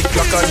room, a big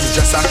clock on the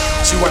dresser.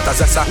 She want a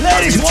zessa.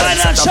 Ladies, why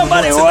not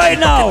somebody right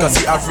now? Because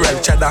he have real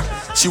cheddar.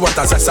 She want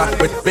a zessa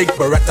with big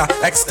beretta.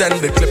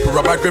 Extend the clip,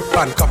 rubber grip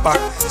and copper.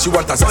 She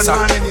want a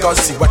zessa,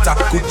 cause she wetter.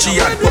 Gucci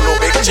and polo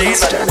big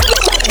jeans.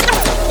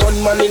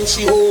 One man in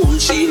she hole,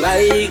 she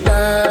like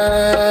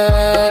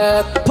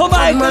that. Put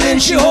my man in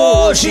she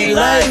hole, she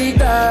like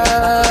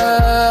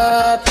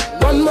that.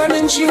 One man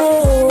in she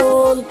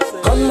hole,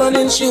 gunman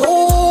in she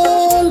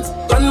hole,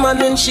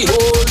 gunman in she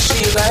hole,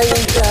 she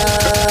like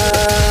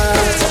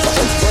that.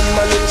 One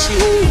man in she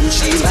hole,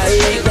 she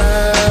like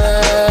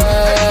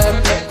that.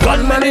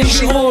 Gunman in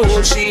she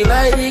hole, she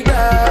like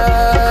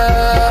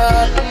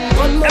that.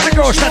 Every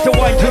girl start to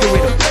whine to the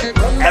rhythm.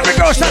 Every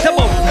girl start to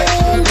move.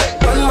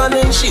 Gunman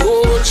in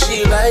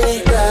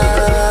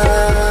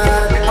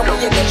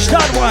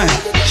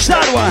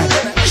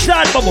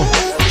Start bubble.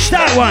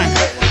 Start wine.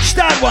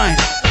 Start wine.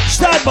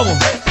 Start bubble.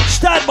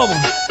 Start bubble.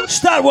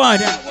 Start wine.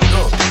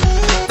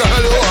 Girl,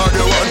 you are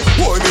the one.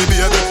 Boy, me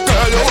baby.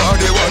 Girl, you are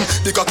the one.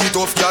 The cocky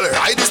tough girl,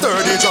 ride the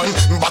sturdy John.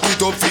 Back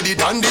it up for the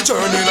dandy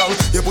journey long.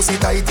 Your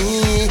pussy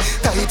tighty,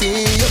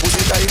 tighty. Your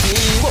pussy tighty,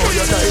 boy,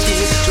 you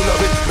tighty. You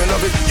love it, me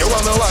love it. You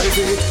are my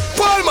wifey.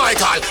 Paul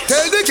Michael,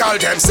 tell the girl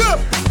them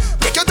so.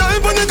 Take your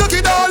time on the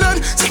cocky,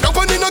 darling. Sit down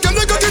on the no girl,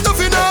 the cocky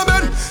tough in her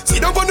man. Sit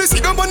down on the,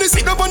 sit down on the,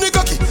 sit down on the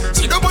cocky.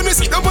 Sit down on the,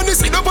 sit down on the,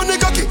 sit down on the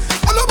cocky.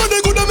 All over the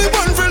good of me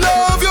born for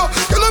love you.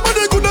 All over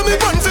the good of me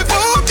born for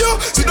fuck you.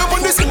 Sit down on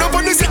the, sit down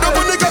on the, sit down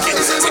on the cocky.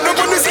 Sit down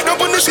on the, sit down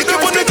on the, sit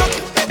down on the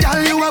cocky. Girl,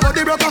 you a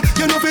body broker.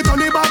 You know fi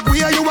turn it back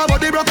way. You a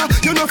body broker.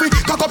 You know fi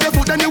cock up your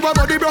foot and you a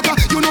body broker.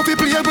 You know fi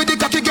play with the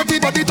cocky, get the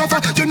body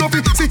tougher. You know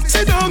fi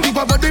sit down, you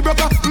a body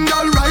broker.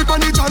 Girl, right on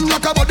the chan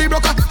like a body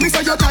broker. Me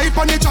say you tight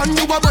on the chan,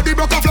 you a body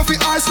broker. Fluffy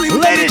ass slim.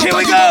 Ladies, here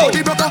we go.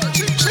 She make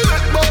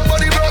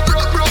body broke.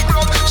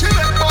 She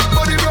make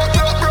body broke.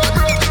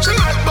 She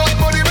make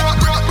body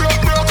broke.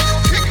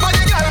 Kick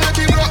body girl,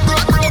 make it broke.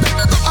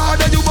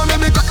 Harder you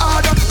wanna make it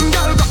harder.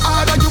 Girl, go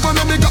harder, you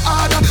wanna make it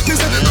harder. Me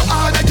say go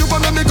harder, you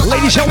wanna make it harder.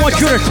 Ladies, I want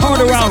you to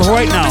turn around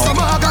right now.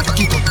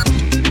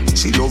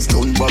 She love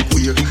done back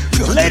weird.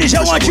 Ladies,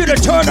 I want you to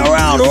turn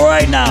around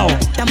right now.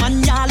 The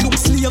man ya look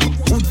slave.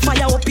 Wood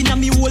fire up in a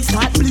me whole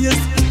start blaze.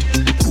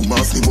 Boom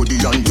off me body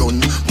and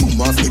done.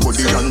 Boom off me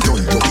body and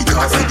done. Don't be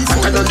cast for the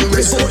fun and the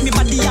rest. Bout me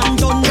body and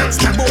done. Bout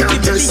me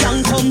body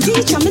and come.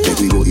 Teach me.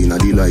 Let me go in a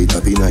the light,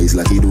 happy nice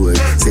like it door.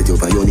 Set you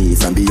up on your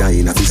knees and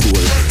behind a fist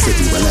wall. Set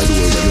you while I do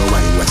when you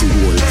wine, watch it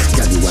roll.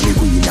 Girl, you are me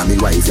queen, and me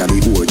wife, and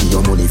me whore. Give your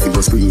money for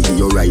your spree, give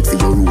your right for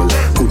your rule.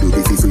 Could do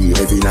this for free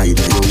every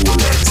night and your whole.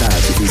 Start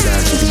if you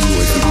start, if you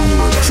know, if you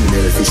know.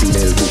 Chanel for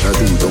Chanel, put her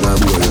two tongue and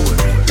roll.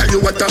 Tell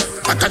you what,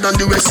 hotter than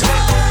the rest.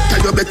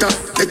 Tell you better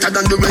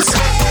than the rest.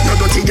 No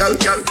dirty girl,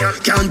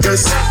 can't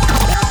test.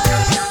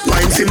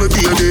 Wine for me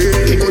baby.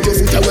 Kick out your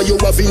foot where you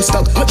have in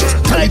stock.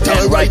 Just tight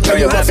and right where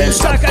you have in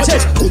stock.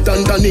 Just put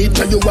underneath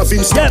where you have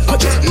in stock.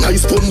 Just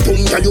nice pum pum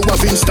where you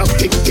have in stock.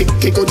 Kick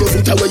out your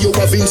foot where you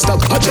have in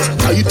stock. Just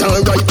tight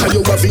and right where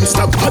you have in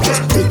stock.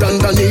 Just put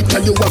underneath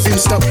where you have in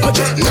stock.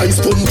 Just nice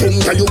pum pum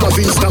where you have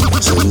in stock.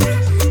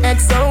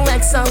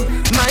 XOXO,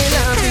 my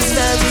love is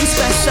very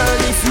special.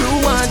 If you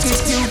want it,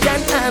 you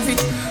can have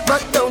it,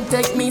 but don't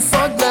take me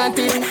for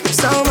granted.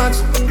 So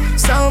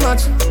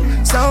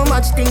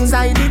much things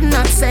I did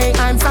not say.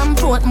 I'm from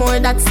Portmore,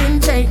 that's in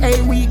J.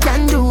 Hey, we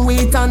can do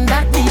it on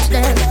that beach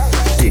there.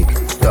 Tick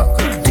tock,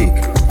 tick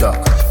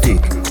tock,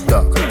 tick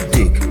tock,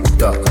 tick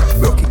tock.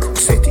 Broke it,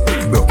 set it,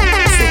 broke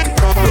it, set it,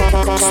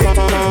 broke it, set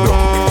it,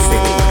 broke it,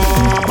 set it.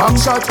 Back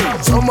shot,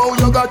 somehow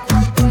you got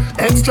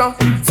extra.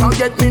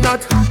 Forget me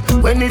not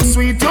when it's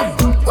sweet. You,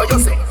 what you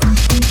say?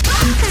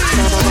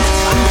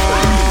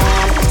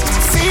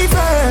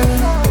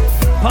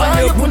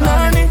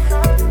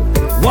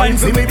 Wine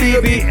for me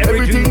baby,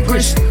 everything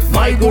crisp.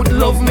 My good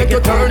love make you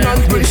turn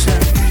and twist.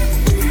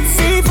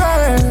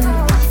 Fever,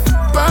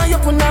 buy your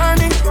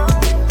punani.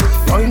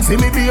 Wine for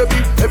me baby,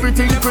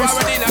 everything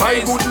crisp. My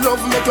good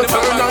love make you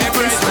turn and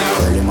twist.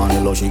 Early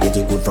morning love, she get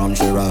it good from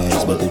she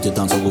rise. But put it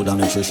down so good and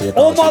make sure she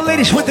all my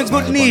ladies with the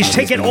good knees,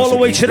 take it all the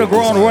way to the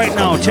ground right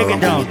now. Take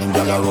it down.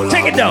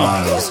 Take it down.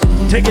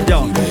 Take it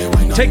down.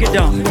 Take it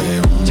down.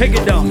 Take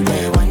it down.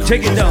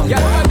 Take it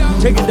down.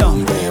 Take it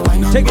down.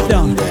 Take it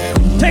down.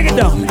 Take it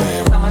down.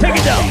 Take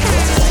it down.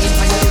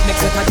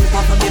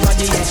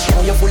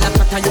 You're full of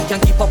matter, you can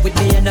keep up with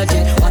the energy.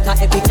 What a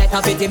epic night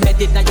of it,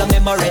 embedded in your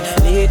memory.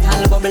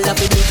 Little bubble of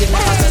it, beating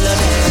like a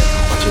melody.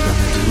 What you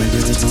gonna do when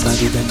there is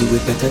nobody that do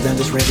it better than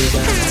this reggae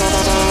guy?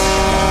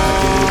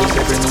 I do this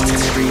every morning,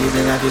 every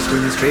evening. I just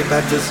scream straight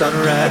back to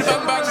sunrise. Go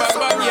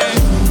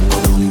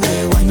down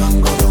there, why not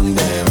go down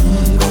there?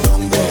 Go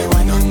down there,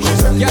 why not go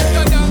down there?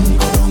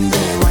 Go down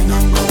there, why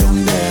not go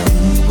down there?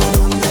 Go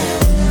down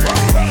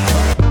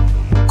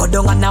there. Go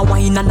down and a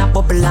wine and a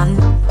bubble and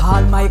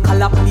Paul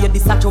Michael a play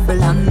this a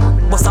trouble and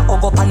bust a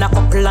hug up and a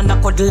couple and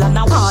a cuddle and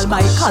a Paul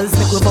Michael's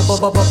make we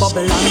bubble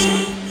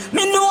and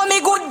me know me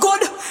good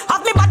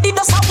have me body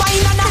does a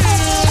wine and a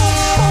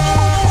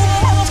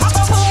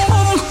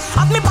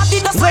have me body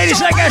does a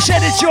ladies, like I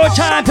said, it's your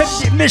time to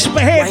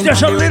misbehave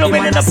just a little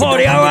bit in the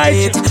party,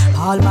 alright?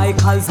 Paul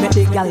Michael's make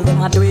the girl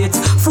them a do it.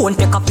 Phone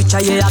take a picture,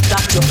 yeah,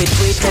 that you fit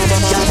wait. Tell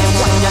them girl them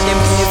wine and them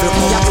behave.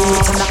 Me a do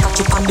it and I catch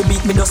it on the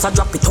beat. Me just a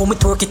drop it. How me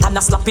twerk it and I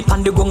slap it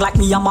on the gong like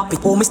me a map it.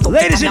 How me stop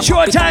it. Ladies, it's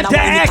your time to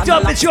act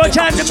up. It's your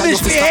time to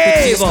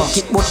misbehave. Paul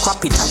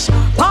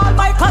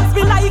Michael's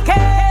be like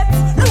it.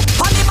 Look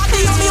on the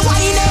body of me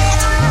wine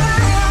it.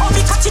 How me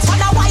catch it and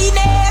I wine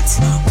it.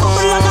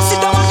 Bubble and I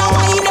sit down and I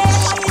wine it.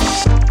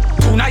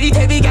 Tonight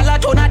heavy girl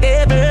a turn a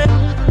devil.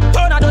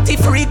 Turn a dirty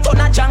freak, turn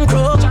a junk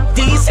crow.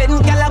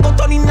 Decent girl a go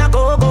turn in a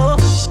go-go.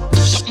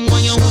 Something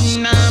when you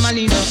wouldn't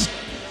normally know.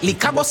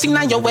 Lick a bus in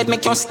a your head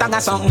make you stagger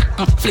song.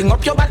 Fling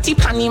up your body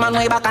panty man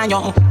way back on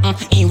you.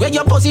 In where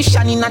your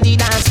position in a the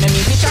dance. Make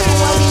me picture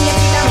you a we make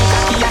it a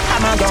make a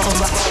a go.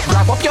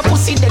 Grab up your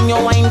pussy, then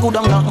your wine good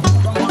on you.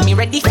 Me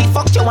ready fi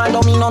fuck you, and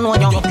don't me no know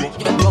you.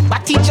 Your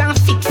body jam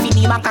fit fi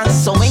the back and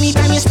so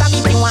anytime you stab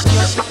it, you want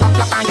your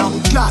plap on you.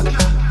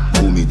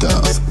 Boom it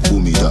off,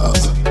 boom it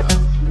off,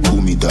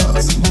 boom it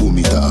off, boom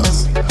it off,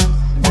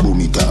 boom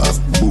it off,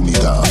 boom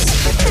it off.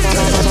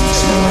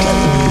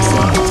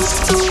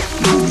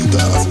 Boom it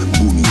off,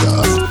 boom it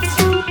off,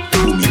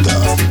 boom it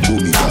off,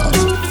 boom it off,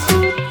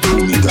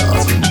 boom it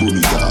off, boom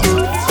it off.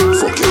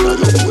 Fuck you, now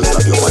you always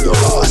have your on your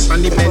ass. On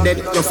the bed,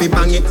 you fi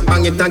bang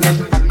it again.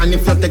 And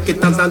if you take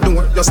it as a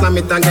door, you slam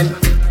it again.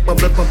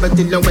 Bubble, bubble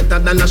till you're wetter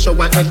than a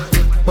shower head.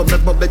 Bubble,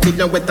 bubble till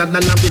you're wetter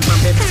than a river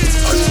bed.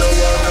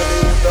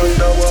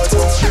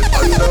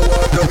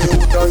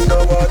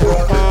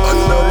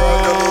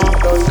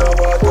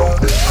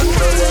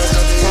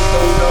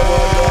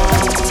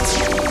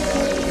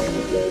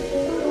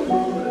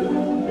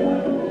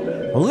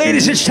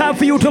 Ladies, it's time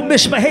for you to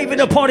misbehave in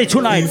the party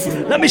tonight.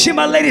 Let me see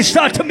my ladies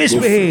start to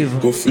misbehave.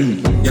 Go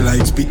you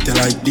like spit, you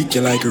like dick,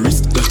 you like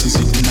wrist. That is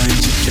it,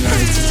 night, you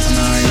like it,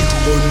 night.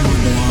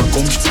 Don't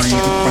come find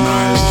it,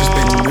 banal. Just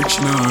spend rich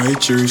night.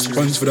 Cheers,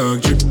 pants for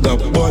dog, drip top,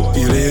 but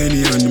feel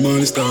any and the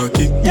money start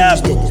kick.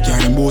 Yep.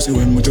 Carry them bossy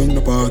when we jump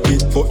the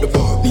pocket. Fuck the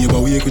park, neighbor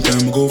wake with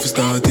time, I go for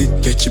start it.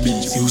 Catch a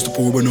beat, used to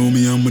pour, but now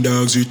me and my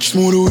dogs rich.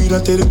 Smooth weed, I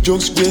tell the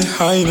jokes, get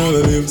high and all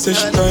of them. Say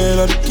she tired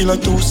of the killer,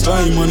 too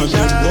slime, man, I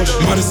get rush.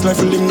 Maddest life,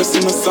 and them,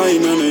 see my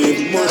sign, and I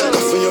ain't mad.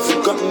 Coffee, you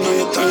forgotten all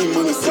your time,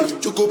 man, I say.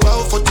 You go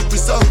bow for the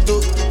result,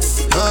 though.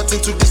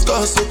 Nothing to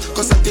discuss,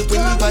 cause I did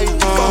win by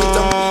default.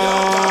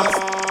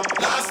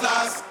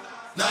 Last,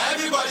 now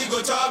everybody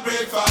go to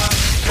breakfast.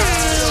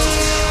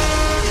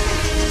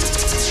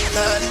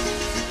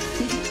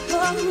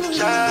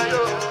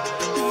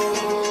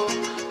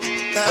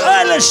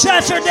 Island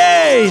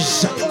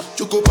Saturdays.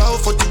 You go bow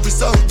for the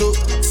result, though.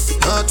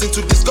 Nothing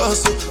to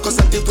discuss, cause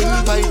I did win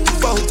by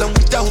default and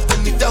without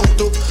any doubt,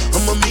 though.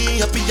 I'm a me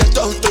happy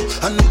adult, though.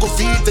 I no go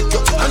feed the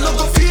girl, I no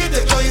go feed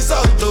the choice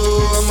out,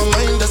 though. I'm a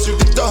mind that's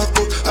really dark,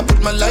 oh. I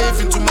put my life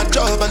into my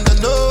job and I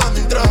know I'm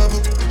in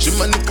trouble. She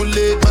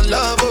manipulate my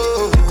love,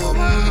 oh.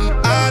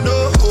 I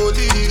know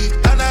holy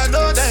and I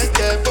know that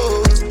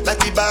careful. Like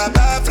the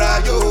Baba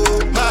Frayo,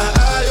 my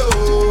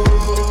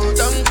ayo,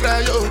 don't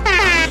cry, yo.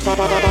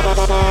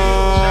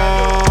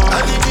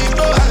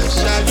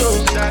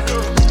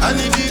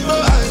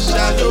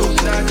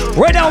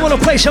 Right now I want to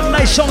play some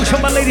nice songs for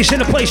my ladies in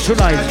the place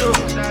tonight.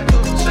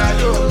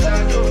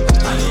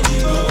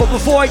 But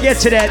before I get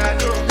to that,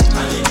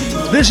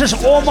 this is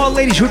all my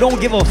ladies who don't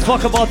give a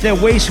fuck about their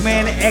waste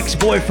man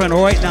ex-boyfriend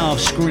right now.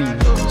 Scream.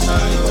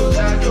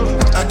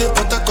 I did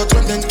put a cut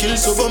when then kill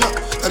Soboma.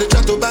 I did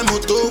try to buy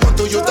moto, one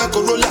Toyota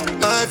Corolla.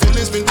 My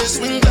feelings been they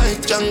swing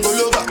like Django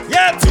Lover.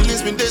 Yep.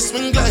 Feelings been they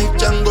swing like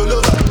Django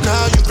Lover.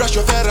 Now you crash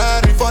your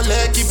Ferrari for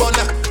Lucky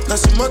Bona. Now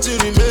so much you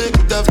remake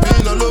could have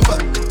been all over.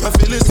 My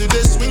feelings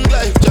today swing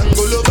like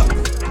Django Lover.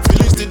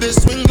 Feelings today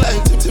swing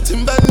like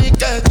Timbani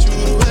at you.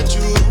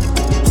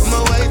 I'm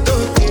a white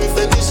dog in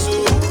Venice.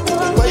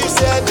 Why you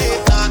say I did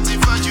nothing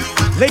for you?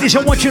 Ladies,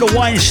 I want you to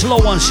whine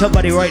slow on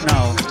somebody right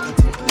now.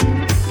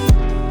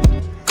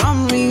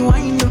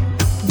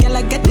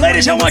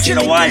 Ladies, I want you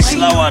to whine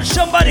slow on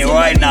somebody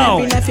right now.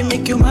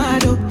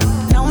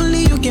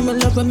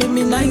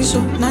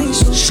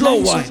 Slow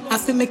wine.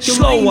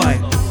 Slow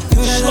wine.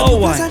 Slow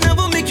wine.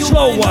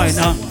 Slow wine,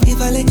 huh?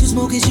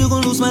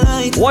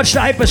 Watch the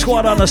Hyper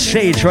Squad on the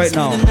stage right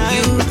now.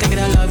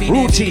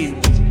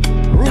 Routine.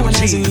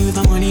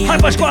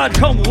 Hyper Squad,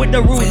 come with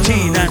the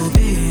routine.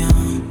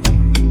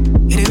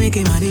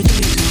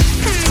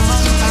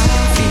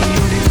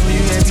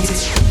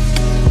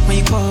 When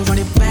you call, run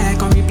it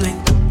back on replay.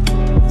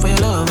 For your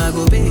love, I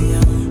go pay.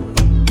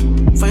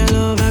 For your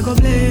love, I go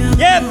play.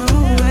 Yep.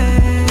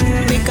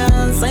 Make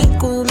a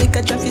psycho, make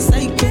a traffic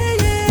psycho.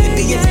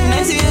 Baby, every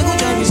night you go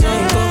drive me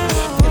psycho.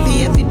 Baby,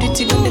 every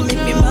duty don't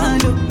make me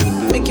mad.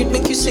 Make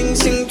you sing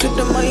to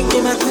the mic.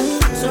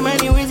 So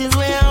many reasons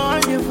where I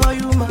want you for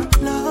you, my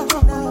love.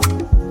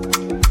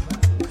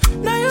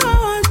 Now you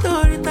want to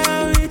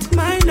retire with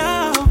my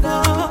love.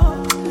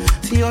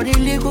 See all the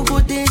little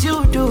good things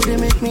you do, they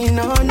make me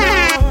know.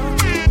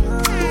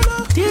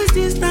 This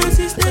distance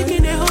is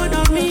taking a hold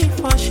of me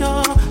for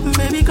sure.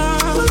 Baby, come.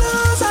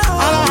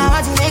 I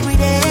want to make me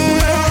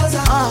dance.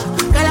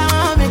 Girl, I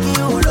want to make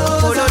you low.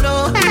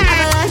 I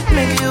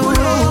make you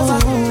low.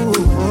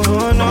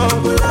 No.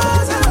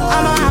 I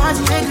want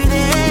to make me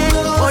dance.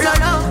 Girl,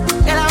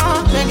 I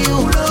want to make you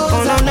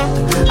low. No.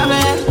 I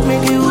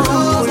make you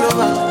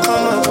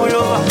pull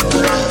over.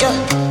 Yeah,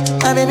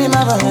 my baby,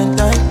 my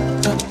Valentine.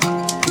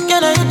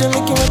 Can I hit the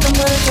making with the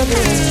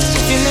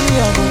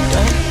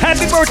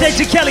Happy birthday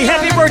to Kelly.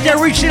 Happy birthday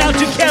reaching out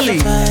to Kelly.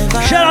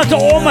 Shout out to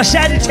all my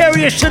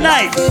Sagittarius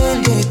tonight. I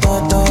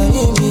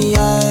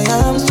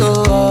am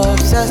so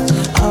obsessed.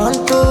 I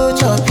want to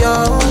chop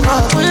your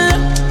heart.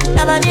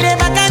 Never need a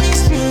back and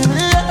it's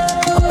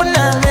open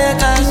and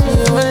make us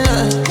feel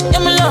love. You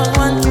me love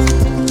one thing.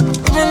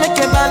 You make a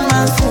bad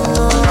man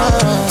feel.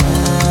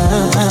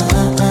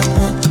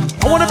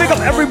 I want to pick up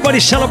everybody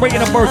Everybody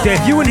celebrating a birthday.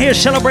 If you in here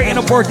celebrating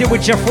a birthday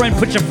with your friend,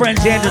 put your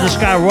friend's hand to the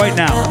sky right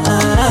now.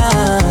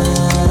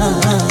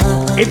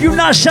 If you're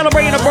not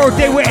celebrating a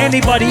birthday with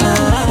anybody,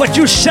 but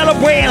you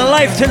celebrating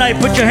life tonight,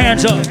 put your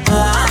hands up.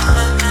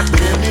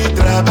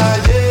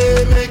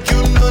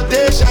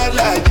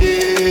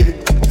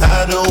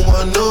 I don't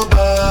want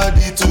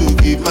nobody to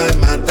give my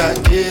matter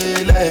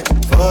like.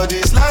 For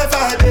this life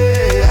I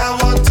live, I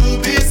want to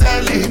be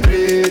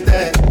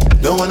celebrated.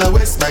 Don't wanna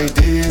waste my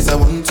days, I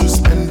want to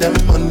spend them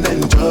on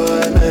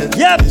enjoyment.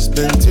 Yep. It's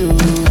been too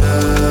long,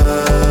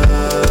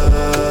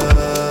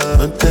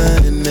 but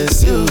then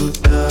it's you.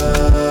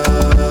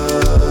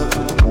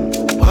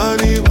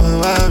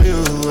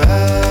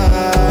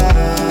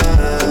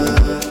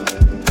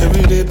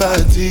 Everyday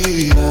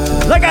party.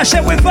 Like I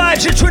said, with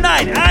vibes here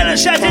tonight, Island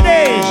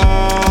Saturdays.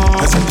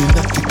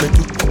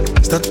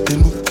 Start to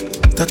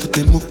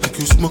move like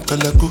you smoke a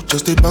lago.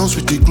 Just a bounce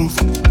with the groove.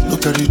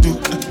 Look at it do.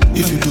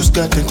 If you lose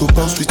God, then go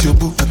bounce with your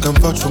boo. I can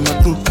vouch for my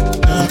crew.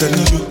 I'm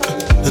telling you,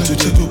 that's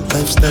what you do.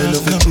 Lifestyle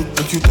of the truth.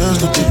 Make you dance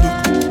to the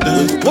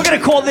look. We're gonna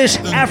call this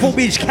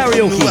Afrobeats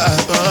karaoke.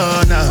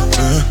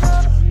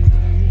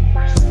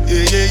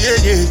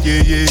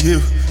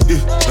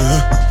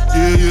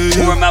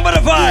 Who remember the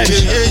vibes?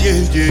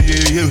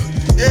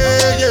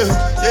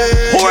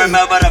 Who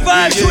remember the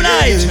vibes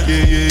tonight?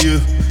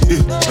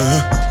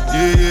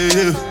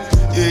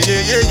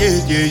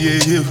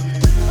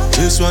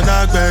 This one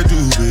I better do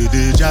with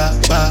the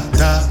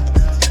jabata.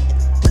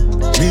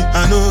 Me,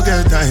 I no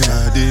get time, I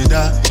did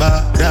that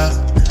bada.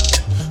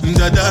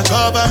 Dada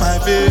cover my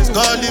face,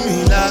 calling me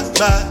like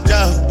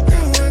bada.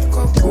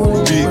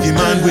 Biggie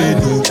man, we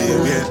know they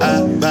wear a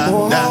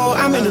bada.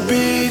 I'm in a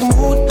big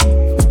mood,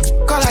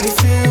 call I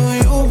feel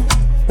you.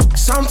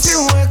 Something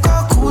wake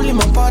up cool in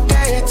my body,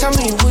 tell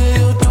me what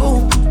you do.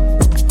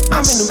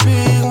 I'm in a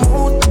big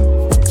mood,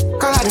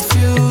 call I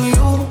feel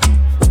you.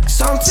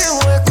 Something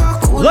wake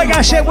up cool. Like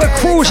I said, we're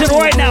cruising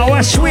right now,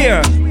 I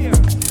swear.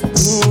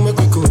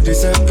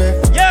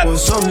 Yep.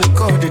 Some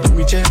liquor, they do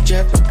me jet.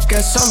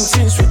 Get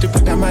something sweet to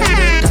put on my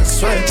head,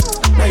 that's why.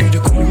 Now you do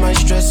cool my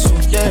stress, so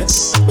yeah.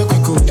 Make we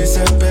go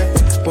December.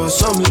 But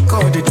some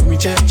liquor, they do me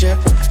jet.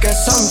 Get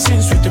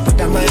something sweet to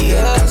put on my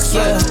head, that's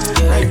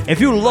why. If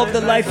you love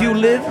the life you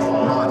live.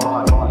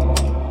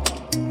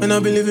 And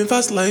I've been living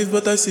fast life,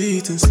 but I see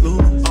it in slow.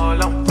 Oh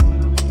no.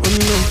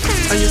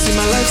 And you see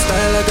my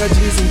lifestyle, I got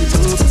G's in the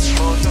top.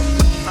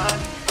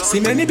 See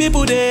many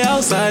people there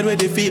outside where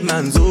they feed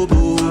man's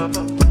oboe.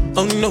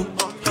 Oh no,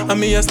 I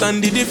mean I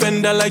stand the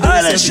defender like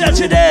Island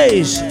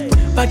Saturdays.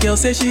 But girl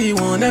say she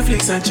want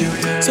Netflix and chill,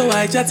 so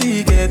I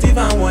chatty get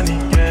even warning.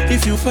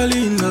 If you fall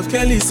in love,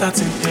 Kelly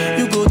satin.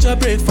 You go to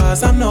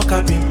breakfast, I'm not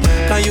capping.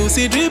 Can you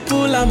see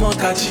dripple, I'm not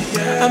catching.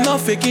 I'm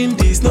not faking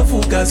this, no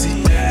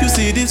fugazi. You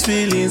see these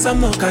feelings, I'm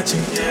not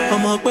catching.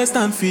 I'm a quest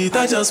and feet,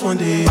 I just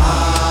want it.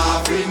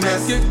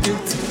 Happiness.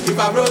 If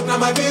I broke, now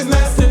my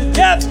business.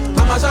 Yep.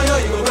 I'ma show you,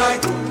 you go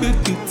right.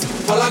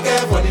 All I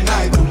care for the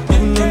night.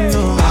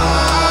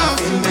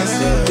 Happiness.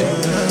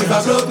 If I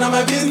broke, now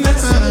my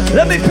business.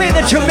 Let me play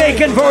the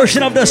Jamaican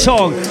version of the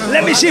song.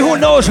 Let me see who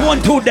knows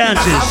 1-2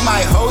 dances. I have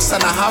my house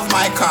and I have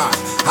my car.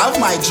 Have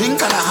my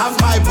drink and I have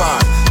my bar.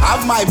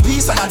 Have my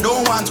peace and I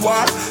don't want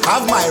war.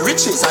 Have my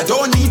riches, I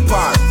don't need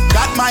bar.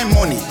 Got my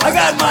money, I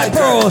got my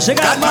pearls, I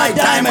got my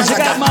diamonds, I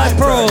got my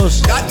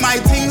pearls. Got my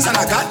things and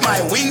I got my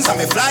wings. I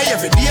may fly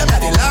every day, I'm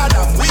the Lord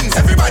of wings.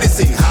 Everybody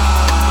sing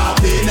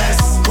happiness.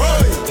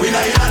 We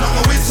not in a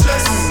number with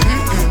stress.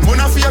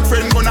 Gonna fake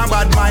friend, gonna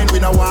bad mind. We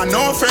don't want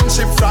no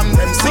friendship from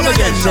them. Sing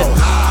again now.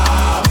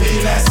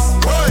 Happiness.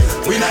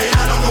 We not in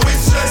a number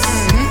with stress.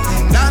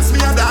 Dance me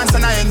a dance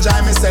and I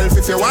enjoy myself.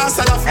 If you want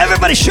to love.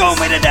 Everybody show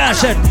me the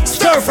dancing.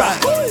 Stir fry,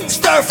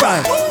 stir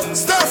fry,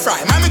 stir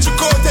fry. Mami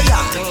chukote ya.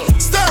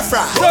 Stir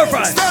fry, stir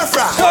fry, stir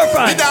fry, stir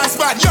fry. The dance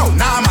bad, yo.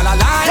 Now I'm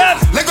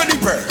alive. Lego the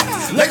bird,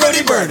 Lego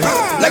the bird,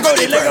 Lego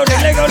the bird, Lego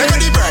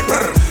the bird,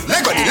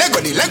 Lego the bird, Lego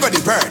the bird, Lego the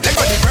bird,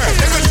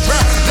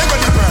 Lego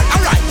the bird.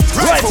 All right,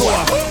 right for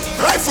what?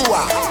 Right for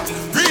what?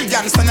 Real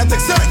gangsta not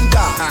take certain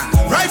dog.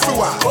 Right for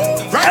what?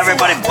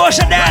 Everybody bust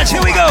a dance.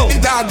 Here we go. The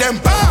dog them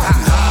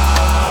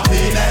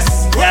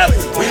happiness. Yep.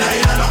 We not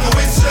in a number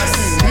with stress.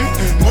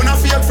 Gonna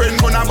fake friend,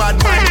 gonna bad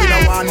mind. We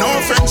don't want no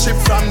friendship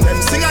from them.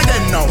 Sing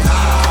again now.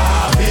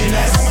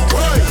 Happiness.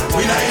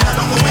 We not in a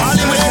number with stress. All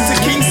the way to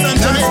Kingston,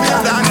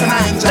 Jamaica, dance and I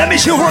enjoy. Let me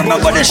see who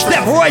remember this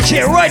step right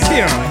here, right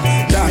here.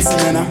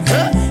 Dancing,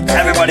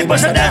 everybody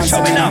bust a dance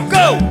for me now.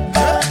 Go.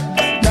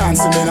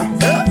 Dancing,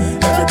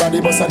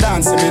 everybody bust a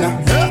dancing,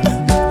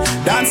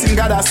 dancing,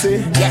 gotta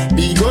say,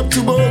 big up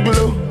to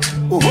Boglo.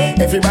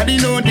 Everybody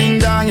know ding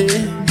dong,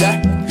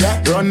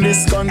 yeah. Run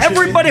this country.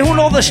 Everybody who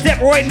know the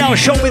step right now,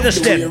 show me the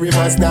step.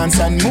 Rivers dance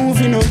and move,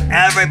 you know.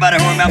 Everybody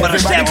who remember the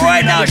step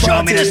right now,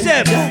 show me the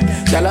step.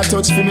 Y'all a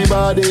touch for me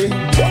body.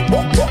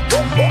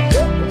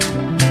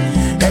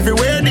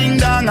 Everywhere ding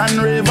dong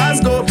and ravers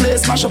go, play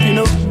smash up, you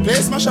know.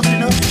 Play smash up, you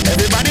know.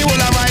 Everybody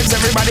will have vibes,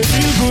 everybody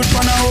feel good,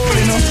 pan a hole,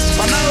 you know.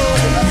 Pan a hole,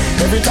 you know.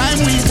 Every time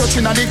we touch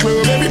in the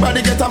club,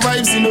 everybody get a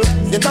vibes, you know.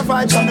 Get a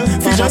vibe, you know.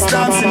 Fi just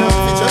dancing, you know.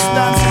 Fi just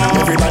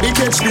dancing. Everybody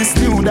catch this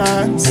new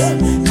dance.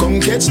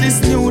 Come catch this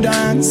new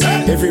dance.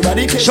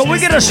 Everybody catch. So we're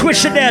gonna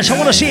switch the dance. I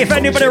wanna see if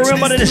anybody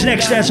remember this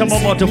next dance I'm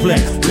about to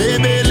play.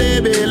 Lebe,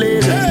 lebe,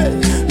 lebe.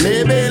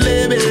 Lebe,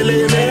 lebe,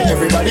 lebe.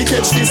 Everybody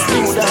catch this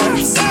new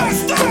dance.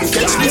 Come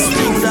catch this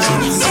new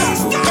dance.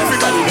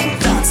 Everybody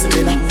dancing,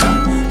 you know.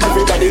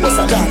 Everybody was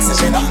a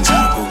dancing, you know.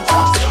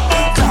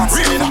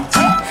 Dancing, you know.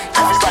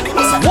 Everybody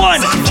was a dancing.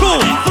 1,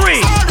 2,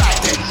 3.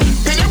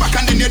 Then you back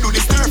and then you do the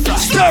stir fry.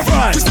 Stir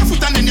fry. Twist your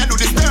foot and then you do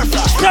the stir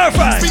fry. Stir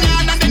fry. Spin your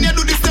hand and then you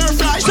do the stir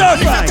fry. Stir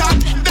fry.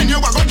 Then you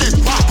go get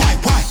why.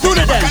 Do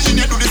the dance. And then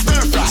you do the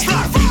stir fry.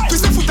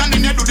 Twist your foot and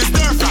then you do the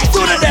stir fry.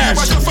 Do the dance.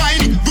 What you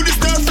find, do the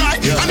stir fry.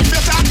 And if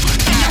you talk,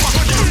 then you go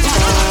get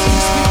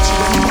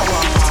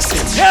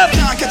Yep.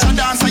 Can't catch a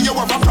dance and you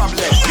have a problem.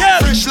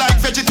 Yep. Fresh like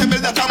vegetable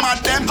that I'm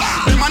at them.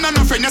 The man and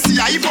no friend, you see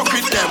I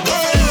hypocrite them.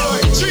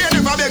 She ain't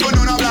never beg on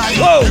no blind.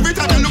 Every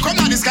time you look up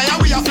at the sky,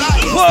 we are fly.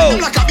 Whoa.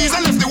 Like a bees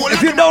and left the whole.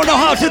 If you don't know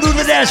how to do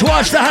the dance,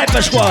 watch the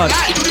Hyper Squad.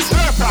 Do the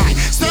stir fry.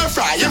 Stir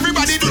fry.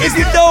 Everybody do If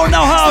you don't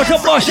know how to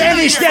bust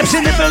any steps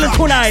in the building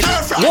tonight,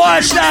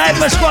 watch the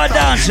Hyper Squad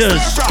dancers.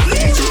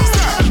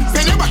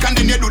 Then you back and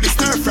then you do the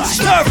stir fry.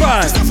 Stir fry.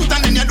 Twist your foot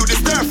and then you do the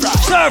stir fry.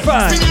 Stir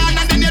fry. Spin your hand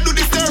and then you do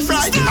the stir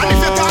fry. And if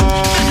you talk,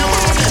 then you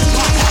go get.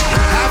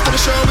 After the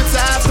show, it's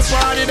after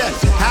party then.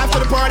 After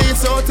the party,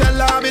 it's hotel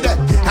lobby then.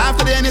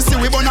 After the NSC,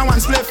 we burn a one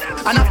spliff.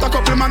 And after a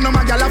couple magnum,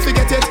 a gal, I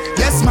forget it.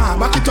 Yes, ma,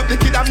 back it up, the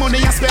kid have money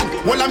you spend.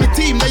 All of me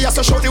team, they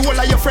also show the whole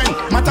of your friend.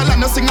 Matalan,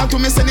 no signal to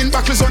me, sending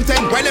backwards on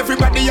 10. While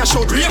everybody you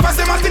show, ravers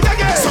them at it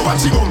again. So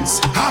watch your bums,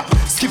 hop,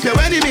 skip your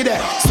enemy there.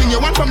 Swing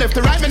your one from left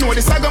to right, me know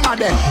the saga mad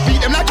then.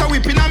 Beat them like a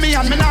whipping on me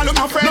and me now look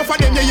my friend. No for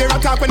them, you hear a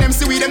talk when them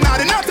see we them not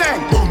do nothing.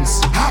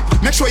 Bums, hop,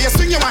 make sure you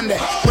swing your one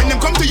there. When them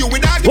come to you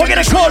with argument, we're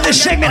gonna call this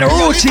segment a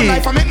routine.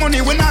 Life I make money,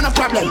 we not a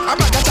problem. I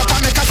bet that's a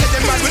problem, make I say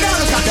them bad, we not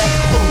look at them.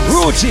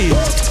 Routine.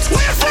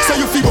 So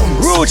you feel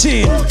bums.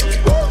 Routine.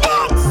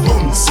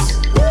 Bums.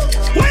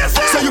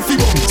 So you feel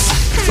bums.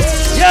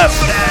 Yep.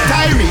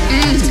 Tyree,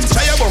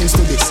 try your bums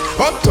to this.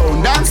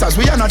 Uptown dancers,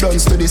 we are not done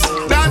to this.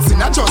 Dancing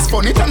not just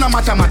fun, it and no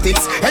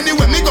mathematics.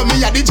 Anyway, me go, me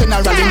a the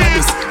general in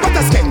this. But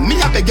as Ken, me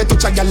a beg you to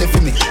check your left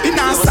for me. In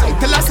our side,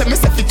 tell us me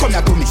say fi come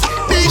here to me.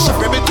 T-shirt,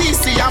 baby,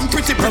 TC, I'm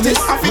pretty.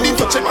 I feel it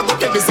touch him, I go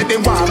baby, say they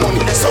want money.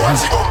 So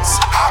watch your bums.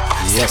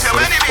 Yes,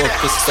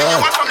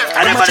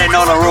 anybody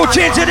know the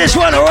routine to this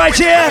one, right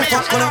here?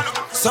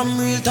 Some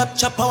real top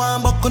chopper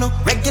want buck no.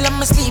 Regular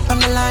me sleep on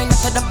the line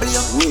at a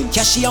W.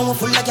 Cashy and we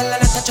full of gyal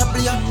and at a trouble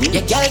you.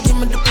 Your gyal give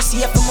me the pussy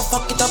if me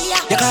fuck it up.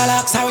 You call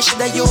her sorry she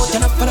the youth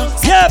and up for no.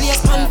 Yep.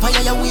 Place pan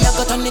fire ya we a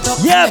go turn it up.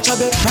 Yep.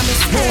 Trouble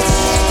promise no.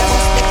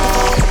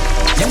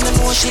 Them no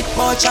know shit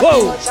about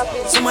chopping.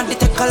 Somebody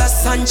take colors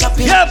and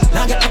chopping. Yep.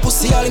 Now get the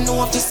pussy all in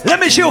know of this. Let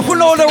me see if we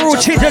know the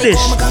routine to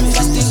this.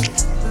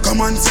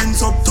 Come on,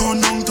 sense up,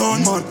 turn down,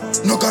 turn man.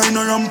 No kind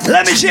of ramp.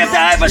 Let me see if the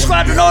Hyper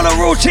Squad know the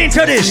routine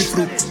to this.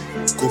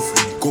 Go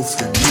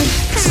for it.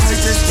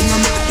 Slightest thing I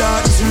make the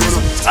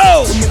dance.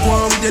 Oh. When me go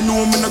on with them,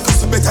 know me not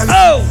cause better.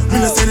 Oh.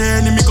 Me not say the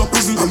enemy go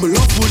prison. I'm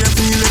love for them,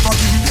 feel ever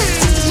give me.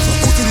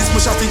 Put in this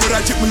much I think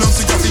I chip me love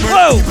to just the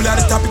people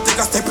at the top, it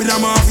take a step in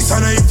my office.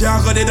 And if you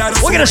got it, I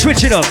don't. We're gonna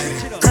switch it up.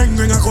 Crank,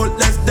 I call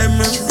left them.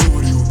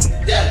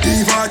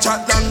 Diva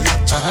chat long.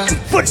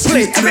 Foot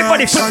play,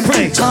 everybody foot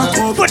play.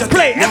 Foot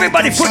play,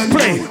 everybody foot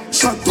play.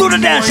 Do the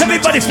dance,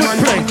 everybody foot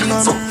play.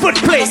 Foot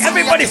play,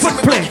 everybody foot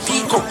play.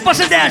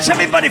 Bust a dance,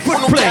 everybody foot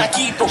play.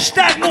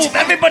 Start move,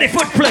 everybody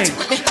foot play.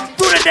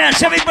 Do the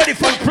dance, everybody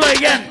foot play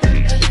again.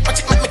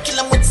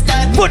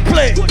 Foot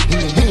play.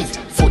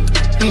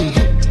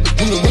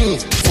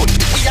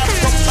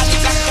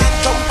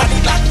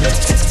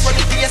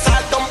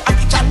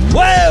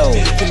 Wow.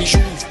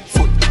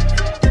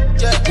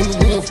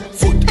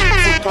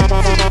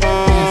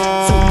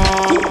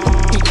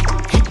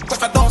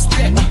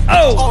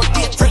 Oh,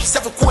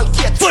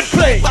 foot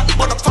play.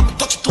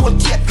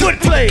 Foot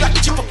play.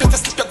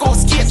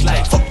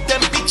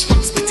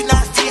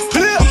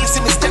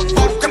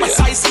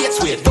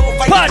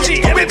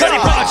 Party, everybody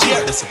party.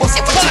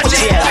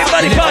 Party,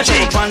 everybody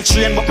party. Pan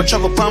train, but my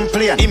travel pan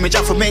plane. Image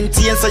of a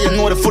maintain, so you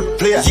know the foot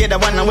player. Yeah, the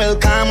one I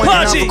welcome when you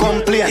have to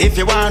complain. If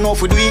you want to know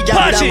if we do it,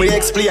 then we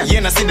explain.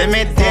 You know, see the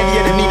med 10,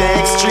 yeah, they need an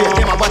extra.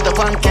 Them a butter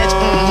pan catch,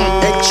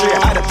 extra.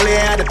 I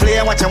the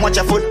player, watch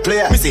a foot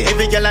player. Me see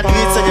every girl I do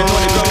it, so you know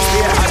the drums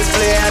there. I the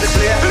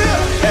player.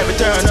 Every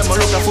turn up, I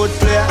look a foot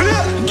player.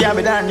 Get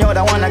me down, you're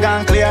the one I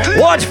gone clear.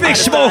 Watch Big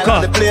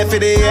Smoker.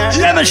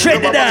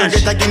 Demonstrate the dance.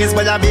 Foot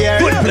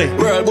play.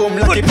 World boom,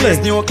 lucky place,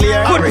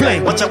 nuclear. Foot play.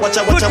 Watch a foot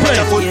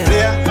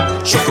player.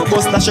 Show a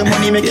bus, dash your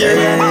money, make your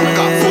hair.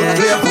 Foot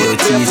player.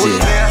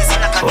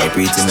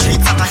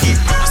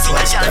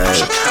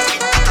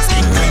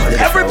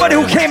 Everybody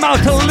who came out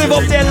to live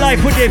up their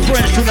life with their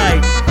friends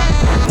tonight.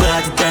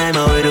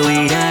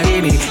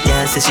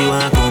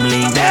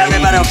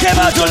 Everybody who came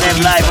out to live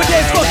life with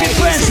their fucking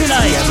friends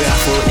tonight.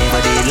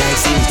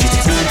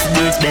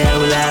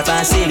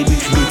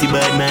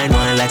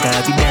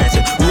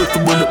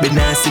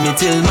 me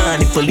till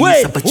morning.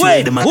 Police up a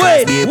trail, them a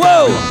cars be a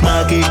problem.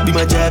 Market be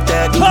my job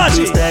tag.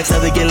 Party. Stacks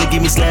have a girl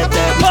give me slap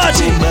tag.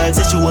 Party. Bad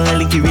say she want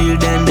link it real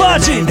than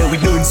party. That we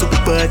doing so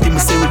party. Me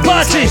say we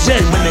party.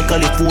 When I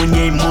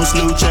California, most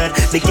low chat.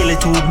 They kill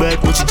it too bad,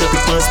 but you drop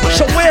it first back.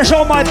 So where's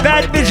all my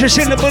bad bitches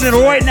in the building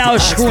right now?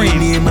 Scream.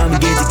 Me and mama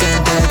get to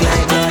contact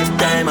like last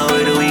time. I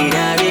wear the weed,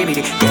 I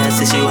baby. Yeah,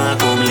 say she want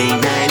come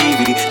late night.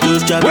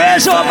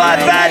 Where's all my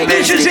bad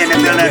bitches in the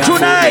building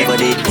tonight?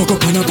 Coco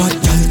pan a pot,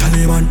 y'all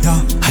Taliban,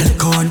 yeah.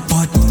 Alcohol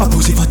pot, a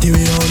pussy fatty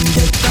way on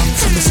deck.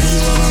 Some say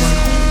you have a man,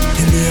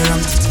 give me a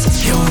ram.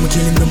 You want me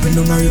kill him, dumping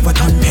down a river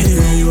ton.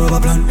 Anyway, you have a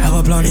plan, have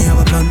a plan, have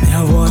a plan,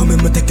 have one. Come in,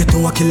 me take it to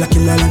a killer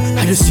land.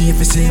 I just see if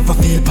it's safe, I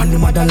feel pan the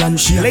motherland.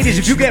 Ladies,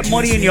 if you get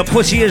money and your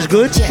pussy is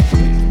good.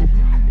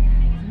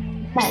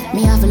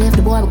 Me have to leave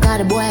the boy because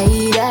the boy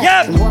eat it.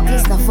 Yep. Walk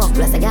this the fuck,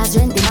 plus I got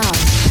strength in out.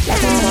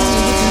 Like I'm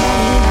getting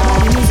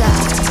money,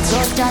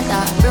 broke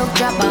chatter, broke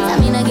trapper. I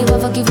mean I give a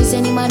fuck if you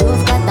send him a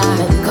rough cutter.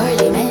 Baby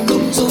curly man,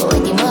 so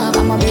wake him up,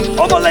 I'm a baby.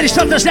 All my ladies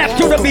start to snap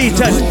to the beat.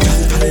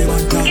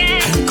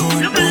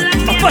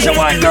 I push a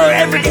white girl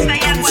every day.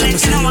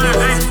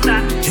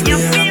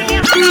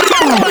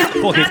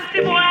 Fuck it.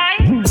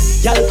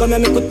 Y'all come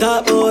and make a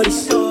talk about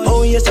this.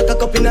 Oh yes, I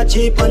cock up in a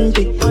cheap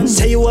panty.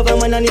 Say you have a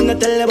man and you not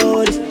tell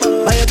about this.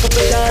 Buy a couple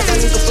jars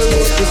and a couple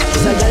roses.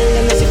 It's a gal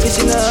and a sick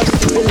in a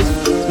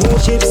no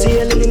ship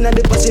sailing in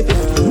the Pacific.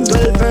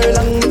 12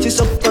 furlong which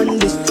is up on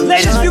this.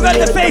 Ladies, you got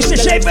the face, the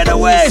shape, and the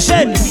waist.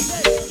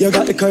 You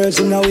got the curves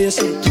in the waist.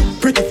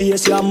 Pretty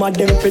face, you're mad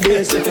them for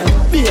days.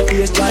 Be a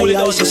face, try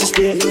eyes, just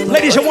stay.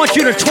 Ladies, I want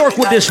you to twerk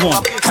with this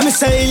one. I'm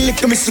saying,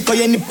 look at me, so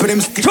you need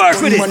them stick.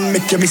 Twerk with it. Man,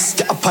 make you miss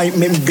the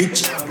appointment,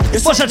 bitch.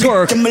 What's a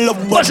twerk?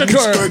 What's a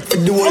twerk?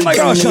 Oh my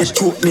gosh. What's a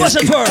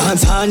twerk?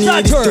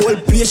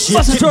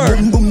 What's a twerk?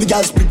 Boom, boom, the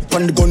gal split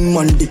on the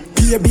gunman dick.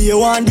 Baby, you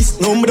want this?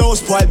 No, me don't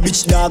spoil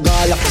bitch dog.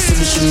 All up to see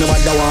me, she never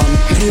da want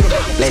me.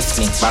 Bless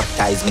me,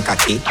 baptize me,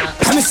 cocky.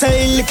 I'm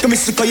saying, look at me,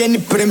 so you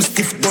need them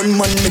stiff.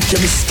 Gunman, make you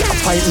miss the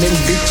appointment,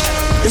 bitch.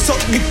 You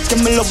suck dick, you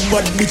me love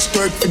bad bitch.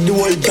 Twerk for the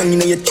whole gang, you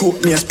know you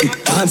choke me a spit.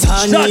 Dance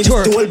hand, you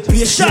the whole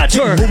place. Start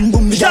twerk. Boom,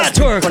 boom, the gal Start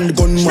twerk. on the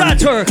gunman. Start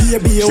twerk.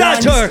 Baby, you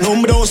want this? No,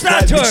 me don't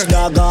spoil bitch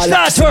dog. All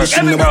up to see me,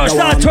 she never da want me.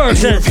 Start twerk.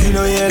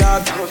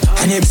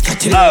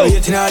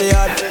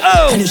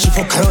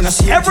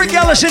 Every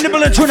girl is in the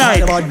building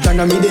tonight.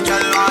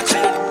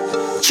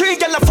 Three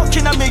girl are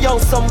fucking at me, yo,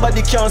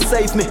 somebody can't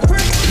save me.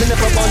 Me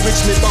never born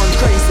rich, me born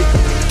crazy.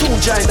 Two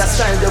giant that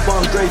style, they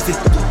born crazy.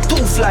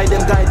 Two fly,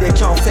 them guy, they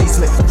can't face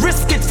me.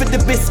 Risk it for the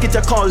biscuit,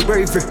 I call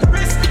bravery.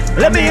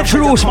 Let me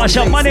introduce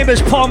myself. My name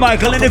is Paul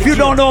Michael, and if you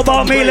don't know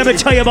about me, let me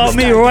tell you about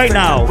me right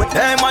now.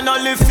 Hey man,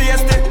 I live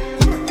fiesta.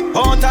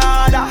 Out of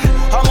order,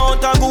 I'm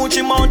out of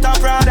Gucci, mount of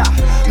Prada.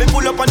 Me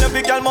pull up on the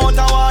big girl, mount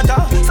of water.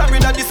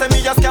 Sorry that this me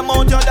just came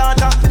out your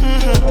daughter.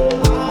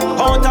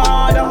 Out of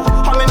order,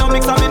 I me no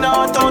mix, I me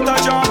no out of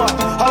drama.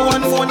 I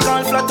want phone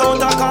call flat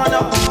out of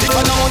corner. If I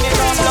know money,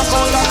 can't black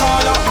out the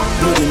corner.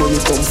 Bloody money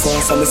come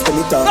fast, I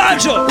spend it all.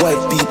 White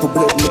people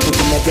blood, me put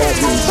in my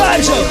garden.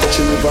 Touch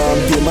the river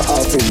and pay my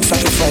offering.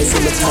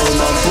 Sacrificing the time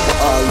and put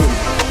my all in.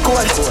 Go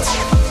on.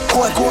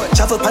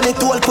 Travel pan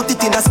it all, put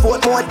it in a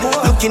sport mode.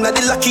 Looking at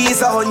the lucky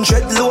is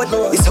 100 load.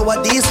 It's how a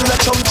diesel a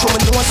chum chum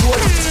and no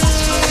sword.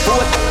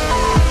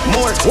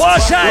 More.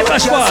 What's the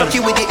hype squad?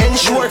 With the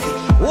ensure.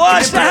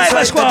 What's the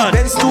hype squad?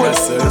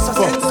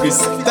 Fuck this.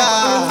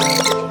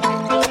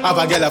 Have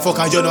a girl a fuck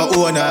and you no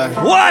own her.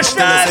 What's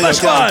the hype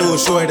squad? Too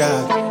sure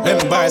that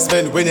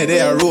embarrassment when you're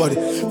there road.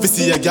 If you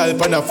see a girl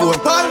on the phone,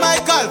 Paul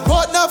Michael,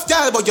 fuck enough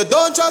girl, but you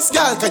don't trust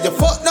girl. Cause you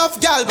fuck enough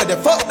girl, but you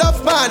fuck enough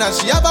man. And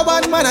she have a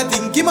one man and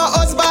think him a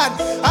husband.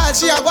 And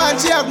she have one,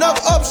 she have enough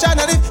option.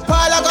 And if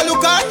Paul a go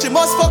look at, she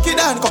must fuck it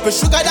down. Couple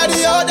sugar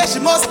daddy out there, she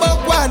must fuck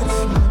one.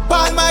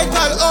 Paul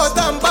Michael out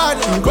and bad.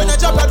 When you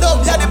drop a dub,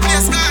 yeah the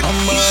place gone.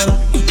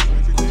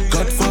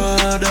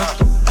 Godfather,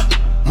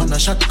 man a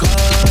shot caller.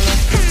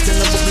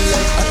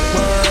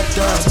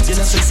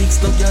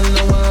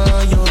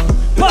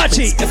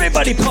 Party,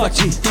 everybody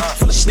party.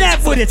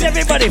 Snap with it,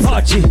 everybody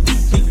party.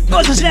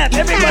 What's a snap,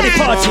 everybody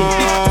party.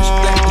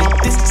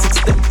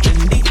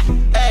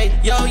 Hey,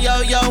 yo,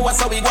 what's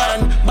how we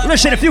going?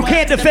 Listen, if you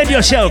can't defend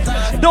yourself,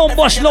 don't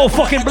bust no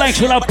fucking blanks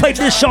when I play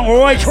this song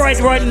right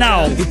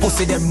now. The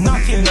pussy them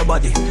not kill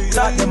nobody.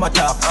 Talk them a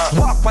talk.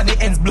 Walk on the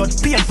ends, blood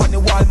paint on the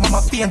wall.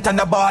 Mama paint on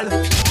the ball.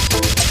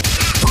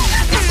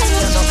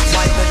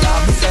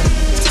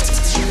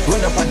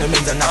 Run up on the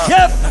men's and knock it.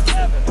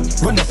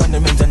 Run up on the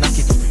men's and knock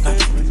it.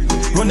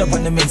 Run up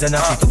on the men's and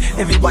knock it.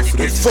 Everybody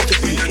gets fucking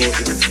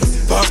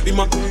pass me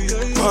my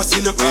pass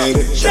in the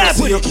snap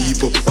with it.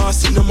 Keep up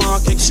pass in the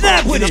market.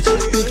 Snap with it.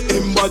 Big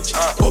M-badge.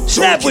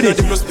 Snap with it.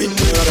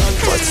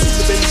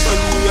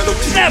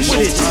 Snap with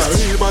it.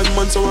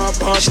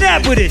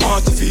 Snap with it.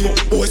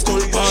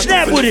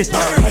 Snap with it.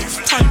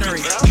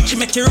 Thundering. She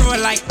make you roll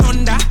like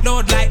thunder,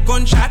 load like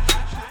gunshot.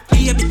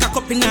 Be a bit of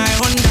cup in her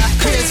Honda.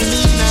 Crazy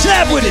me now.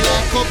 Snap with it.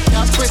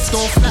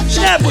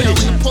 Snap with it.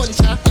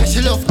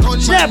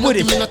 Snap with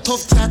it.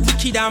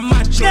 Kid a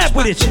match. Snap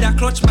with it. Kid a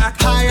clutch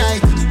back.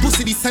 Alright,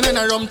 pussy this and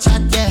a rum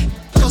chat, yeah.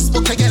 just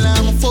book a girl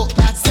and I'm fuck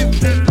that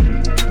simple.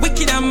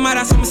 Wicked and mad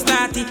as I'm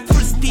started.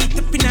 Full speed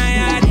up in her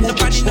yard.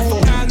 Nobody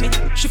never call me.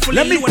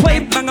 Let me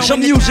play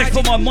some music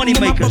for my money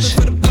makers.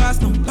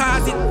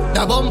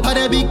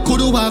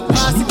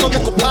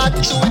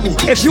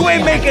 If you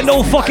ain't making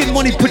no fucking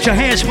money, put your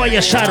hands by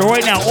your side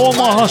right now. All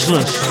my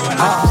hustlers.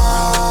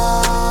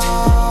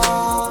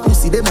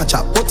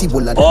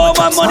 All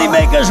my money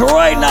makers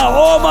right now.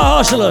 All my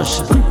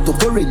hustlers.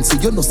 Cryptocurrency,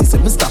 you know, see,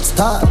 me stop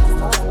start.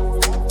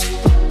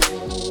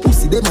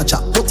 Pussy, them a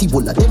chop, potty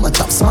bola, them a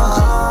chop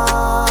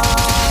small.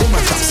 Them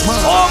a chop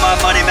small. All my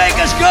money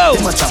makers go.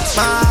 Them a chop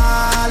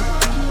small.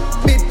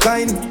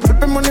 Bitcoin,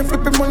 flipping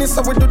money,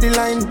 so we do the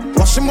line.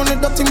 Washing money,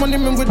 dirty money,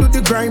 man, we do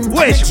the grime.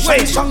 Wait.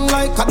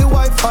 Like the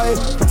Wi-Fi.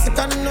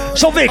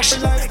 So Vix,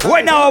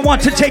 right now I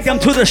want to take them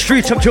to the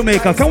streets of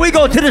Jamaica. Can we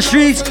go to the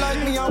streets?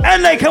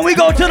 And like, can we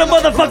go to the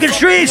motherfucking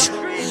streets?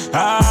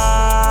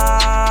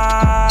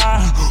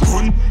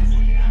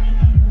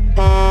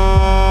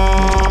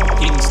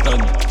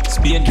 Kingston,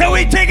 Spain. Can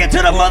we take it to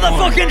the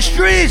motherfucking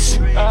streets?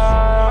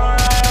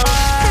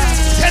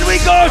 Can we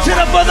go to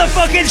the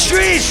motherfucking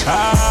streets?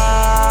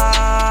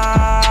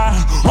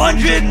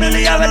 100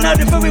 million, I have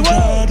nothing for me.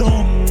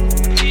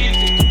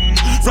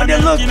 From the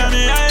look.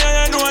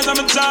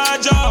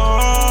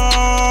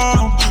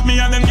 Me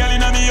and them girl in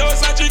the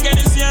house, I drink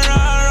any Sierra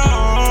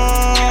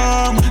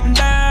rum.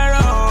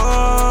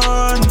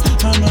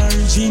 My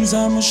jeans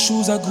and my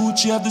shoes are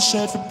Gucci, have the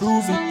shirt for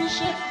prove it.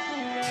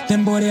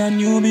 Them boy they are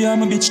newbie,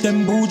 I'm a bitch,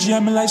 them bougie,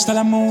 I'm a lifestyle,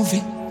 a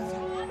movie.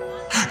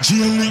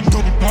 G-Link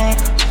double park,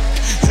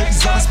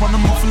 exhaust on the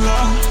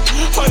muffler.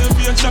 Fire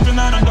beer chopping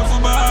on a duffel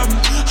bag.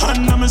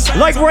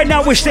 Like right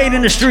now, we're staying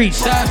in the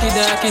streets. Right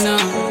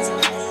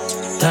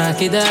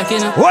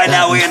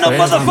now we in the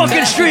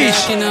motherfucking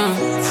streets.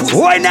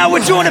 Right now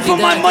we're doing it for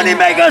my money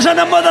makers on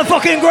the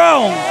motherfucking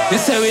ground. They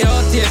say we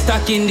out here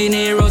stacking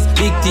dineros.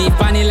 Big T,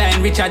 funny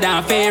line, richer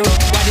than Pharaoh.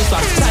 But this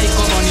was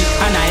psycho money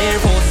and I Air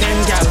Force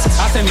them gals.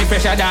 I say me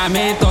fresher than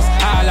Mentos.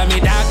 All of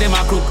me dog them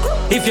a crook.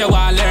 If you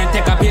want learn,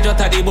 take a page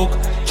out of the book.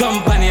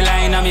 Jump on the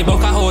line and me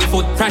book a whole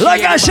foot.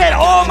 Like I said,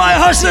 all my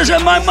hustlers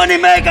and my money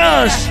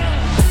makers.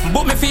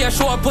 But me fear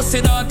show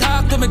pussy don't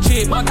talk to me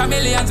cheap. But a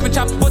millions me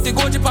chop, put the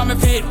Gucci on me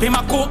feet. Be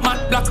my coat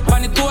mat black,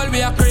 pan the toll we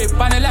a creep.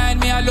 Pan the line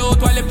me a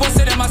load while the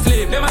pussy them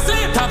asleep.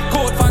 Top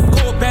coat, fat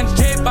coat, bench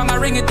cheap. Bang a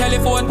ring a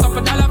telephone,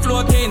 $2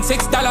 floating.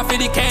 $6 for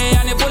the K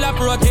and it full of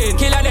protein.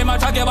 Killer them a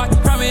drag your back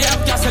from me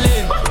up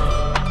gasoline.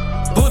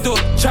 Voodoo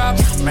chop,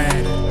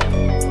 man.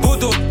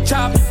 Voodoo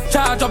chop,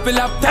 charge up a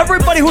laptop.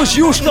 Everybody who's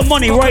used to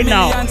money right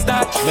now.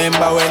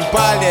 Remember when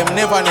Paul them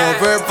never know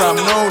verb from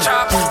noun.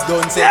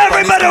 Don't say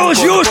everybody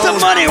who's used to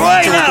money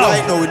right now.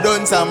 Right now we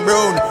done some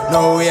brown.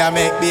 Now we a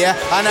make beer.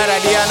 Another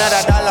day,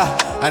 another dollar.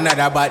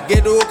 Another bad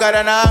get hookah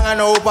and hang.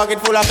 No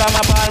pocket full of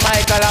Kama Paul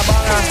Michael a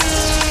banger.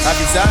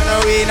 Happy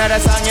song we another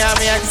song. Yeah,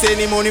 me I send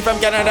the money from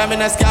Canada. Me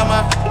na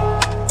scammer.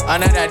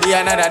 Another day,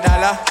 another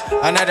dollar.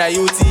 Another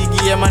UT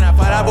game and a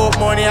fall about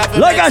money.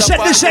 Like I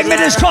said, this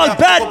segment is called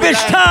Bad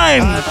Bitch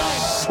Time.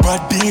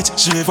 Bad bitch,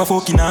 she never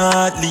fucking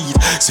hard lead.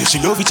 Say she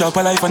love each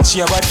other life and she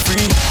a bad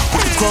free.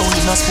 Put the crown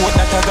in a sport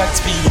that I got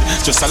speed.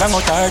 Just a long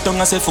out her tongue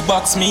and say for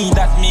box me,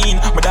 that mean.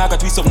 My dog a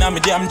twist up now my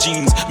damn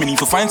jeans. Me need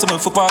to find someone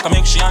for park and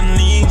make she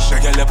unleash. The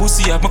girl a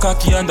pussy have my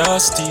cocky and a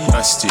stitch.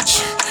 A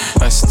stitch.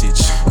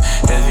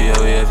 Heavy.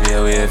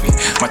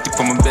 My tip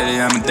on my belly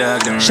and my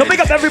dog. So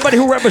big up everybody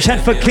who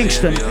represent for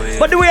Kingston.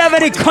 But do we have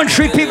any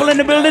country people in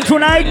the building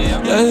tonight?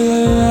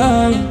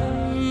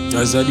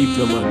 As a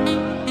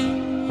diplomat.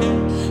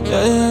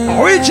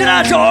 Reaching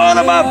out to all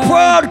of my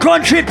proud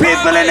country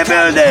people in the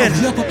building.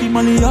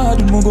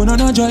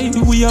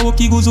 We are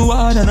walking go so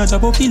hard and a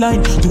chop up the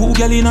line. Two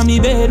girl in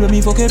me bed when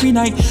me fuck every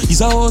night.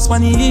 Is a house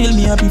on the hill,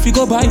 me happy fi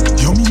go by.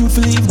 You me you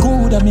feel live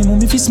good and me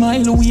mummy fi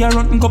smile. We are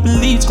running couple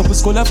leads, couple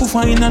scholar for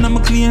fine. And I'm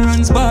a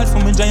clearance bad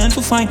from a giant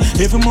for fine.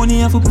 Every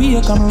money I for pay,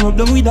 come rub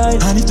them we die.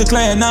 And if the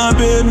client now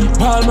pay me,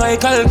 Paul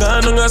Michael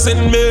gone and I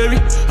send Mary.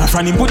 And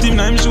from him put him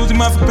now him shoot him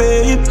have to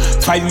pay him.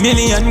 5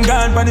 million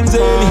gone for him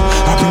daily.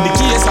 I bring the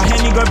case a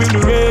Henny go bring the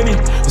rainy.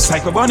 It's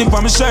like a bunny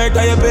for my shirt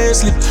I a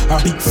payslip. A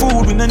big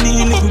food with a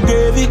knee little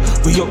gravy.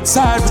 We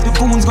outside with the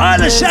goons on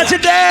the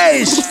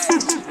Saturdays.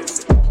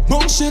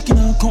 Bone shaking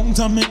our count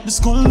and make the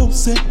skull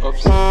upset. No.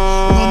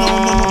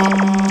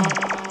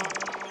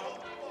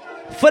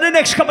 For the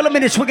next couple of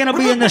minutes, we're gonna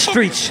be in the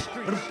streets.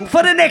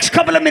 For the next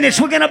couple of minutes,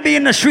 we're gonna be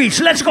in the streets.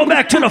 Let's go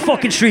back to the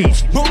fucking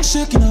streets. Bone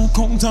shaking our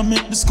count and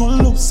make the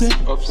skull upset.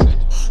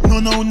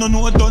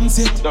 No, done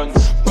set.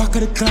 Back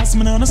of the class,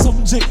 man, on a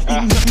subject.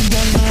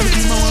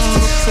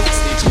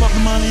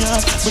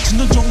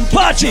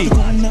 Party!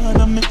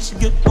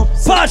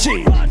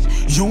 Party!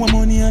 You want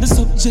money on the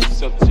subject.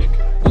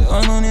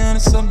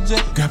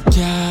 Grab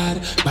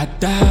card, bad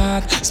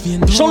dog,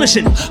 spin. So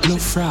listen. Low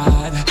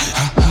fraud.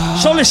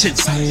 So listen.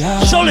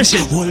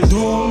 Hold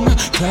on,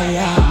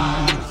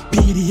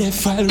 PDF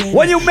file.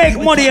 When you make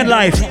money in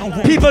life,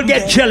 people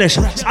get jealous,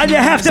 and you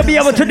have to be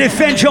able to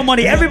defend your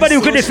money. Everybody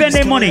who can defend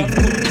their money.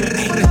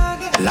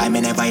 Like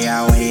me never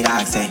hear what the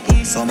dog say.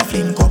 So my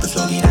fling couple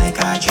slug in a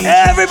cartridge.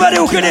 Everybody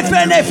who can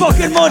defend their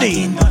fucking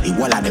money. The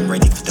wall of them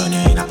ready to turn you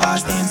in a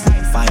past tense.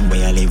 Find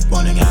where you live,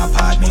 running your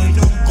apartment.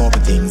 Couple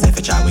things if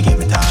you try, we give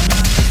me time.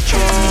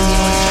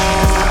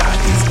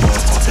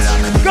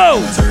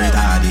 Go!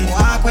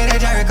 Walk with a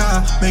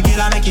Jericho, make it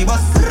like make it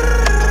bust.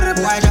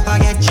 Boy, drop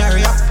and get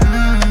cherry up.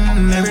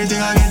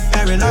 Everything I get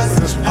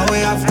perilous. How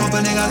we have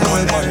couple niggas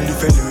all there. The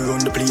fellow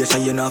run the place,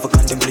 I enough for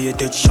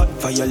contemplated. Shot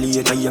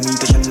violate, I am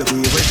the shell of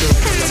we were sure.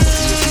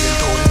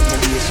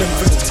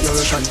 You're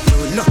a shot,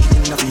 you're knocking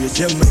in the face.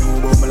 Gem me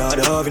over my lad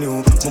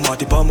avenue. Mama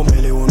tip on my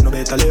belly, no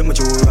better let me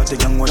chew. At the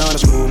young one on the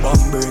slow,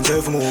 bomb burn,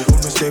 self move.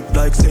 Put me step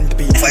like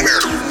centipede.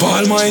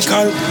 Paul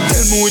Michael,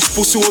 tell me which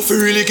pussy off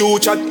really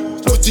good chat.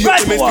 Dirty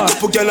up, make the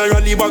couple girl and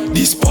rally back.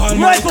 This Paul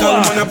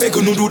Michael, man, I beg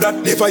you no do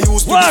that. Never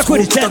use to the scope,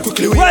 but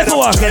quickly we have to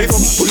drive up.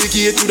 Pull the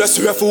gate to the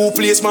surfer,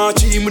 place my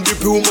team with the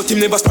broom, but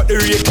him never spot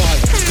the rape ball.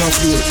 Can't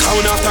floor,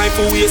 count off time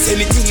for waste.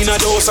 Anything in a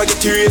dose, I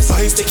get curious.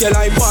 Signs take your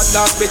life, but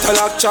last better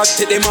lock chat.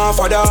 Take them off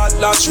for the hot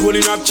last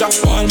rolling rap chat.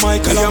 Paul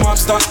Michael, I'm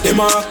upstart,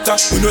 them a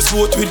actor. We no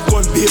sport with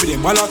gun, baby,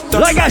 them a locked.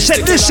 Like I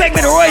said, this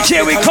segment right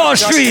here we call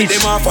streets.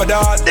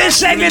 This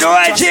segment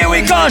right here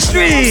we call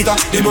streets.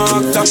 Them a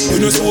actor, we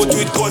no sport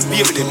with gun,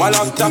 baby, them a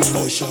locked. Them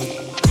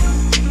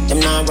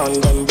now run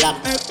them black.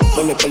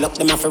 When we pull up,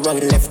 them have to run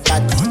left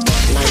back. 9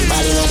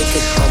 ball in the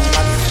kick come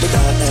back. With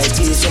our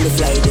LGs when we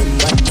fly them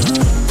back.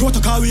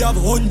 Protocol, we have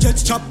 100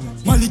 chop.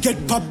 Molly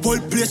get pop, whole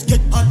place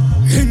get hot.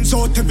 Hands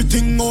out,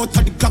 everything out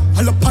of the clock.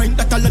 All a pint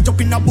that all a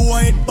jump in a boy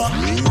head back.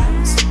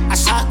 A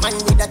shot man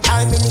with a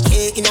time in the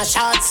cake in a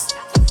shots.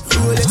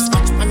 Rolex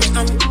watch on the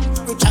hand.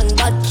 Rich and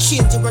bad.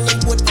 Change the running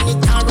boat in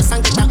the car.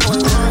 And get that all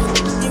night.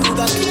 You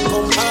got to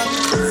come back.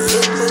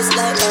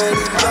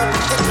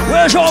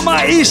 Where's all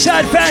my East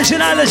Side fans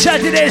and Island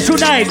Saturdays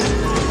tonight?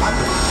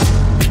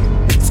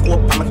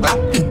 Scope on my clap.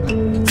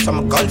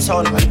 Some gun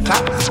sound on the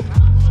clap.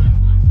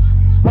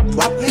 Wap,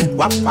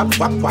 wap, wap,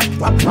 wap, wap,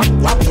 wap, wap,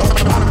 wap.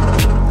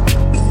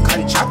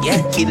 Contract,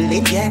 yeah, kill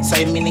it, yeah. So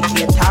I'm in the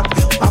key top.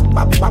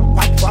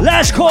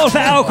 Last call for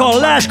alcohol,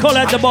 last call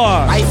at the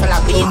bar.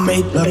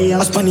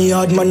 Last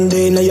Spaniard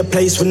Monday, now your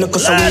place when the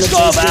last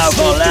call for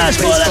alcohol, last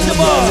call at the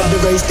bar. The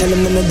race, tell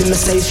them none of them are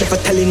safe. If I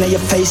tell you now your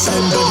face,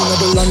 I'm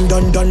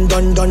done, done,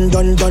 done, done,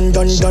 done, done, done,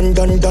 done,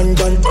 done, done,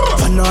 done.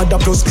 Fanada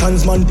plus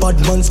clansman, bad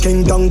man's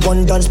king down,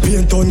 one dance,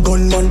 paint on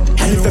gunman.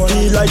 And if I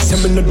feel like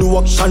sending the do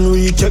action,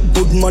 we check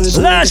good man.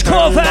 Last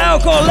call for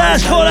alcohol,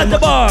 last call at the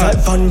bar.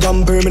 Van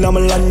Dam, Birmingham,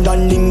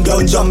 London,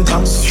 England, jump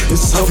camps.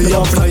 It's how we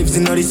have vibes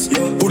in this.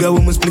 Put a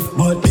woman split,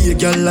 but be a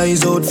girl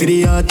lies out for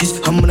the artist.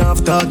 I'm gonna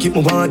have to keep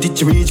my want it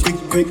to reach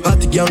quick.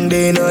 Hot young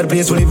day in the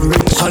place when it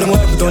rich. All them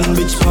wife done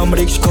bitch, palm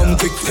break, she come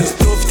quick.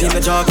 Stuffed in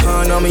the jar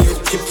can, I'm a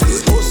youth chip.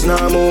 Post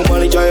now, more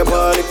money, try a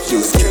ball.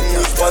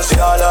 Once we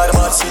all are the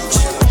mad switch.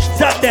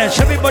 Stop dance,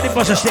 everybody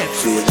bust a step.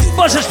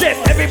 Bust a step,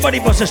 everybody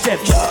bust a step.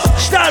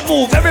 Start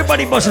move,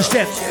 everybody bust a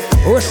step.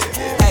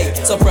 Hey,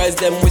 surprise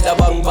them with a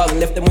bang bang,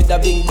 left them with a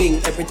bing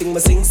bing. Everything my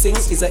sing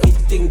is a hit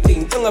ting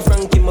ting. Tongue a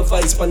Frankie, my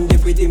vice, pan the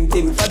rhythm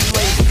dim. Bad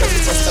mind, you can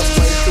never stop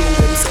my thing.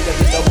 Them say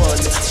that it's a one,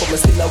 but me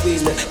still a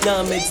win.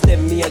 Now makes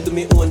them, me I do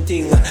me own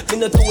thing. Me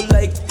not too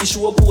like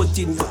issue of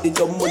voting, but the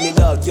dumb money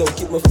dog, yo,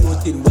 keep my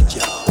floating with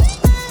ya.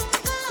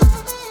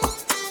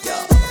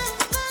 Yeah,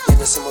 you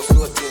know see my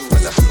floating,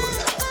 but I float.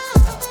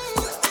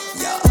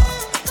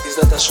 It's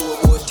not a show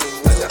about thing,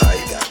 but a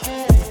rider.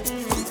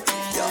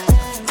 Yeah,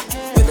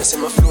 when I see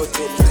my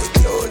floating like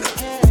cloud.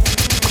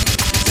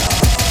 Yeah,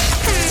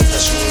 it's not a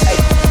show. Hey.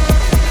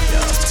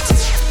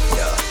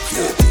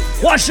 Yeah.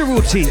 Watch the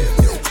routine.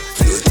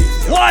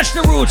 Watch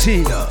the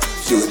routine.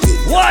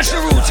 Watch the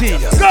routine.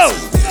 Go.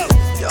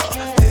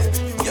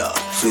 Yeah,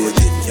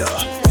 floating.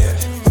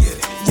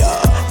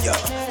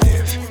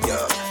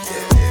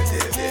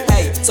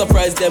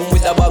 Surprise them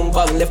with a bang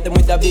bang, left them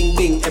with a bing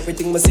bing.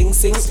 Everything my sing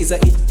is a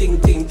hit ting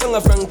ting. Tongue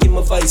a Frankie,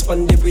 my vice,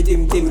 pan the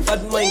rhythm dim.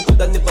 Bad mind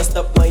coulda never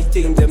stop my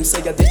thing. Them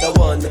say I did a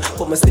one,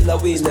 but me still a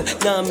win.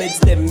 Now meds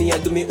them, me I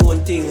do me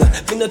own thing.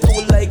 Me not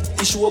too like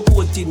issue of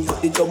voting,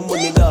 but the dumb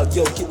money dog,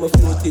 yo, keep my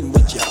floating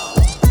with ya.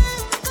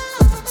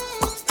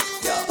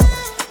 Yeah,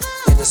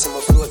 you know see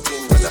my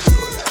floating, but I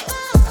float.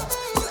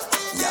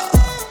 Yeah,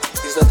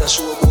 it's not a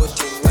show about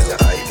thing, but a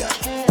rider.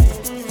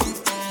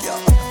 Yeah,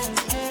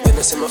 you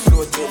know see my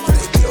floating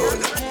like cloud.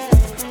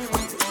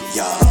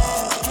 Yeah,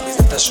 it's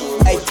not a show.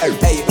 Hey,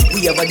 we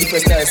have a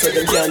different style, so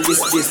them can't this.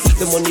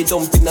 The money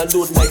dump in a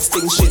load like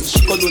sting shit.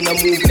 Colonna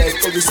move like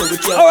Kobe, so we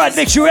can't. Alright,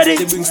 Nick, you ready?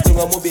 They bring stung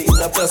a mobile in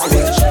a plastic. We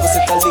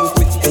set a link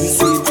with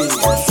MCB.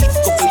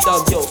 Couple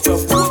dog, yo, from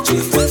OJ.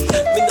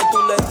 Me not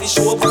too like the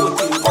show about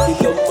it. The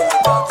dumb money.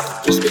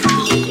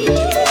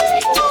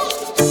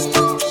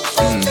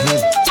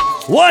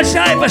 Watch the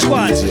hyper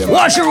squad.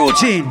 Watch the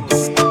routine.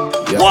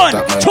 1,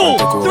 2,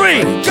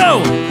 3,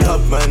 go.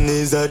 man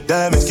is a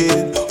damaged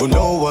kid who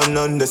no one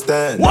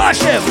understands. Watch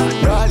him!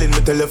 Darling,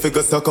 me tell you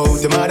figure suck out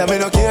the mother. Me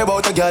no care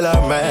about a girl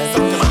or man.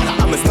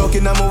 I'm stuck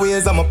in my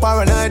ways, I'm a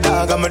paranoid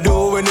dog. I'ma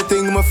do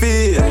anything I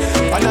feel.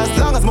 And as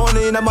long as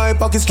money in my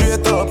pocket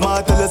straight up,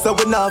 my tell us I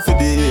would not for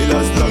deal.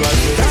 As long as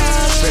me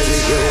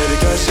ready,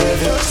 cash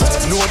heavy.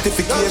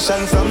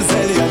 Notification from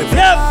Zelly and the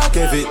black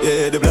heavy,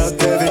 yeah, the black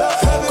heavy.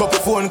 Couple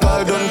phone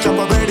call done, chop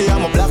already.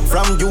 I'm a black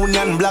from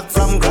Union, black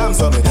from Gram.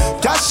 So me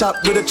cash up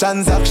with the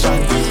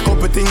transaction.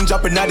 Couple things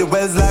dropping at the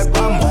wells like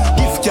bam.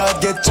 If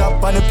card get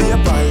chop on the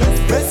paper.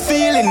 Best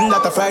feeling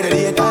that a Friday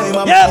daytime.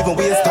 I'm even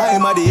waste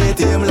time at the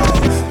ATM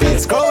line.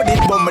 Place crowded,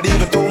 but me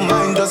even don't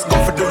mind. Just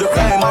go for do the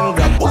crime and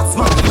grab what's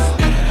mine.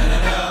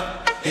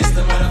 It's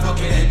the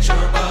motherfucking intro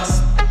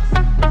boss.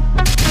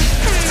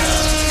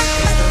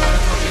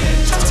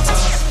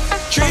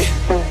 Tree,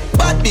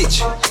 bad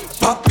bitch,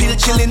 pop pill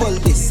chillin'.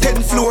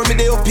 10th floor, me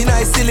dey up in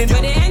high ceiling.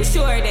 But they ain't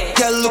sure they.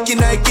 Girl look in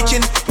high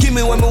kitchen, give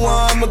me what me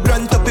want, me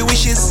grant up your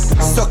wishes.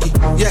 Suck it,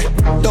 yeah,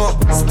 don't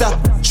stop,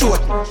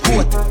 short,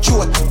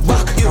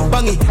 back,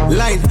 bang it,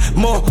 line,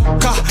 more,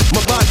 car,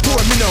 my bad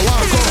tour, me no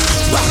want go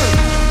back.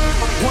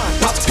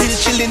 Pop pill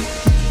chillin'.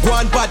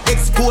 One bad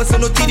expose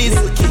on no titties.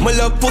 My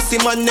love pussy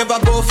man never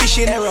go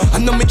fishing. I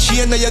know me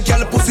chain now your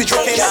girl pussy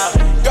train.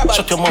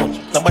 Shut your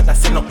mouth, nobody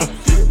say nothing.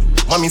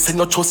 Mommy say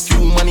no trust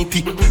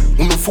humanity.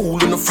 Uno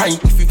fool, uno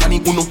fright. If you can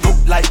uno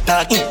broke like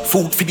that.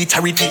 Food for the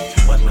charity.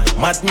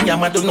 Mad me, I'm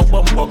no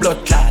bumper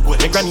blood clad. My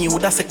granny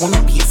woulda said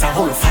uno piece a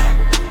whole fat.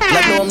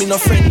 Like no me no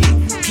friendly.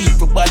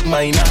 People bad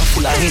mind and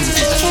full of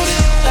envy.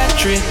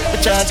 Battery, we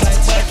charge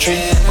like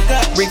battery. I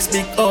got bricks,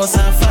 big horse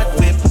and fat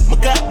whip. I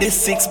got this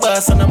 6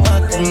 bars on the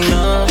Mac.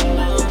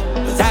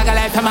 Dagger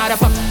like a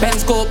motherfucker, pen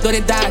scope, do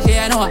the dash,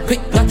 yeah, I know. Quick,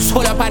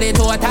 pull up at the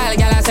total,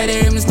 girl, I say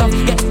the rim stuff.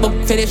 Get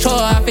booked for the show,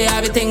 I feel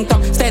everything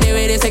tough. Steady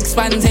with the 6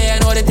 pants, yeah, I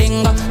know the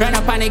thing go. Run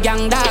up on the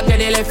gang, dog, till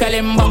they left your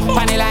limbo.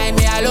 Funny line,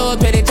 me a load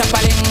with the chopper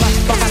limbo.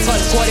 Fuck a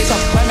skull, squad it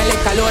up, when me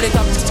lick a load it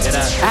up.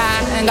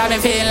 And got me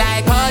feel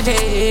like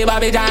OJ,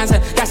 Bobby Johnson.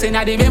 Gassing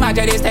at the beam, I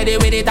just steady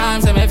with the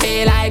dance. Me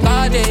feel like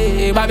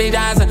OJ, Bobby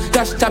Johnson.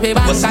 Just chop it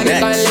back, and the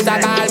skull is a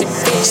call me.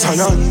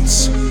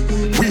 Science,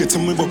 wait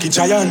till me bucky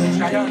giant.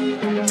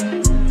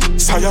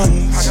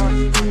 Science,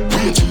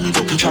 wait till me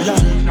bucky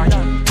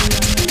giant.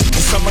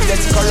 Someone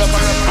gets corrupt.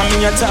 I'm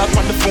in your top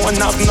on the phone,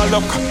 have no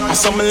luck. I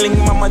saw me link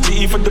Mama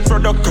G for the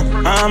product.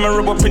 I'm a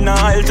rub up in the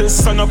aisle till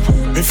sun up.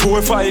 Me 4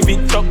 or 5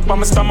 big tuck by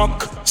my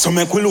stomach. So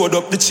make we load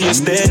up the chase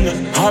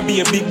then. I'll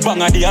be a big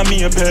banger, they are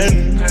me a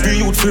pen.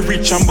 Be youth for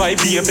rich and buy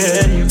be a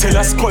ben. Tell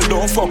us skull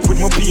don't fuck with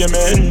my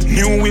payment.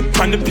 New whip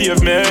on the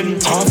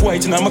pavement. Half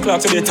white and I'm a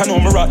clock so they know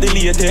me rock the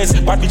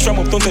latest. Bad bitch from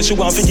up, don't tell she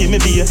want to give me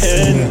be a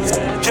hen.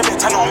 You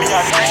better know me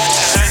are the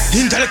greatest.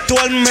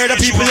 Intellectual murder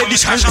people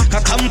edition. A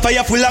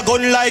campfire full of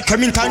gun like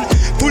Remington.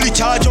 Fully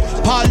charge up,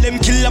 Paul them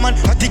kill a man.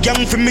 At the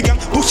gang from me gang,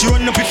 push you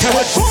on the pit.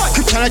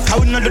 Kryptonite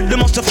town and the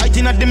monster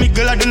fighting at the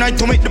middle of the night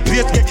to make the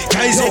place get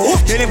crazy.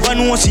 They never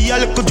know see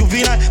a little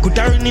juvenile. Could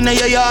turn in a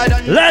yard.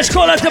 Let's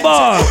call at the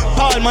bar.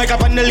 Paul Mike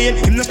up on the lane,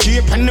 him the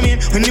street and the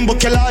main. When him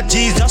book your Lord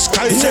Jesus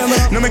Christ.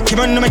 No make him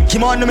on, no make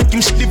him on, no make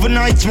him sleep the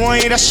night. More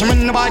that's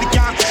him nobody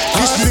can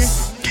kiss me.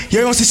 You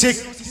don't see sick.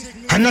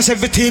 And as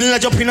everything I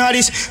jump in all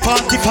this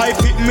 45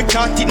 feet, me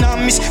can't it now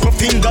miss. My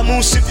finger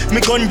move sick, me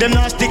gun them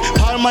now stick.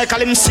 Paul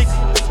Michael him sick,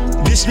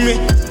 this me.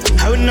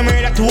 I wouldn't know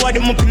that to ward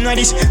them up in all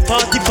this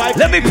 45.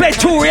 Let me play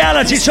 2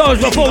 reality shows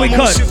before we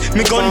cut.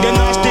 Me gun them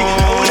now stick,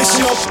 I will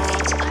listen up.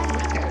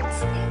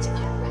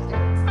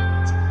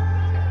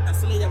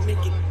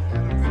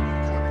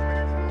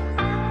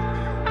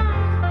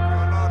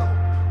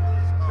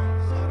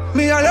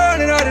 Me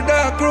alone in the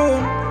dark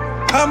room,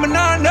 I'm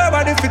not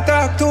nobody to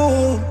talk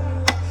to.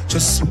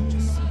 Just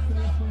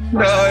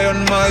die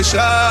on my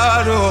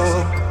shadow.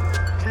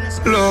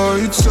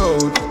 Lights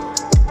out.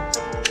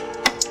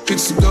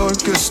 It's the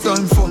darkest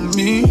time for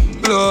me.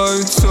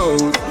 Lights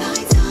out.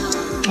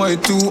 My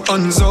 2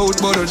 hands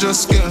out, but I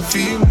just can't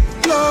feel.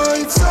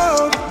 Lights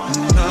out.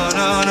 Na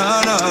na na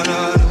na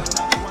na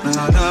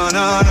na na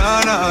na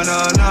na na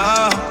na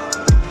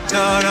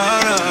na na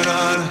na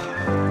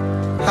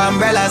na.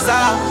 Umbrellas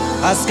up,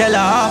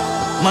 Askella.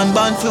 Man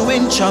born to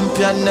win,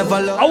 champion never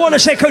lost. I want to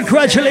say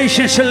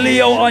congratulations to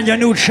Leo on your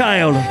new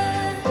child.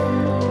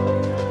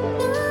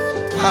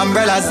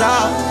 Umbrellas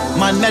up,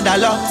 man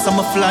medal up. Some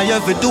fly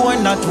every door,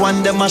 not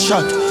one them a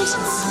shot.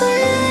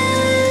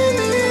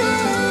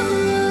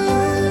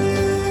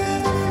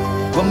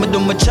 When me do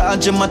my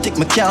charge, I take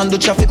my can't do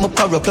traffic, my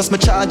power. Plus my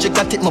charge, I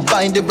got it, my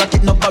bind the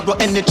bracket, no borrow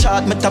any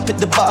chart. Me tap it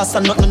the boss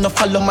and nothing no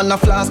follow. Man a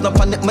flash, no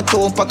panic, my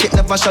toe pocket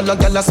never shallow.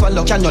 Girl a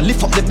swallow. Can you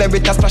lift up the berry,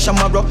 that splash a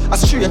marrow? I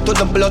straight to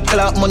the blood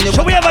clot money.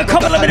 So we have a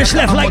couple of minutes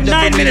left, like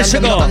 9 minutes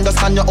ago.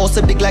 Understand you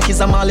also big like he's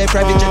a Malay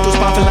private jet to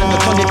sparkle and you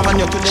turn it pan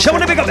you to the. So I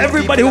want to pick up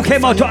everybody who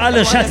came out to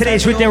Island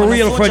Saturdays with their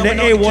real friend, the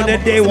A1, the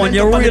Day 1,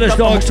 your realest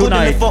dogs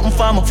tonight.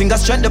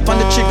 Fingers straight up on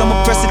the chick,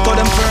 I'ma press it, call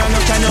them burn,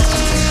 can you?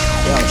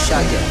 Yo,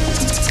 Shaggy.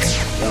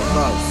 Yo,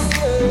 boss.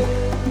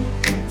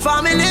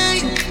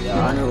 family.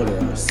 Yeah, I know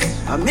this.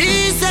 And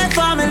me say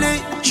family.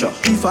 Sure.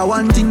 If I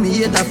want thing, me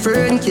hate a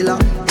fern killer.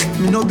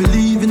 Me no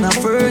believe in a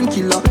fern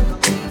killer.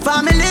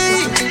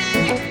 Family.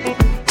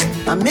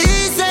 And me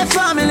say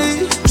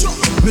family.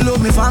 Me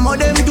love me family,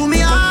 them to me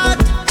heart.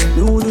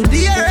 Me would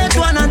the earth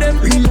one of them.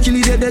 Real kill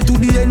it dead to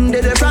the end,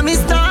 dead from me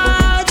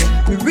start.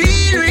 Real.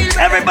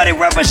 Everybody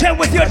represent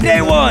with your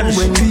day ones.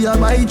 When we are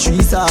buy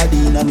 3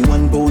 sardines and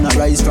 1 pound of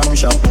rice from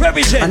shop.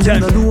 Represent.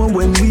 And you know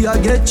when we are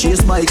get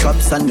chased by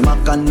cops and the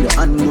mac and the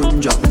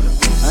handgun job.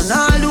 And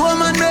all the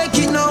woman make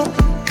it now.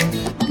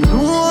 You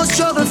know how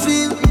struggle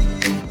feel.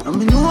 And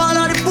me know all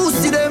of the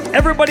pussy them.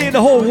 Everybody in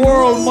the whole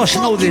world must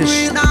know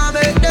this.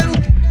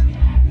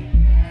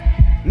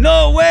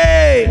 No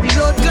way!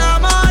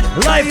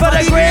 Life of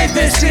the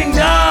greatest thing,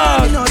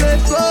 dog. Me no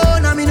left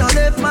phone and me no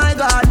left my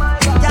God.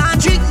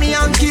 Can't trick me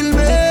and kill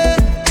me.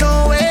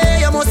 No way,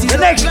 you must see the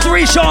next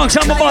 3 songs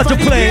I'm about to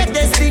play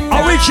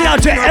are reaching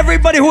out to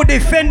everybody who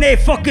defend their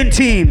fucking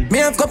team. Me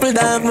have couple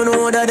dog, me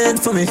know that dead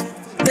for me.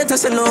 That I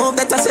say love,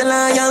 that I say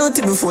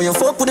loyalty. Before you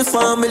fuck with the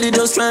family,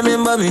 just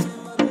remember me.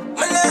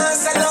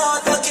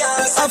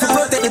 I have to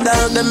protect the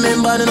dog, them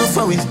member enough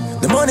for me.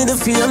 The money, the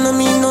fame, no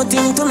mean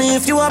nothing to me.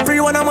 If you are free,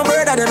 one of my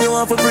brother, then you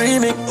want to free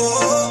me.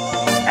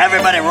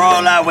 Everybody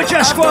roll out with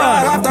your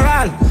squad. After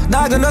all,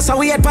 dog and us a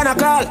weird pan a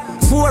call.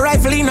 4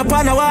 rifle in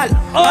upon a wall.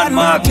 On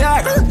mark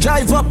yard.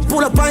 Drive up,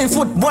 pull up on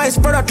foot. Boys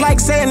spread out like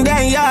saying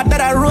damn yard.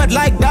 That I road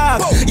like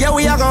dog. Yeah,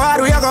 we are go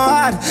hard, we are go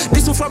hard.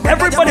 This is for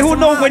everybody who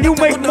know when you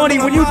make money,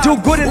 when you do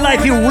good in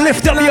life, you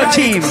lift up your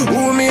team.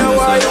 Who me a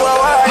why, you a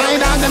why? My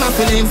dog them a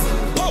feeling.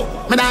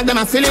 My dog them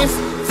a feeling.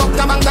 Fuck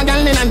a bank of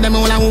girl in and them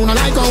all a who no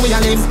like how we a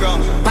live.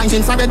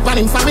 Punching for bed,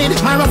 panning for bed.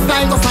 My rough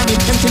line go for it.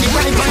 Empty the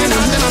bright, my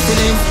dog them a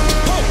feeling.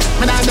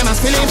 My dog them a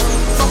feeling.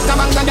 Fuck a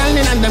bank of girl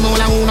in and them all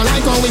a who no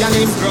like how we a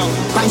live.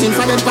 Punching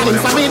for bed, panning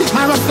for bed.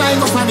 My rough line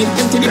go for it.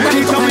 Empty the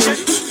bright, go for it.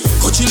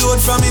 Coachy load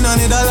from in a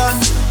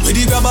Netherland. Where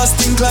the grabbers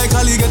stink like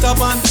Ali get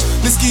up on.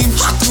 The scheme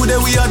hot today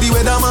we are the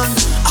weatherman.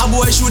 A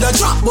boy shoulda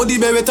drop but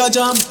the beretta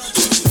jam.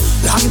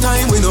 Long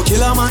time we no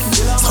kill a man.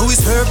 So we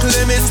circle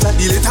elements like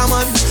the little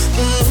man.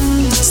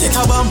 Set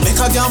a bomb, make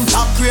a damn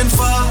top rain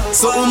fall.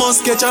 So we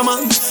must catch a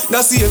man.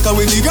 That's the echo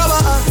when the grabber.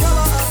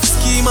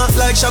 Schema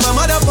like Shabba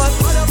Motherfuck.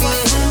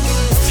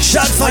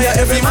 Shot fire,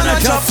 every man a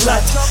drop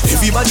flat.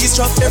 Everybody's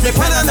trapped, every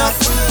pan a knock.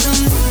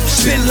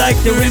 Spin like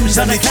the rims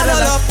on the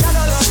Cadillac.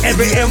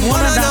 Every M1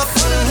 a knock.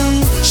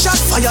 Shot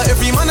fire,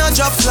 every man a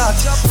drop flat.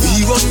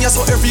 We run ya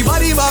so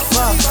everybody back.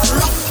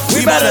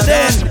 We better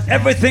than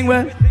everything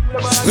well.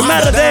 We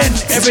better than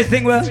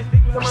everything well.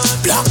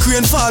 Black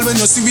rain fall when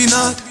you see me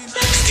not.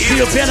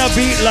 Steel piano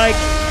beat like.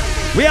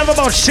 We have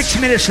about 6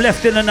 minutes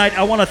left in the night.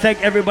 I want to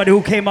thank everybody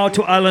who came out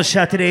to Island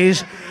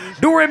Saturdays.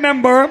 Do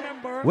remember,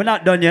 we're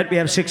not done yet. We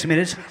have 6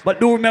 minutes. But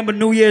do remember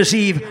New Year's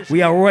Eve.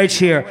 We are right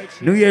here.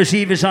 New Year's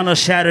Eve is on a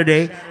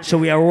Saturday. So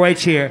we are right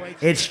here.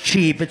 It's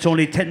cheap. It's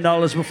only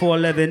 $10 before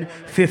 11,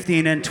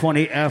 15 and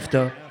 20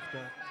 after.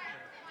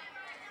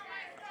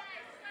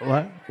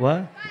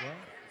 What?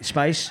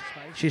 Spice?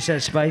 She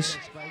said spice.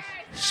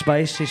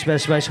 Spice. She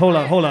said spice. Hold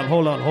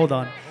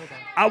on.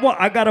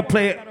 I gotta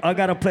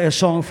play a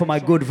song for my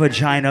good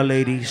vagina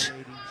ladies.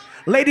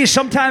 Ladies,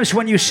 sometimes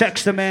when you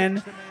sex the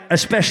man,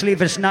 especially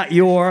if it's not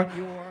your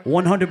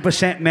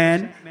 100%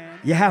 man,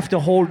 you have to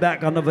hold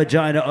back on the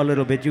vagina a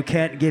little bit. You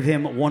can't give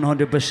him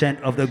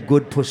 100% of the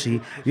good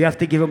pussy. You have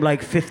to give him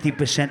like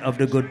 50% of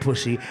the good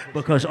pussy,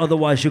 because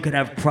otherwise you can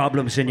have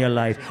problems in your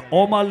life.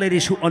 All my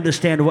ladies who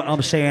understand what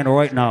I'm saying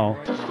right now.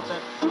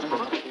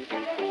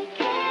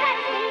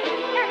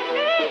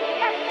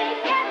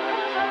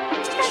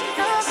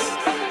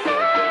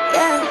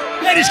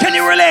 Ladies, can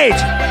you relate?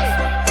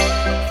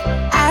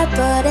 I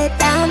put it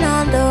down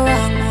on the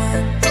wrong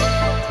one.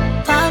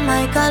 Paul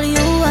Michael,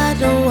 you are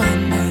the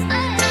one man.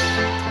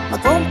 My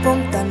pum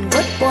pum done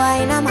good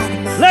boy, na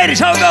man. Ladies,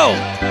 how it go?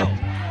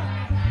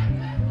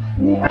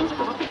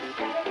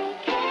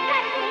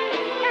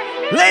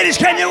 Ladies,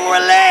 can you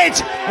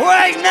relate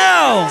right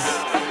now?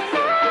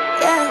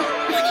 Yeah.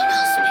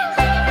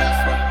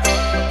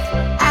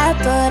 I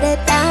put it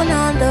down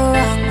on the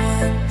wrong one.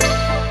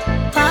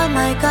 Paul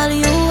Michael,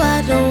 you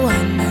are the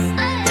one man.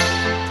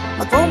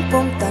 My pum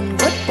pum done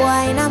good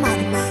boy, na man.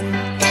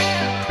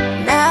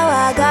 Now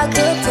I got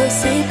good to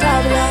see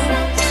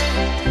problems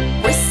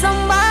with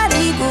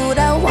somebody good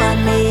I want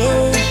me.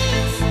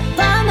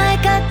 Paul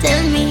Michael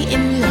tell me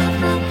him love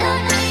me.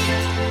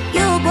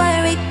 You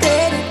gonna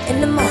regret it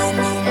in the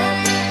morning.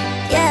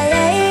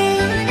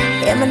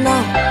 Yeah, me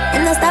know.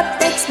 And no stop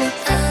text me,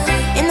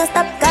 and no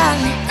stop call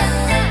me.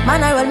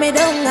 Man, I roll me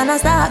down and I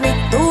stop me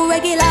too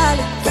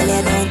regularly. Tell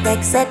you don't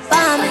text it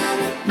for me.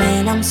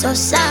 Man, I'm so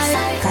sorry,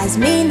 cause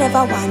me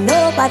never want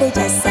nobody,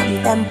 just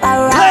some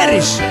temporary.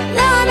 Ladies!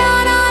 No,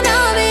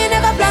 me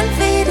never plan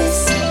for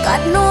this.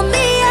 God know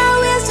me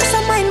always just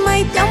a mind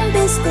my damn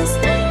business.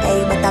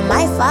 Hey, but I'm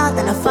my fault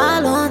and I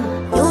fall on.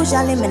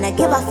 Usually me not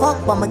give a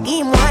fuck, but my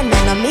game one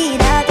and I mean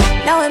that.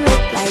 Now I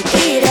look like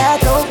me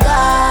that, oh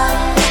God.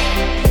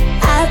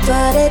 I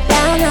put it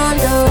down on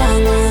the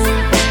wrong one.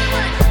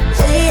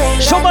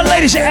 So my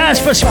ladies that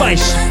ask for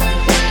spice.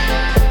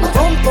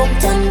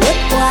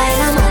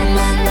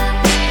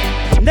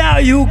 Now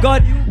you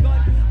got.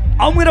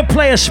 I'm gonna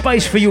play a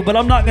spice for you, but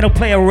I'm not gonna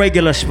play a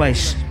regular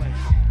spice.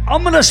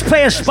 I'm gonna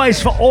play a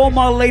spice for all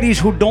my ladies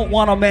who don't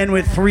want a man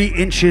with 3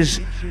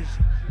 inches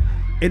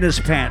in his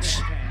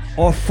pants,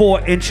 or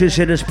 4 inches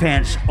in his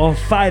pants, or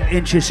 5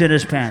 inches in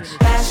his pants.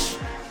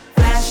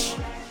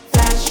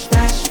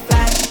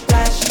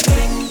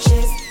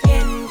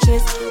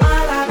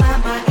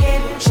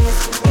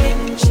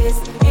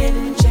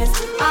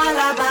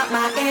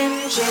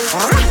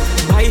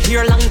 My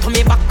hair long to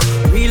me back.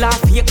 Real or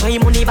fake, my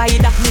money buy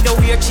that. Me no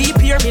wear cheap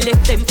here, me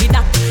left them for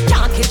that.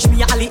 Can't catch me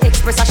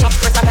AliExpress, a shop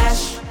press a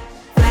flash.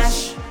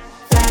 Flash,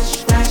 flash,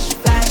 flash,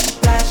 flash,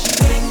 flash.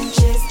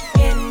 Inches,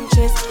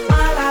 inches,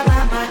 all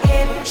about my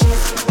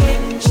inches,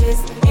 inches,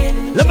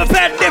 inches. Let me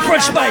paint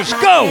different spice,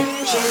 go!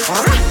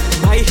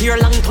 My hair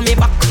long to me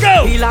back.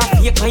 Go! Real or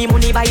fake, my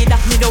money buy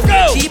that. Me no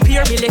wear cheap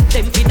here, me left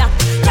them for that.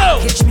 Can't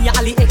catch me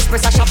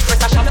AliExpress, a shop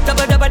press a shop.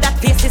 Double that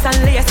faces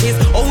and laces.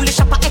 Only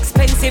shop at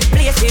expensive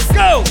places.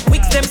 Go!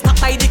 Wigs them stop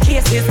by the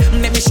cases.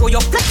 Let me show you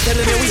flex them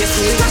in the waist.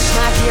 Flash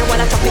my hair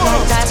while I top it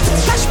like that.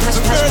 Flash, flash,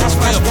 flash, flash,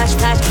 flash, flash,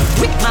 flash.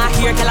 With my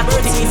hair, girl I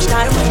put it in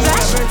style.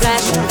 Flash,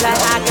 flash, flash.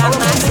 I got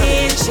my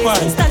inches.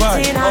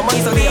 Stunting on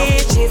these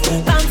bitches.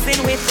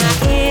 Bouncing with my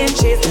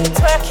inches.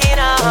 Twerking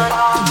on.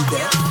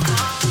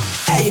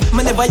 Hey,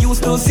 me never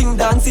used to sing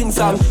dancing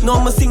song.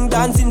 No, me sing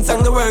dancing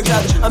song, the word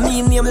God. I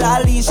mean name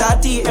Lali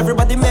Shati.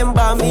 Everybody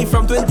remember me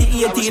from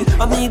 2018.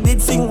 I mean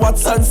did sing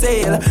What's on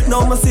Sale.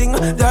 Now me sing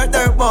Dirt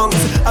Dirt Bongs.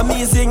 I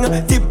mean sing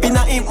Tip in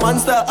a Imp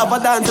Monster of a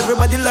dance.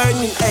 Everybody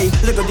learning. Hey,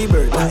 Lego the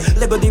bird,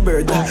 Lego the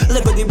bird,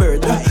 Lego the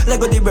bird,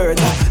 Lego the bird,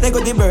 Lego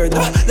the bird,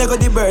 Lego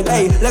the bird.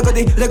 Hey, Lego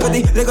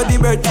the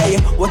bird. Hey,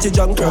 watch your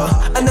junk girl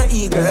and a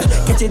eagle.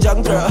 Catch your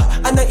junk girl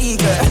and a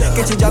eagle.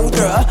 Catch your junk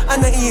girl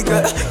and a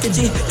eagle. Catch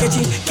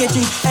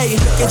it. Hey,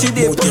 catch your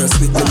dip.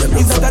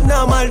 Is that a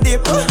normal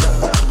dip?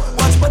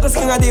 Watch but the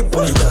skin a dip.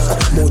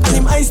 And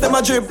him ice them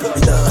a drip.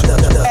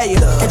 Hey,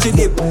 catch your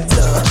dip.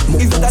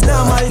 Is that a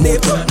normal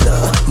dip?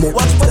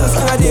 Watch but the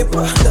skin a dip.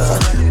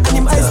 And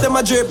him ice them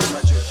a drip.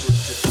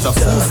 Mouth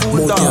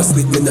can't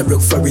split, me na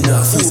broke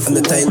foreigner. Face on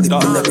the time, dip,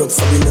 me na broke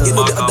foreigner. You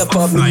know the other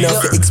part, me now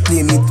to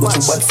explain it. What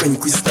your bad friend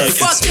Crystal.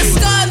 Fuck your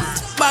stunt,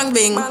 bang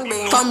bing.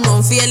 Come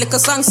round for your little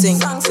song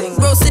sing.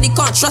 Bro city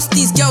can't trust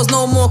these girls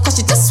no more,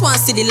 cause she just want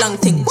see the long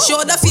thing.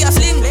 Show the fear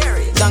fling,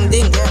 dang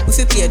ding. We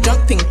fi play a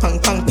drunk ping pong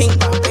pong ping.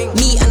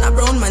 Me and a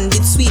brown man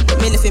did sweet, but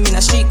me left him in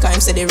a street car,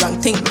 him said the wrong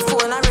thing.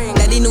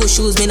 Daddy no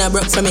shoes, me na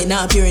broke from it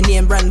now. Pure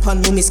name brand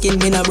pon me skin,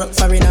 me na broke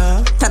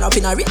foreigner. Turn up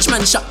in a rich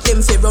man shop,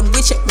 them fi run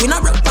we check, we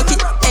na broke pocket.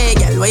 Hey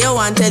girl, what you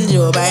want tell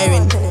Joe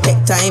Byron?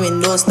 Take time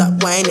and don't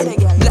stop whining.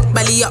 Black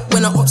belly up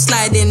when I up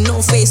sliding. No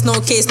face, no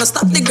case, no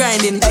stop the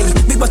grinding. Hey,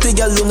 big body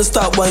girl, don't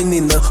stop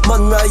whining.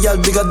 Man royal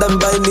bigger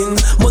than binding.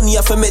 Money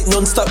off a make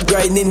non-stop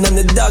grinding. And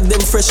the dog them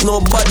fresh,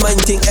 no bad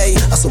mind thing. Hey,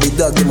 I saw we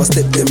dog them a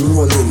step them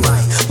rolling.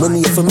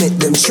 Money off a make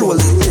them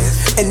strolling.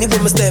 Anyway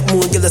me step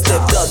moon, get a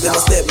step dog, them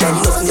a step man,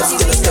 nothing else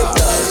get a step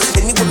dog.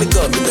 Anyway me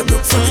go, me the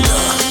broke for me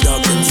now.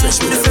 Dog them fresh,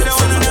 me the broke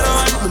for me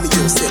now. Let me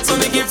go set, so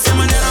me give some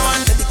another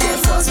one. Let me get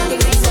fast, me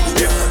the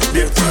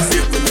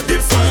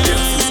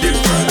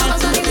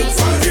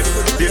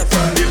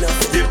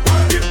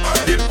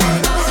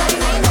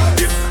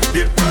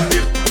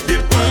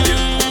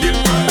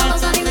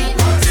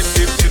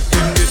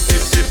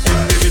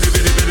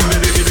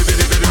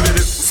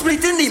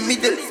Split in the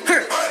middle.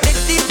 Let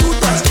the two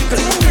touch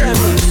triple.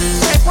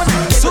 Right one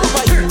and get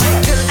over you.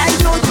 I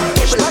know you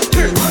push back.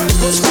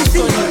 Split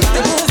in the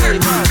middle.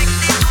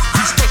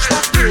 Push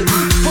back, baby.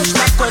 Push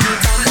back on the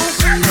bamboo.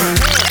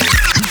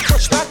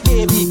 Push back,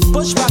 baby.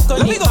 Push back on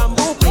the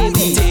bamboo,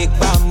 baby. Take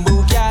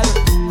bamboo, girl.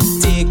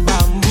 Take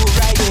bamboo,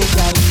 right there,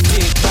 girl.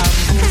 Take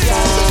bamboo,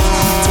 girl.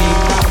 Take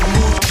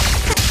bamboo.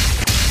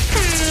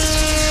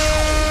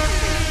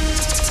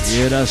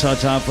 Yeah, that's our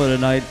time for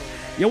tonight.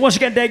 Yo, once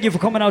again, thank you for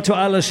coming out to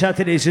Alice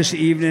Saturdays this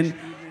evening.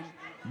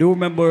 Do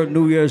remember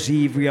New Year's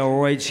Eve, we are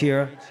right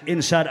here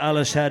inside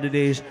Alice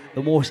Saturdays,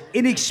 the most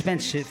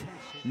inexpensive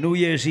New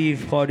Year's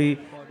Eve party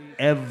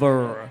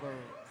ever.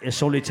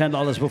 It's only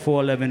 $10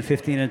 before 11,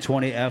 15 and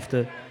 20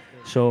 after.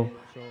 So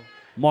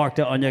mark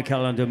that on your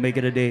calendar, make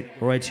it a date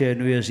right here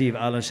New Year's Eve,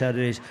 Alice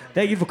Saturdays.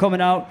 Thank you for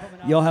coming out.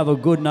 Y'all have a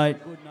good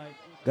night.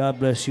 God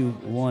bless you.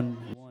 One.